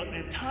could be an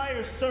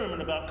entire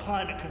sermon about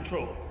climate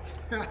control.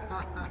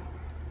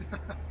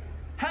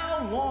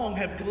 How long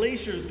have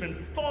glaciers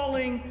been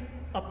falling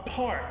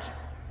apart?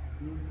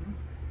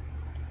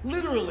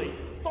 Literally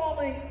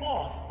falling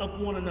off of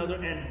one another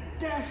and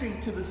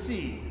dashing to the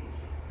sea.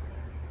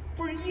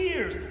 For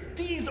years,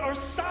 these are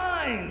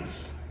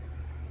signs.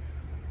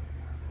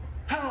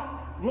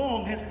 How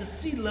long has the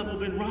sea level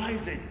been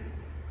rising?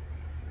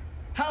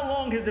 How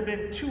long has it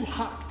been too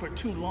hot for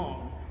too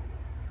long?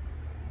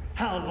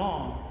 How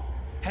long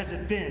has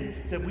it been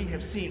that we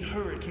have seen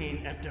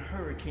hurricane after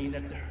hurricane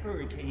after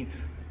hurricane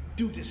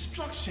do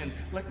destruction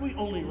like we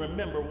only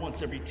remember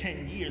once every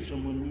 10 years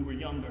from when we were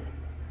younger?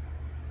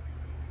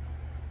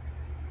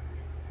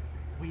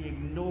 We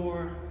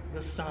ignore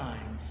the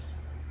signs,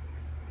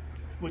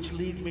 which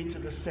leads me to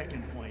the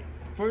second point.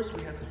 First,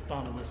 we have to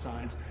follow the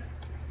signs.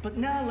 But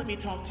now let me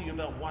talk to you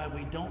about why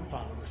we don't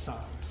follow the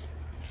signs.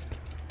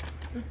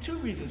 There are two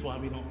reasons why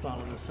we don't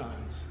follow the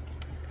signs.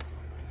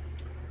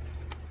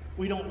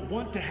 We don't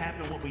want to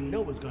happen what we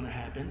know is going to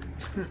happen.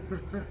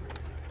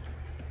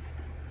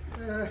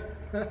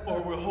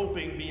 Or we're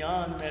hoping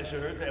beyond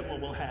measure that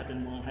what will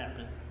happen won't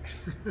happen.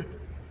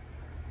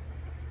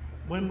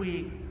 When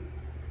we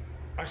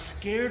are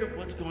scared of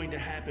what's going to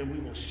happen, we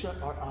will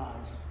shut our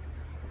eyes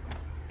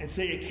and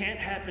say it can't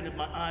happen if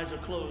my eyes are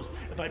closed.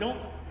 If I don't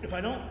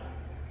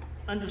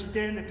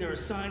understand that there are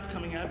signs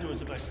coming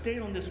afterwards, if I stay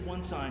on this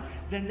one sign,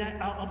 then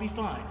I'll be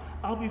fine.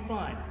 I'll be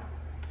fine.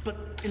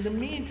 But in the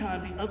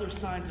meantime, the other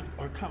signs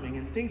are coming,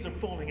 and things are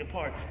falling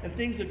apart, and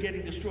things are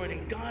getting destroyed,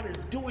 and God is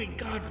doing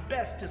God's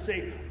best to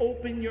say,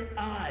 open your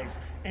eyes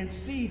and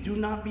see, do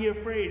not be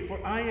afraid,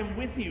 for I am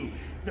with you.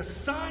 The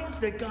signs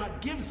that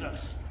God gives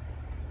us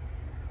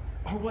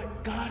are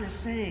what God is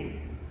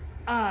saying,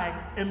 I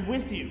am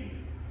with you.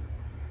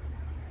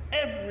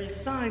 Every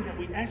sign that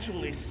we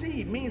actually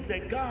see means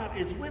that God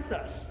is with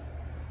us.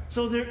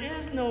 So there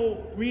is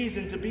no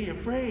reason to be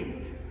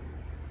afraid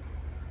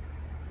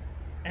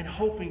and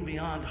hoping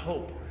beyond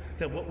hope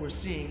that what we're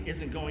seeing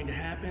isn't going to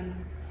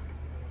happen.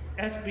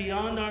 That's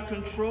beyond our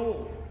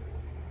control.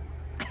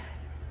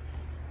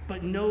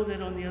 But know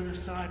that on the other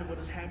side of what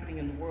is happening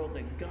in the world,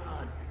 that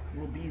God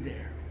will be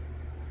there.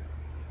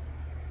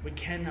 We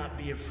cannot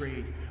be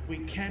afraid. We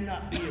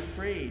cannot be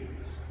afraid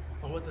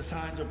of what the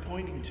signs are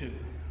pointing to,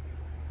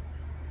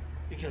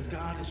 because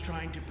God is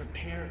trying to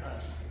prepare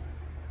us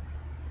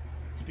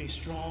to be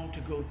strong to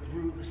go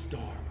through the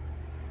storm.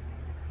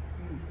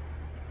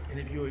 And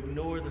if you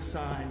ignore the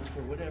signs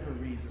for whatever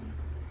reason,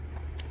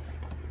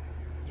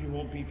 you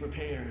won't be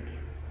prepared.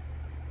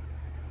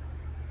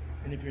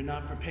 And if you're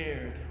not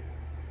prepared,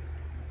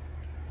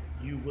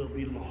 you will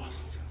be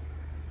lost.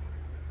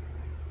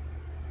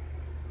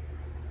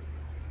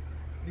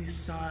 These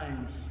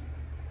signs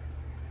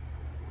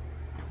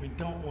we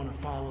don't want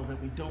to follow,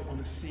 that we don't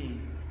want to see,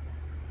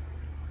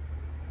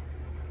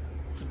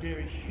 it's a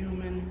very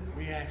human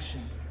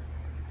reaction.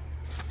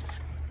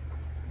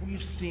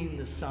 We've seen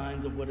the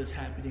signs of what is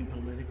happening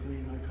politically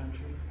in our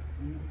country.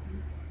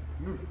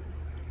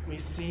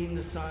 We've seen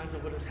the signs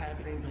of what is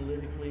happening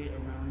politically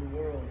around the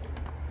world.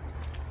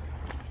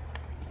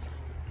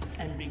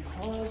 And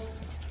because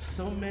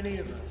so many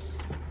of us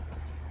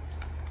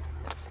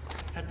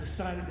have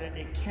decided that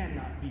it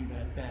cannot be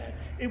that bad,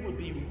 it would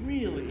be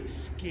really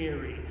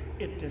scary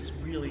if this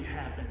really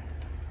happened.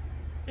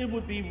 It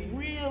would be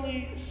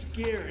really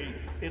scary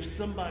if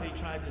somebody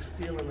tried to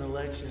steal an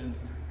election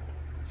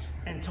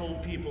and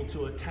told people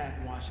to attack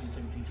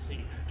Washington,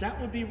 D.C. That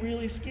would be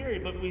really scary,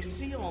 but we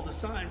see all the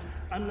signs.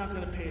 I'm not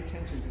going to pay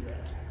attention to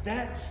that.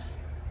 That's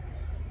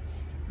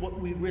what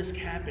we risk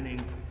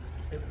happening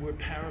if we're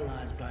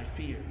paralyzed by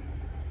fear.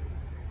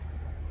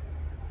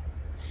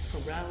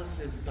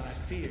 Paralysis by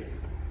fear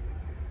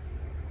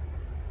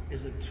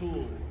is a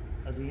tool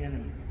of the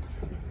enemy.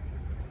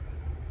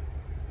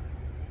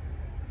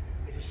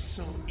 It is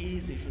so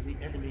easy for the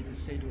enemy to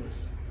say to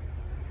us,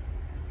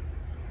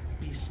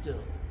 be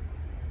still,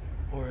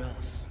 or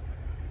else.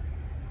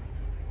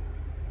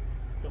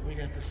 But we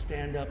have to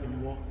stand up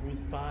and walk through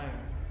the fire,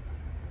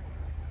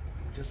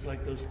 just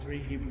like those 3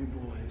 Hebrew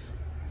boys,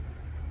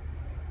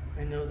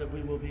 and know that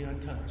we will be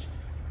untouched.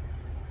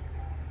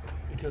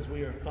 because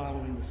we are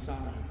following the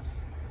signs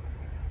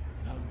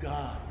of how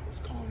God is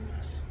calling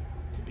us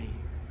to be.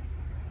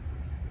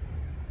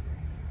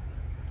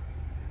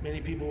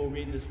 Many people will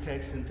read this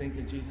text and think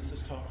that Jesus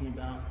is talking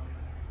about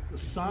the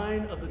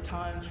sign of the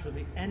times for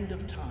the end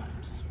of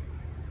times.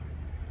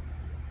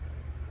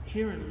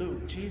 Here in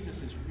Luke,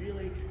 Jesus is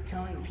really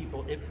telling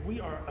people, if we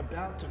are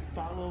about to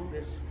follow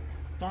this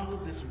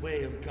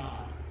way of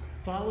God,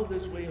 follow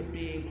this way of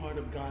being part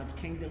of God's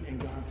kingdom and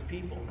God's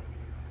people,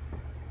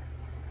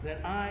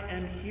 that I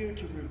am here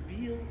to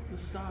reveal the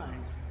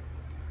signs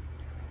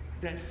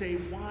that say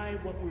why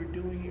what we're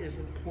doing is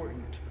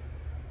important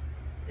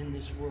in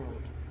this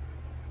world.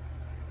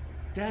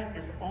 That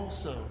is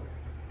also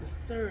the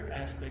third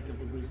aspect of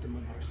the wisdom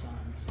of our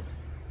signs.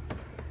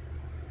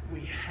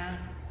 We have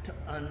to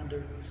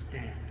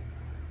understand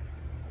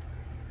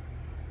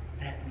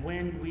that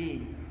when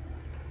we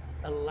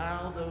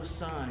allow those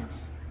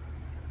signs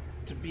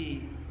to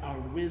be our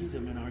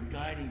wisdom and our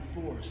guiding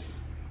force,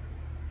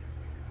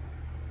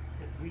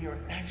 that we are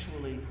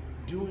actually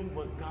doing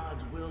what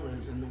God's will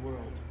is in the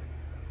world.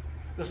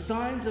 The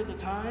signs of the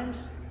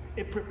times,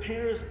 it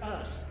prepares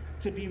us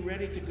to be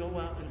ready to go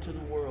out into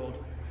the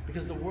world,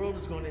 because the world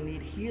is going to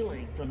need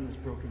healing from this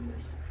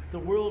brokenness. The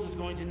world is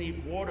going to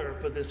need water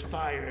for this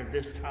fire at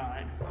this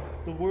time.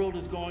 The world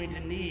is going to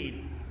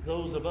need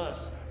those of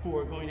us who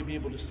are going to be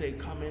able to say,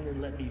 come in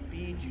and let me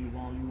feed you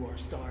while you are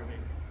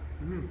starving.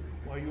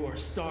 While you are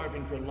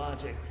starving for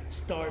logic,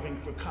 starving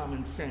for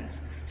common sense,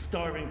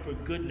 starving for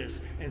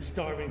goodness, and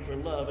starving for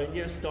love, and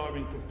yes,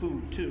 starving for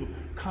food too.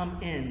 Come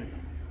in.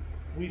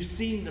 We've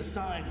seen the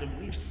signs and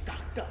we've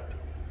stocked up.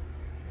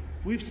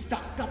 We've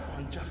stocked up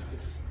on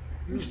justice.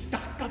 We've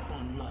stocked up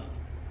on love.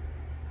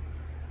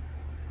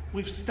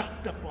 We've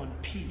stocked up on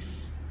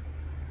peace.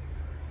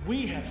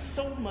 We have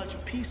so much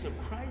peace of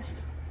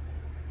Christ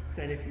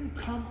that if you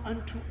come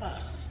unto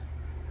us,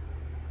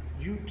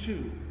 you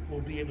too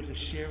will be able to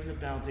share in the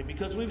bounty,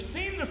 because we've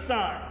seen the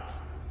signs.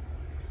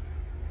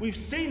 We've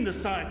seen the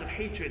signs of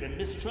hatred and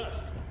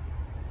mistrust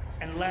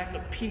and lack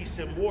of peace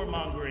and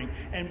warmongering,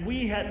 and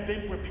we have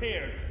been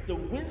prepared. The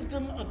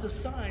wisdom of the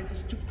signs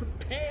is to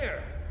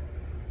prepare,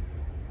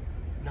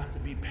 not to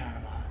be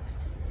paralyzed.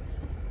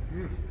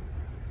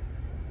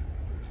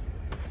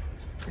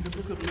 In the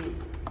book of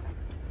Luke,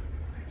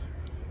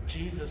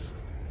 Jesus,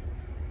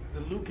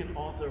 the Lucan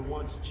author,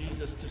 wants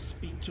Jesus to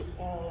speak to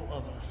all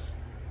of us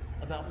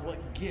about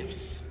what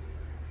gifts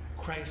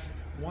Christ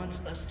wants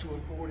us to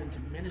afford and to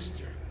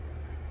minister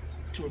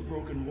to a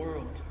broken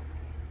world.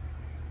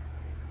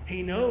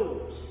 He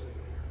knows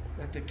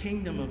that the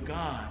kingdom of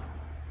God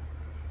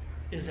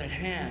is at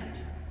hand,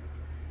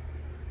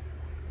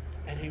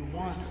 and he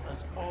wants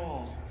us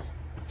all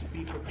to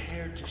be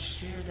prepared to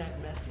share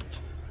that message,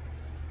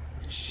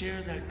 to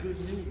share that good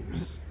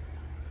news,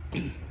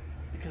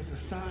 because the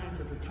signs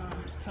of the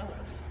times tell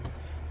us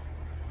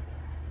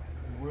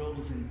the world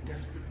is in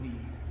desperate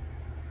need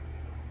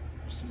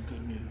of some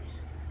good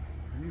news.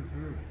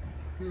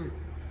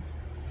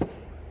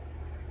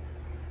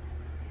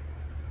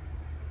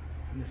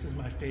 And this is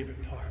my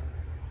favorite part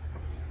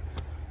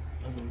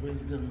of the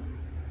wisdom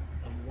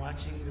of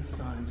watching the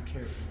signs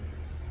carefully.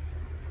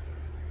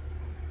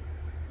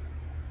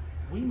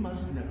 We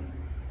must know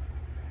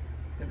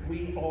that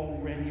we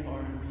already are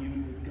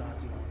imbued with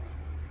God's love,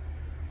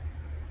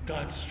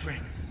 God's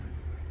strength,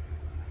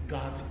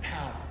 God's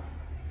power,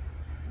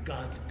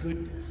 God's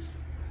goodness,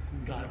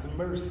 God's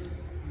mercy,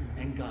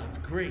 and God's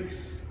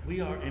grace.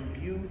 We are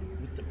imbued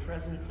with the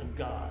presence of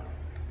God.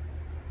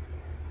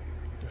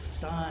 The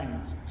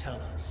signs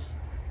tell us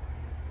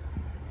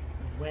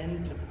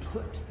when to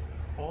put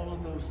all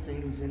of those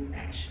things in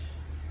action.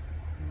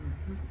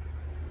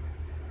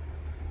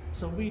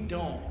 So we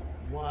don't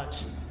watch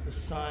the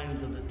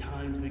signs of the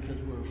times because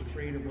we're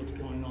afraid of what's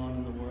going on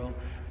in the world.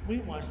 We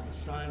watch the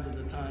signs of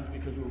the times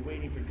because we're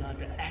waiting for God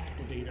to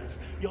activate us.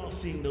 Y'all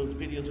seen those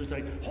videos where it's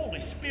like, Holy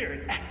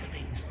Spirit,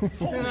 activate.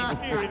 Holy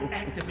Spirit,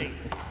 activate.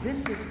 This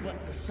is what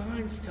the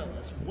signs tell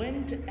us,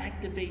 when to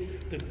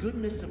activate the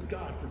goodness of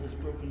God for this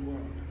broken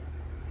world.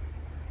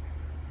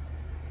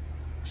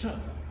 So,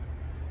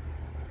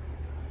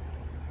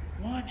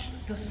 watch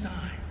the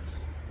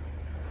signs.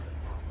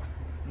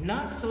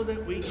 Not so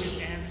that we can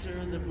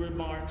answer the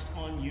remarks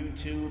on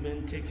YouTube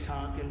and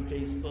TikTok and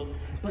Facebook,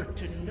 but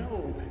to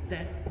know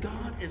that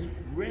God is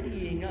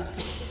readying us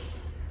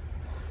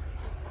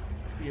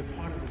to be a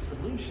part of the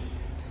solution,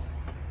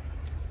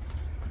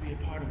 to be a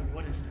part of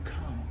what is to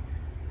come,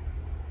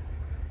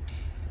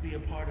 to be a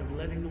part of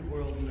letting the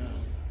world know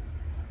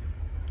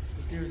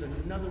that there's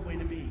another way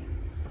to be,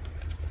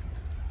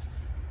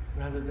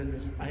 rather than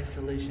this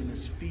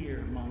isolationist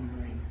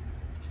fear-mongering.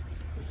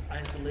 This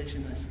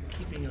isolation is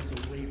keeping us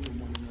away from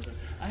one another.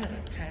 I had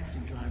a taxi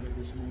driver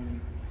this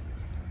morning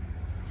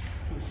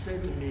who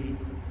said to me,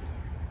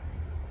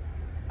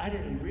 I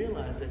didn't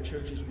realize that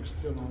churches were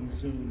still on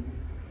Zoom.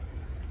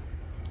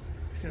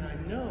 He said, I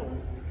know,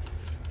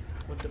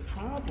 but the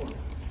problem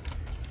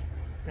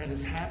that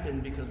has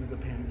happened because of the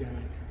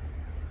pandemic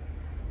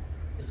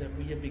is that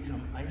we have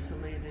become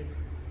isolated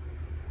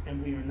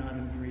and we are not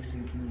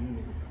embracing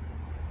community.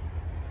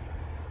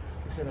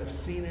 He said, I've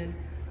seen it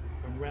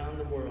around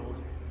the world.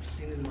 I've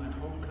seen it in my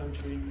home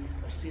country.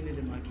 I've seen it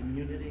in my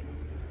community.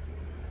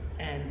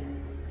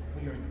 And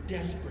we are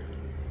desperate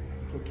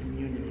for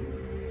community.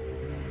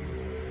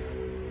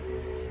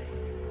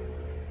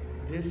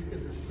 This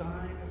is a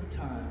sign of the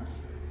times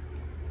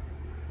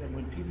that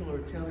when people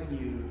are telling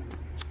you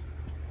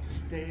to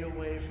stay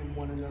away from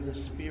one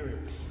another's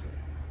spirits,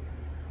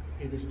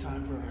 it is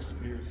time for our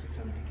spirits to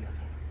come together.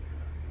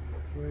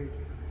 Sweet.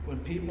 When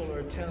people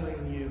are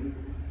telling you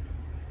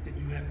that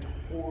you have to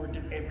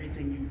hoard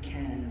everything you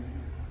can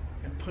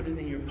and put it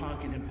in your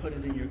pocket and put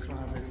it in your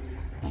closets,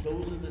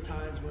 those are the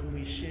times when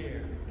we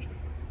share,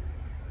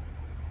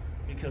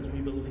 because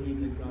we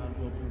believe that God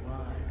will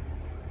provide.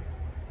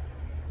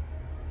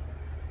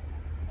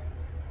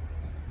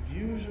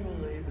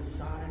 Usually the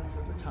signs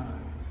of the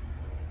times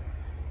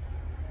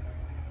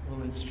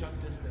will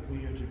instruct us that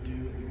we are to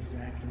do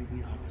exactly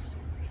the opposite.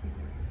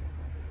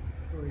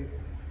 Sweet.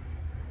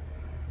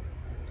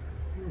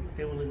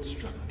 They will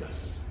instruct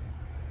us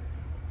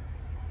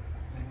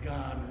that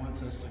God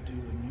wants us to do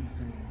a new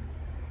thing,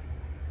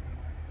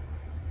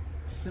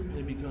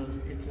 simply because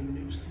it's a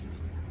new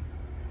season.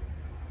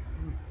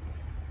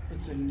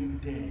 It's a new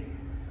day.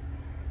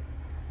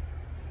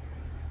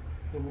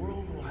 The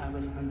world will have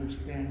us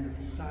understand that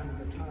the sign of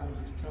the times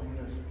is telling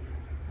us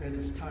that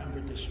it's time for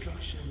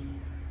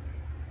destruction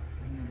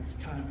and that it's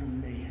time for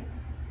mayhem.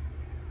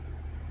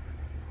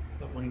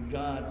 But when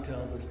God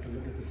tells us to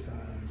look at the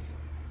signs,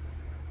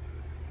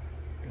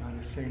 God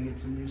is saying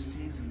it's a new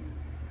season,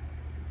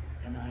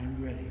 and I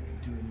am ready to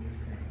do a new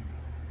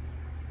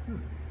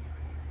thing.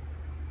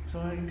 So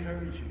I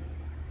encourage you,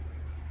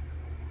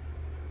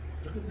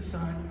 look at the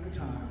signs of the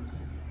times.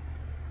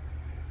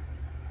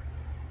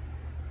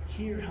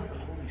 Hear how the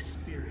Holy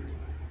Spirit,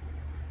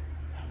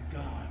 how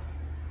God,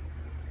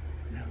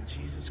 and how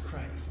Jesus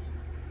Christ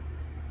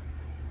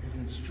is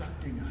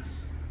instructing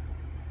us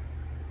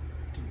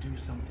to do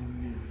something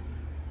new,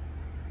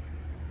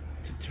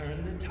 to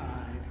turn the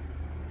tide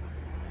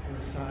on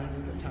the signs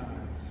of the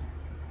times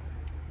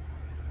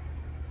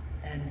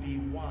and be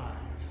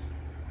wise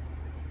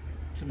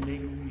to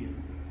make real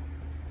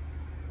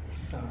the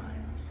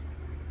signs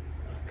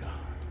of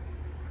God.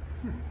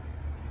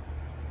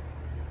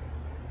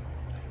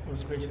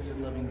 Most gracious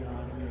and loving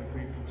God, we are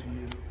grateful to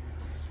you.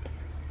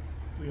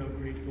 We are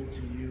grateful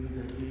to you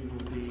that we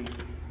will be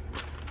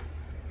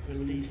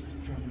released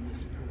from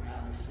this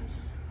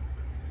paralysis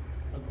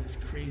of this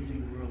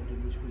crazy world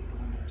in which we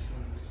find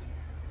ourselves.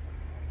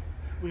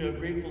 We are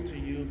grateful to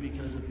you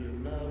because of your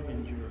love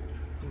and your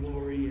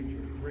glory and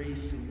your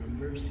grace and your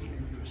mercy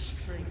and your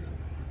strength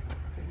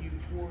that you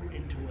pour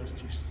into us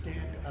to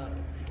stand up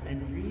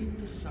and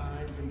read the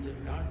signs into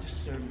our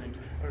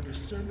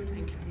discernment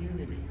in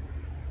community,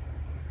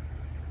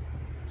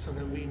 so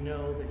that we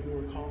know that you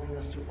are calling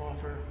us to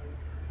offer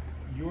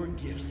your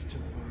gifts to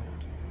the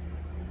world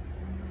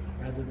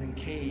rather than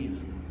cave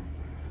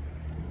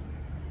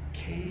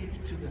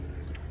to the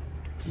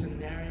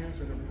scenarios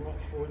that are brought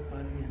forth by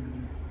the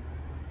enemy.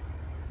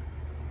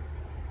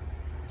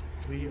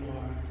 We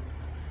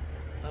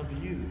are of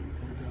you,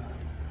 O God.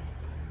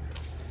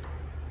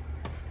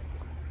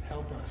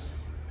 Help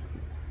us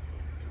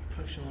to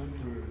push on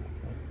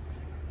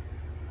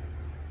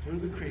through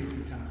the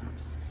crazy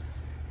times,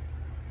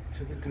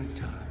 to the good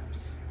times.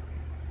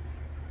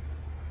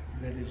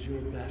 That is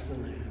your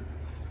basileia,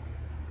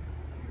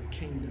 your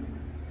kingdom,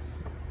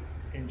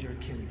 and your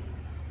kingdom.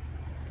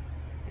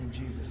 In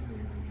Jesus'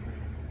 name we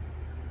pray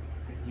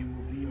that you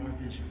will be our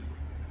vision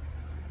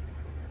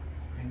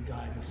and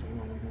guide us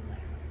along the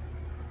way.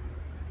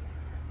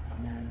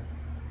 Amen.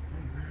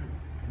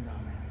 And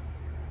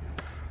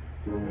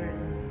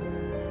amen.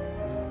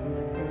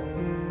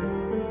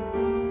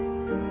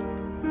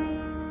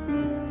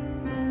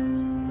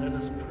 Let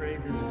us pray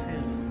this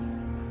hymn.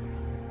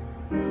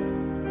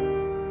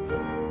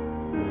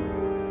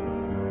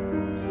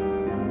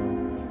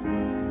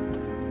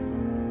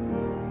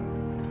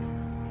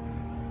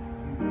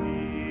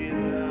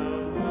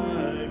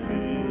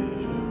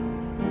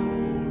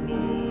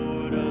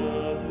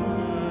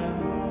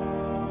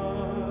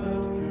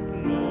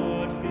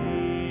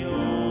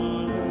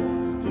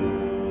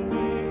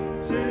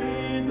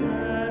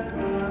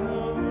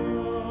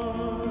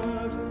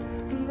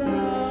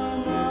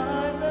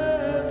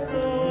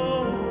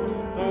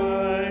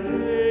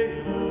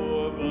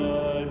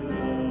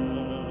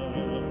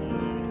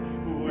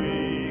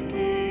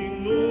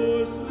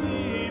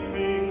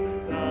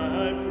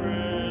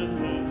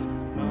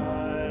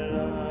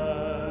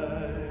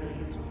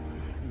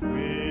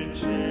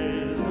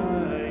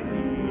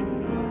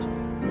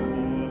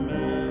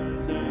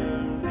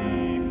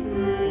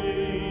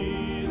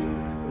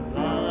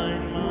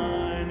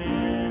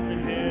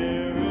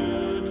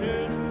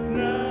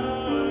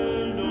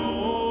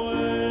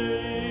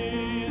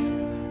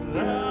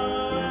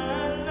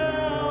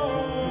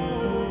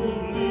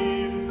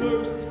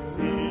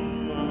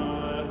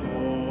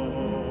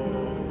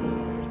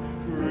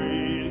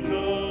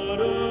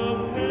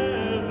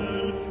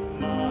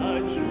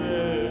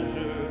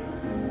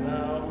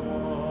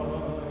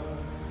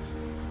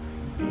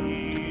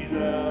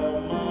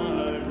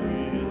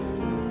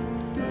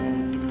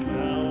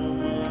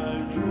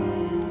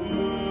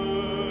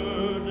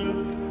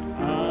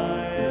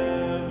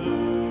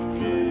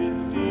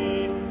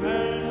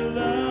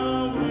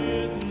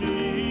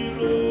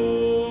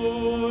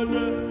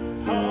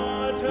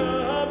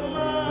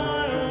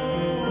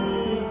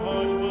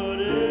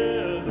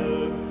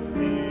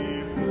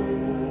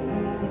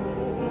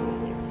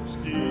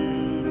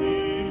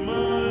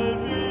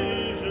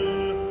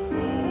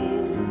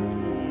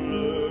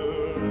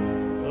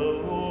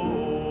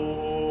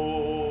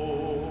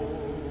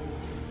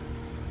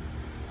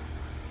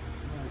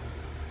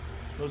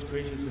 Most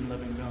gracious and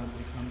loving God,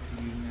 we come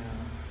to you now,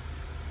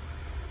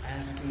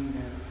 asking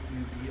that you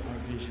be our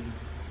vision,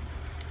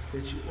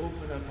 that you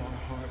open up our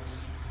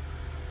hearts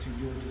to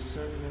your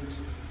discernment,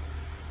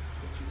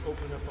 that you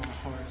open up our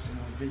hearts and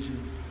our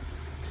vision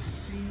to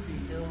see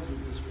the ills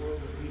of this world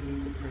that we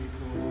need to pray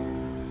for.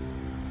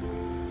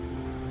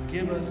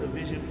 Give us a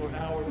vision for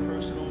our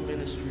personal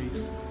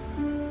ministries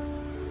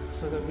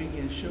so that we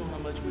can show how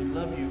much we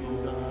love you, O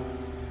God,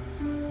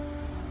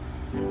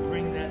 and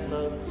bring that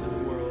love to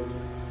the world.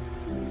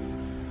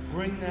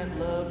 Bring that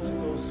love to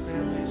those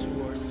families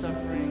who are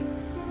suffering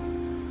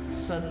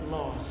sudden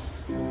loss.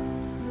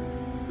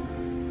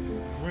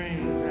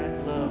 Bring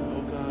that love,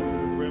 oh God, to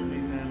the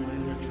Brimley family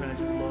and their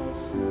tragic loss.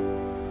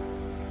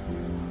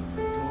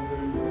 Daughter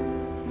and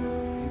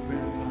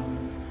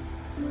grandfather.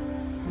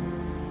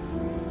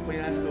 We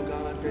ask, oh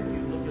God, that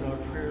you look at our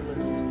prayer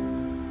list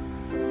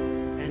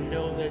and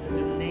know that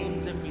the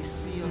names that we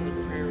see on the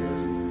prayer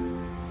list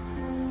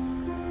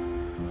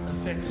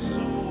affect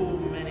so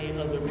many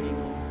other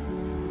people.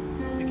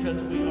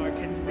 Because we are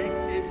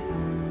connected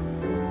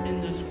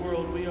in this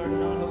world, we are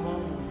not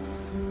alone.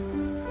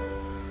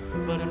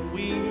 But if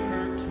we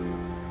hurt,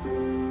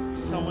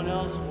 someone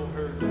else will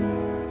hurt.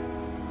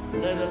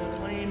 Let us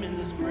claim in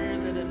this prayer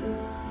that if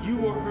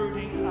you are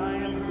hurting, I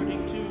am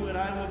hurting too, and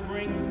I will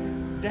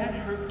bring that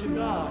hurt to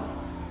God.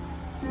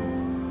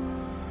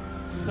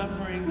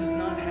 Suffering does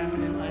not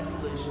happen in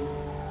isolation.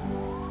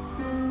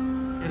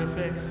 It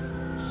affects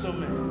so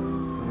many.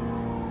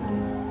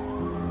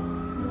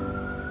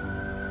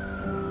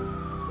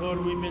 Lord,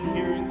 we've been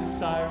hearing the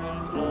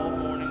sirens all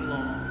morning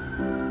long.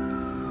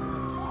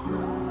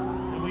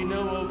 And we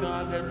know, oh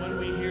God, that when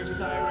we hear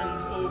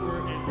sirens over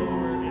and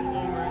over and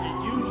over,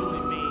 it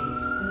usually means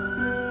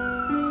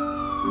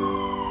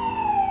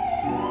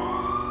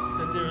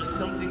that there is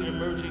something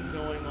emerging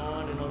going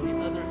on, and on the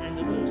other end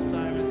of those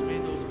sirens, may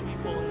those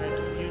people in that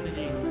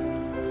community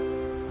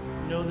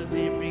know that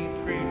they are being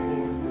prayed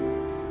for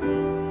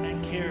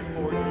and cared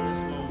for in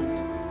this moment.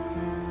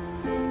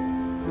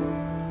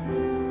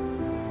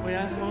 We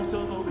ask also,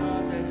 oh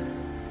God, that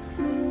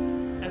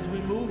as we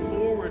move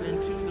forward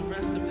into the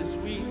rest of this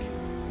week,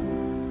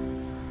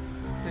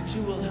 that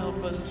you will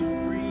help us to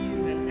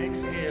breathe and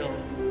exhale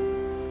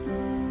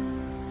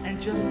and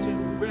just to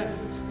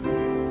rest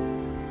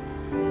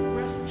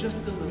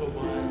just a little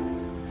while.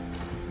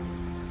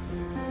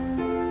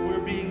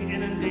 We're being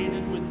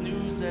inundated with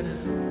news that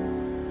is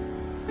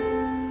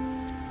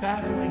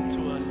baffling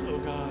to us, oh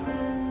God.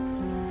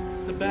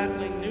 The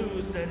baffling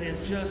news that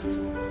is just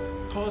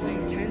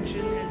causing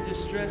tension and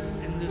distress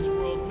in this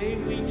world. May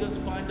we just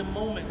find a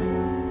moment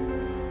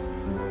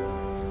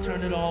to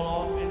turn it all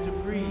off and to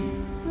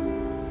breathe.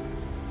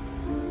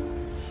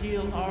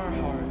 Heal our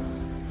hearts.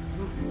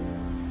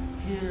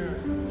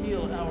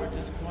 Heal our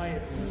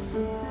disquietness.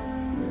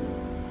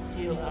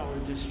 Heal our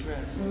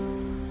distress.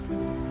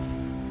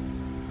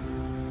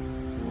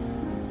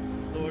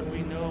 Lord,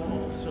 we know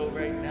also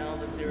right now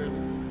that there are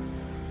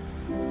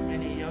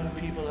many young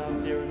people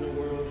out there in the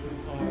world who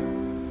are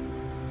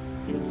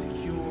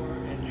insecure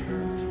and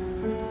hurt,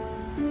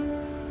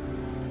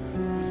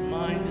 whose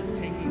mind is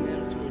taking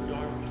them to a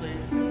dark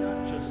place, and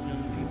not just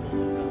young people,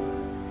 oh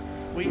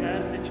God. We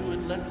ask that you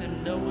would let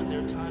them know in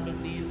their time of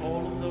need,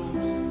 all of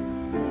those,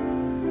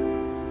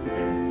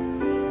 that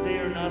they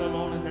are not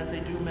alone and that they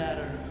do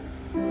matter.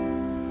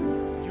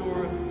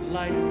 Your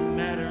life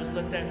matters.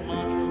 Let that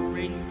mantra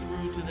ring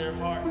through to their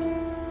heart.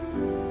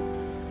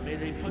 May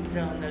they put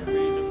down that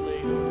razor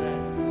blade or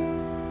that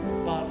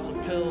bottle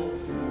of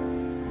pills,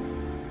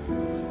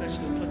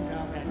 especially put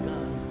down that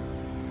gun.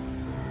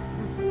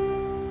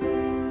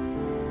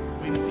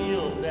 We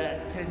feel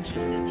that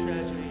tension and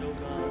tragedy, oh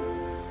God.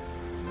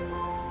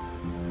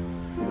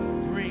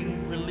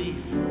 Bring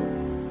relief.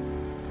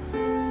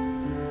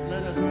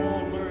 Let us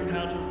all learn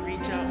how to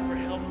reach out for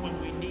help when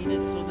we need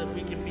it so that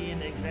we can be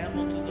an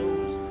example to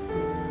those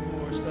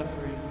who are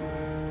suffering.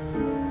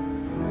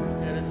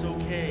 That it's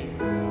okay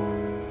to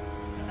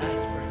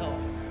ask for help.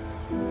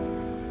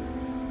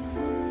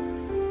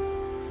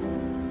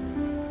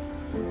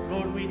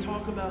 Lord, we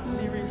talk about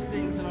serious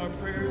things in our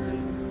prayers,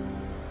 and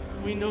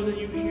we know that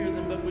you hear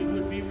them, but we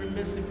would be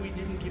remiss if we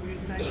didn't give you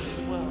thanks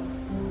as well.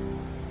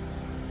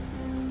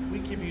 We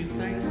give you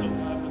thanks, oh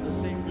God, for the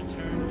safe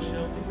return of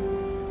Shelby,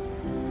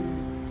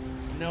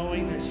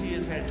 knowing that she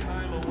has had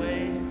time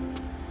away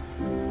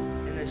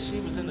and that she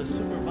was in a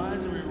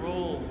supervisory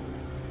role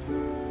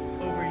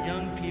over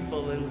young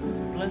people, and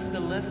bless the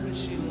lessons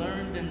she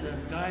learned and the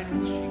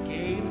guidance she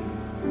gave.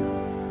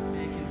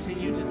 May it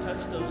continue to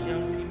touch those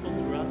young people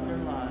throughout their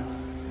lives.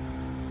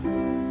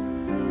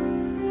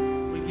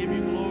 We give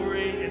you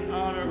glory and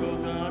honor, oh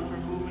God, for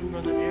moving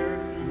Brother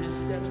Eric through his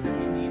steps that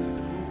he needs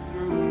to move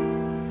through,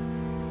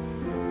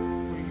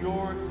 for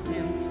your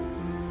gift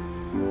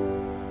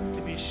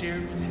to be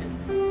shared with him.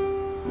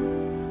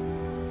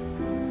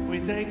 We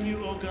thank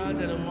you, oh God,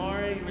 that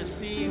Amari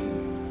received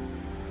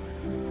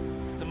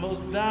the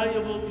most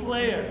valuable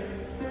player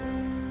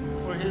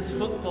for his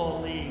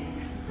football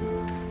league.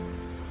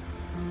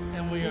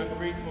 And we are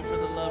grateful for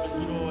the love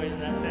and joy in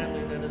that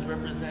family that is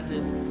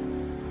represented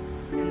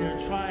in their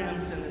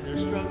triumphs and in their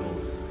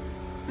struggles.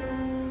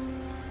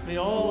 May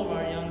all of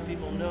our young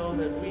people know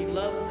that we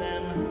love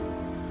them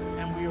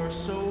and we are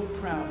so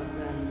proud of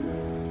them.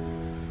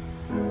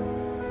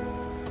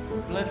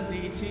 Bless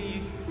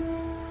DT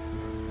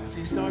as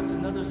he starts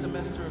another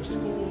semester of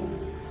school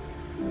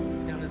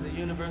down at the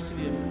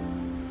University of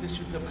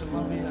District of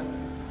Columbia,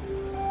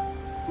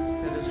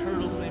 that his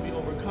hurdles may be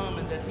overcome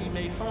and that he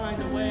may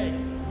find a way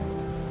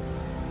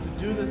to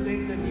do the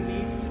things that he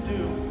needs to do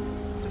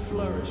to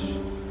flourish.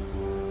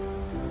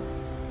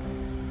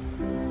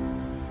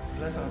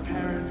 Bless our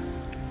parents.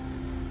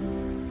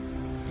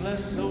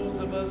 Bless those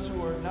of us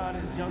who are not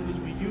as young as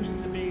we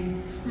used to be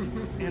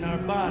in our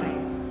body,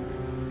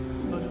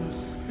 but whose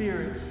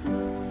spirits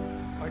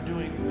are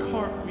doing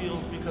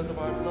cartwheels because of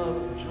our love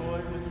and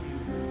joy with you.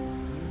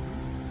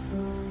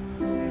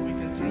 May we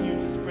continue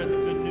to spread the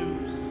good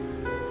news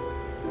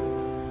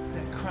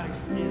that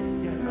Christ is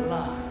yet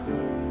alive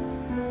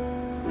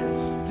and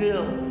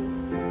still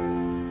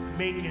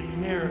making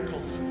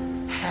miracles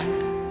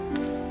happen.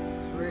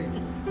 Sweet.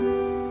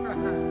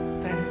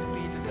 Thanks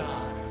be to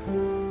God.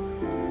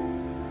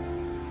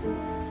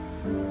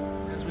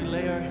 As we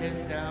lay our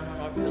heads down on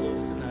our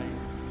pillows tonight,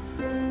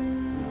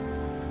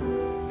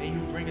 may you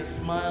bring a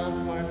smile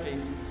to our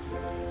faces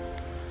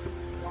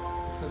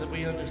so that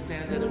we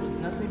understand that it was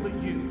nothing but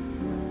you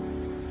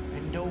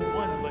and no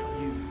one but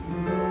you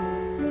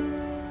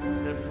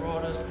that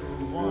brought us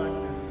through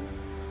one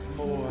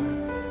more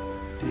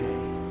day.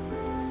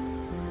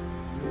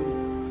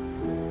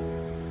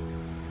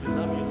 We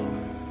love you,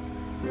 Lord.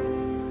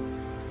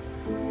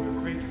 We're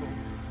grateful.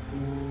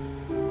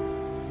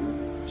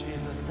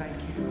 Jesus, thank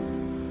you.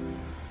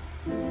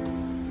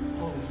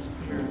 Holy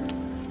Spirit,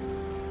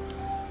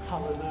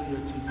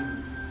 hallelujah to you.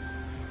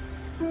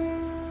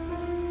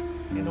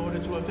 In order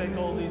to effect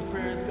all these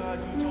prayers, God,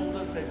 you told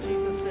us that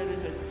Jesus said,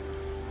 if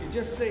you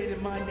just say it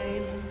in my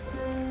name,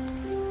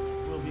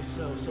 it will be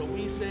so. So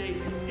we say,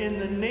 in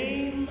the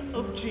name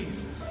of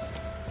Jesus,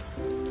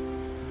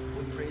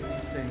 we pray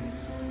these things.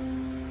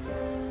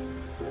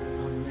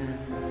 Amen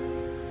and amen.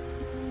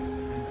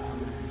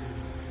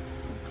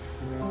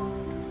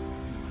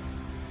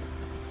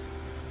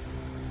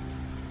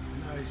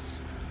 Nice.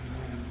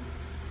 Amen.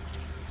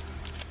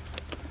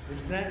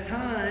 It's that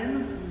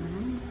time.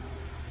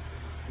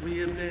 We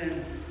have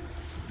been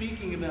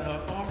speaking about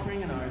our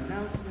offering and our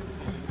announcements.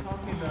 We've been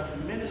talking about the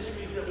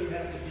ministries that we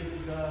have to give to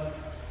God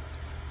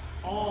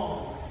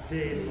all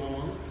day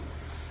long.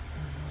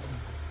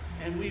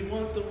 And we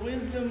want the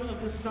wisdom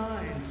of the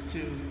signs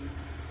to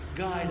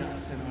guide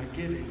us in our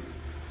giving.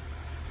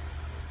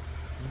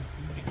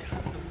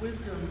 Because the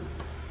wisdom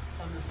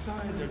of the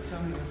signs are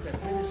telling us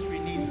that ministry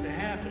needs to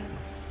happen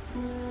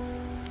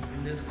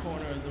in this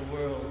corner of the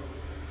world.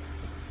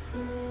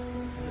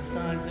 And the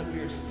signs that we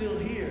are still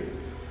here.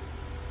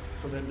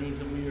 So that means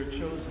that we are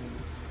chosen.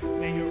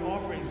 May your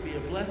offerings be a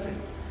blessing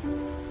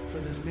for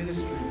this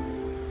ministry,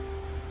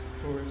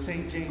 for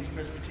St. James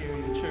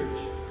Presbyterian Church,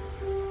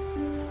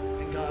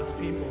 and God's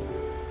people,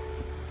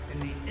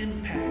 and the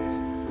impact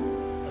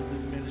of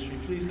this ministry.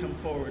 Please come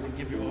forward and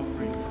give your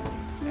offerings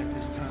at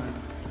this time.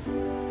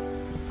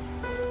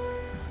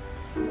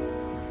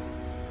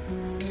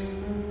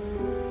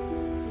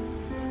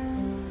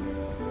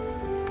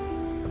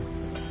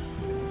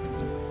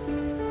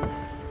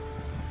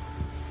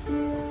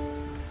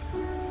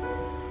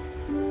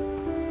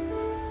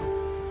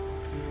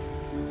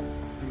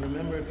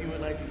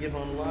 Give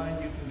online,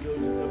 you can go to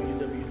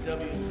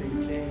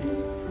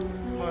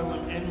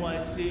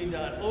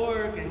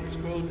www.stjamesharlemnyc.org and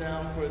scroll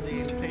down for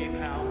the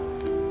PayPal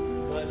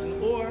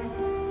button, or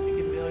you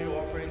can mail your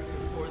offerings to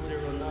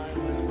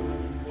 409 West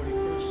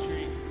 141st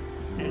Street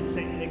and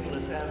St.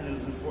 Nicholas Avenue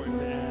is important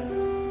to add,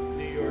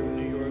 New York,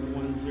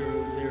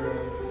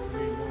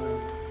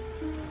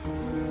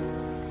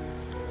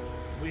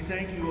 10031. We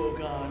thank you, O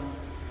God,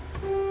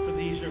 for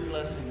these your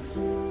blessings.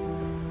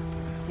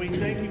 We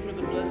thank you for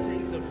the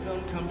blessings of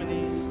film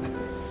companies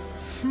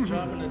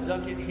dropping a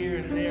ducat here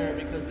and there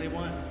because they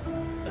want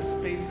a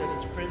space that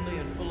is friendly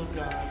and full of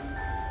God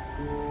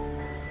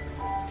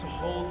to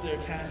hold their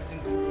cast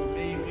and crew.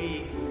 May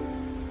we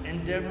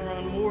endeavor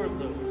on more of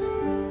those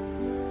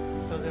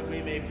so that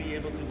we may be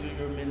able to do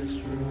your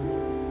ministry.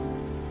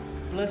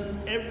 Bless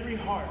every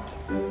heart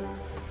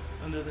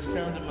under the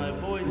sound of my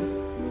voice,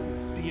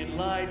 be it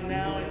live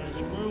now in this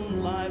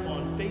room, live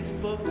on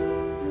Facebook,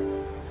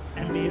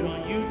 and be it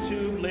on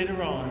YouTube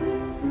later on.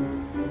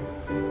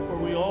 For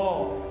we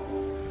all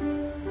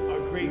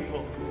are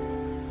grateful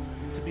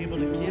to be able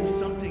to give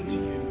something to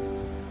you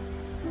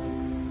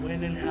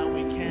when and how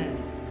we can.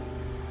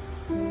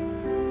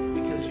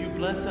 Because you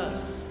bless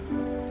us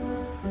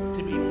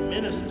to be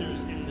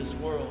ministers in this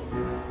world.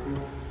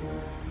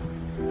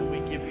 And we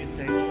give you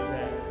thanks for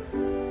that.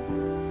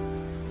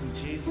 In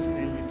Jesus'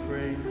 name we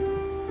pray.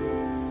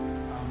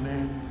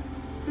 Amen.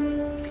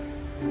 And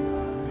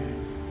amen.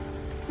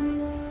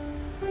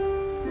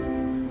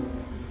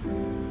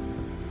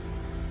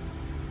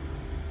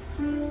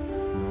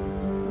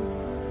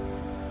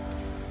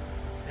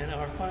 And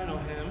our final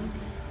hymn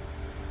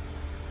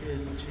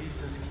is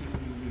Jesus keep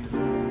me near the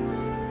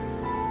cross.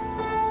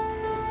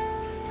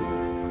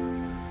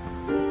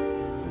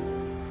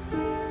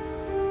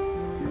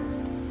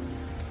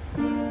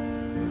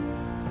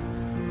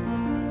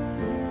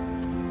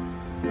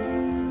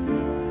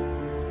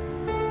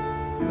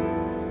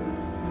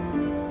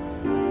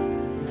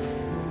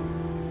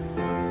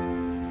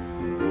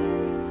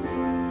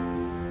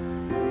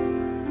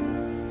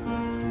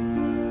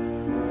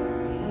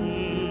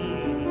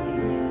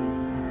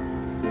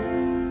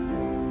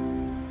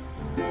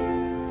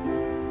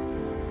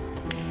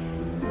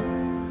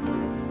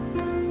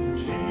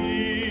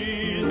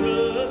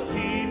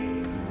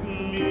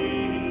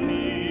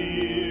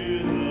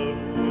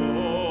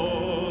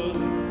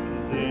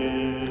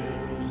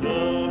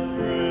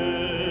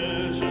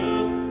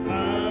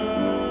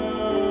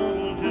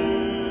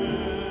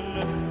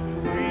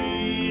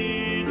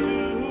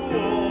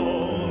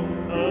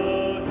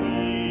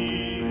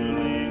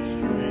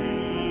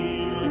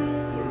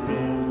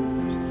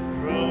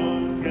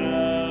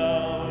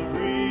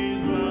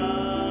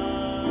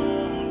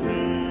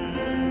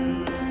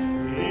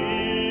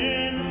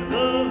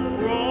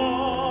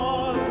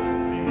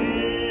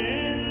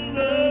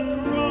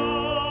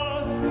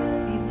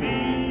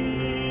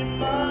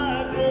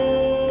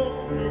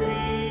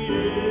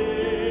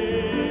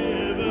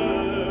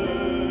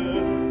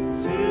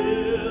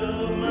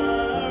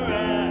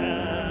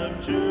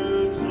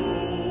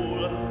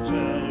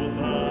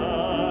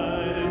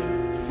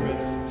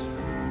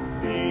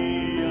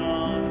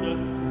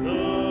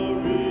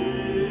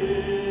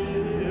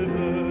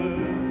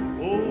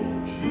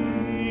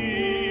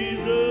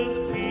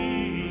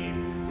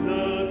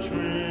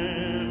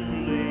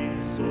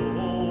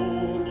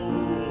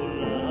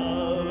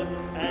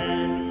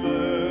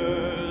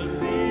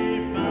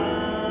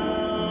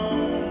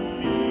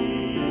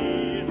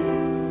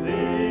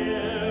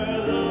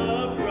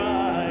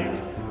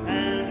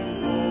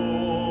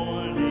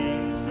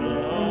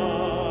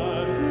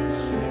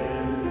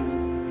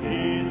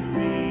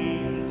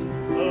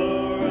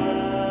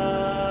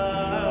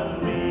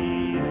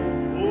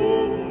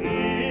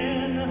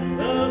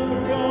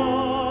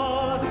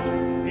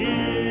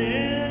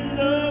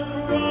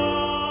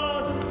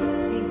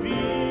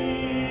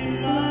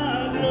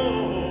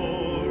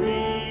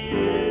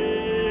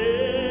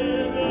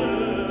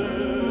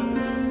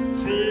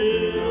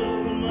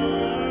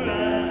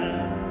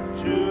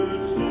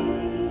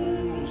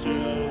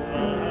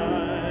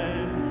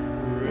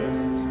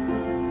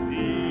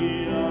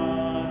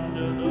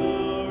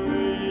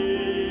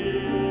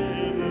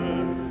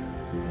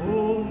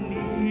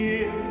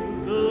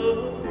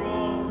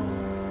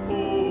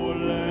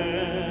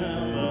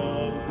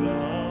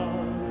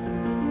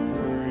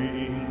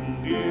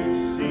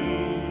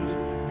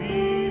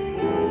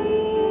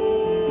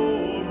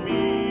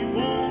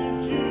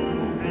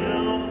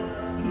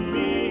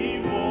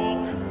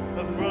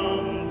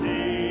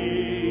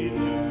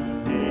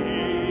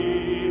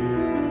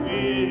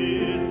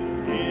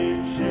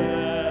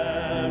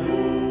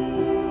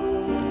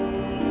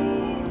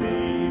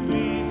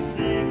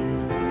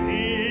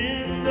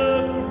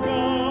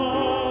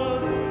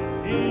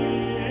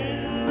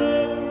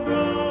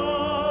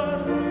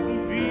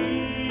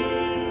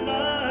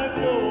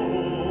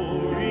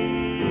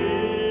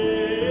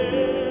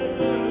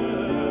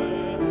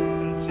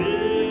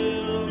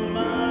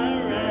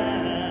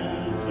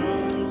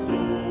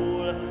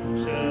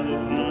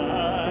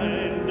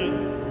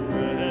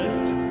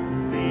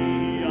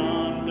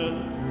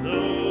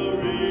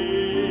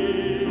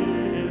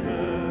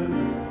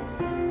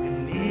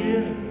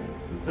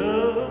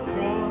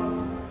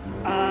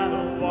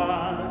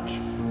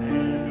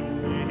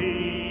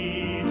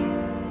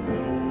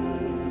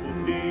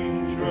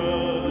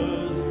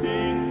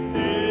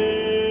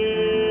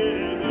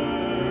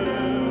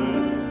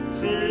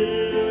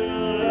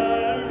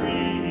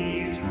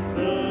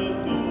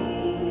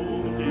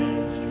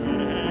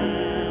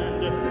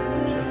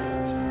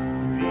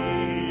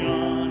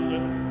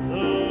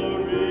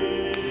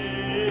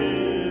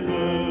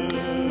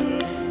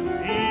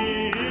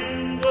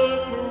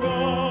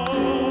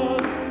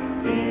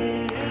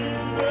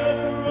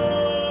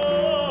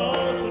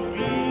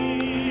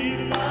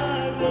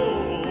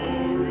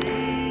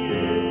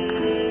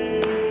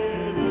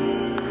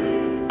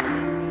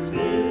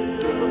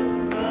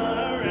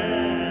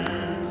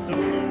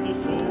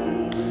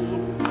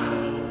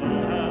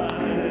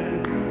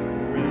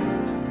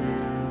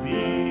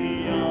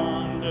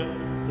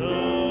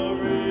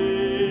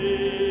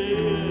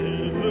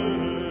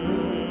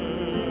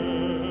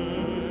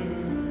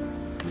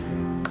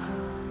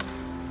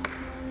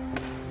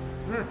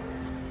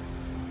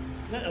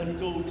 Let us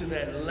go to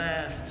that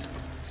last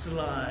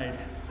slide.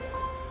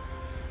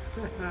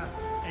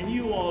 And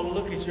you all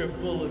look at your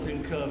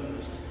bulletin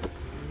covers.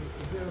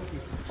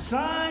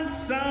 Signs,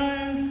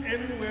 signs,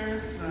 everywhere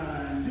is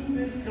signs. Do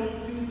this,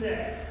 don't do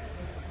that.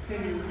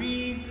 Can you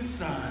read the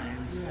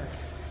signs? Yes.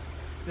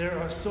 There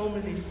are so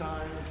many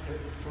signs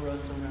for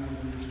us around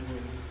in this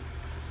world.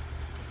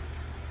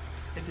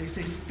 If they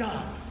say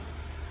stop,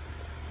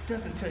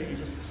 doesn't tell you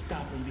just to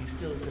stop and be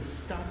still. It says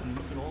stop and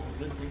look at all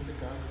the good things that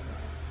God has done.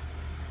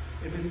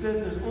 If it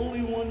says there's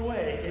only one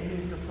way, it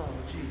means to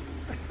follow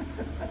Jesus.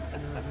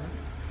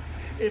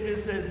 If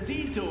it says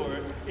detour,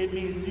 it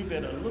means you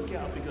better look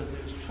out because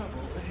there's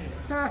trouble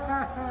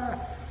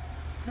ahead.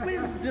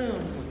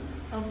 Wisdom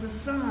of the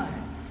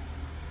signs.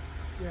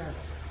 Yes.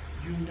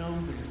 You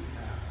know this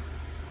now.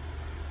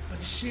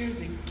 But share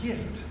the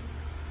gift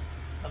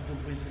of the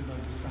wisdom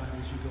of the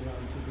signs as you go out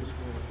into this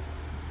world.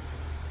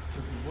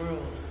 Because the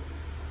world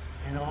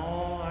and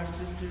all our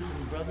sisters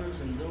and brothers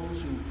and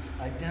those who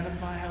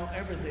identify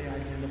however they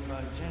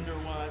identify,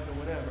 gender-wise or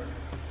whatever,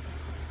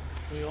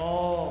 we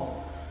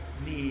all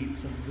need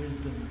some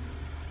wisdom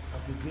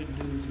of the good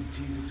news of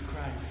Jesus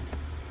Christ.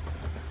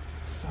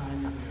 A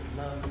sign that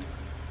we're loved,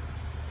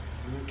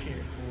 we're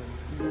cared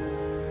for,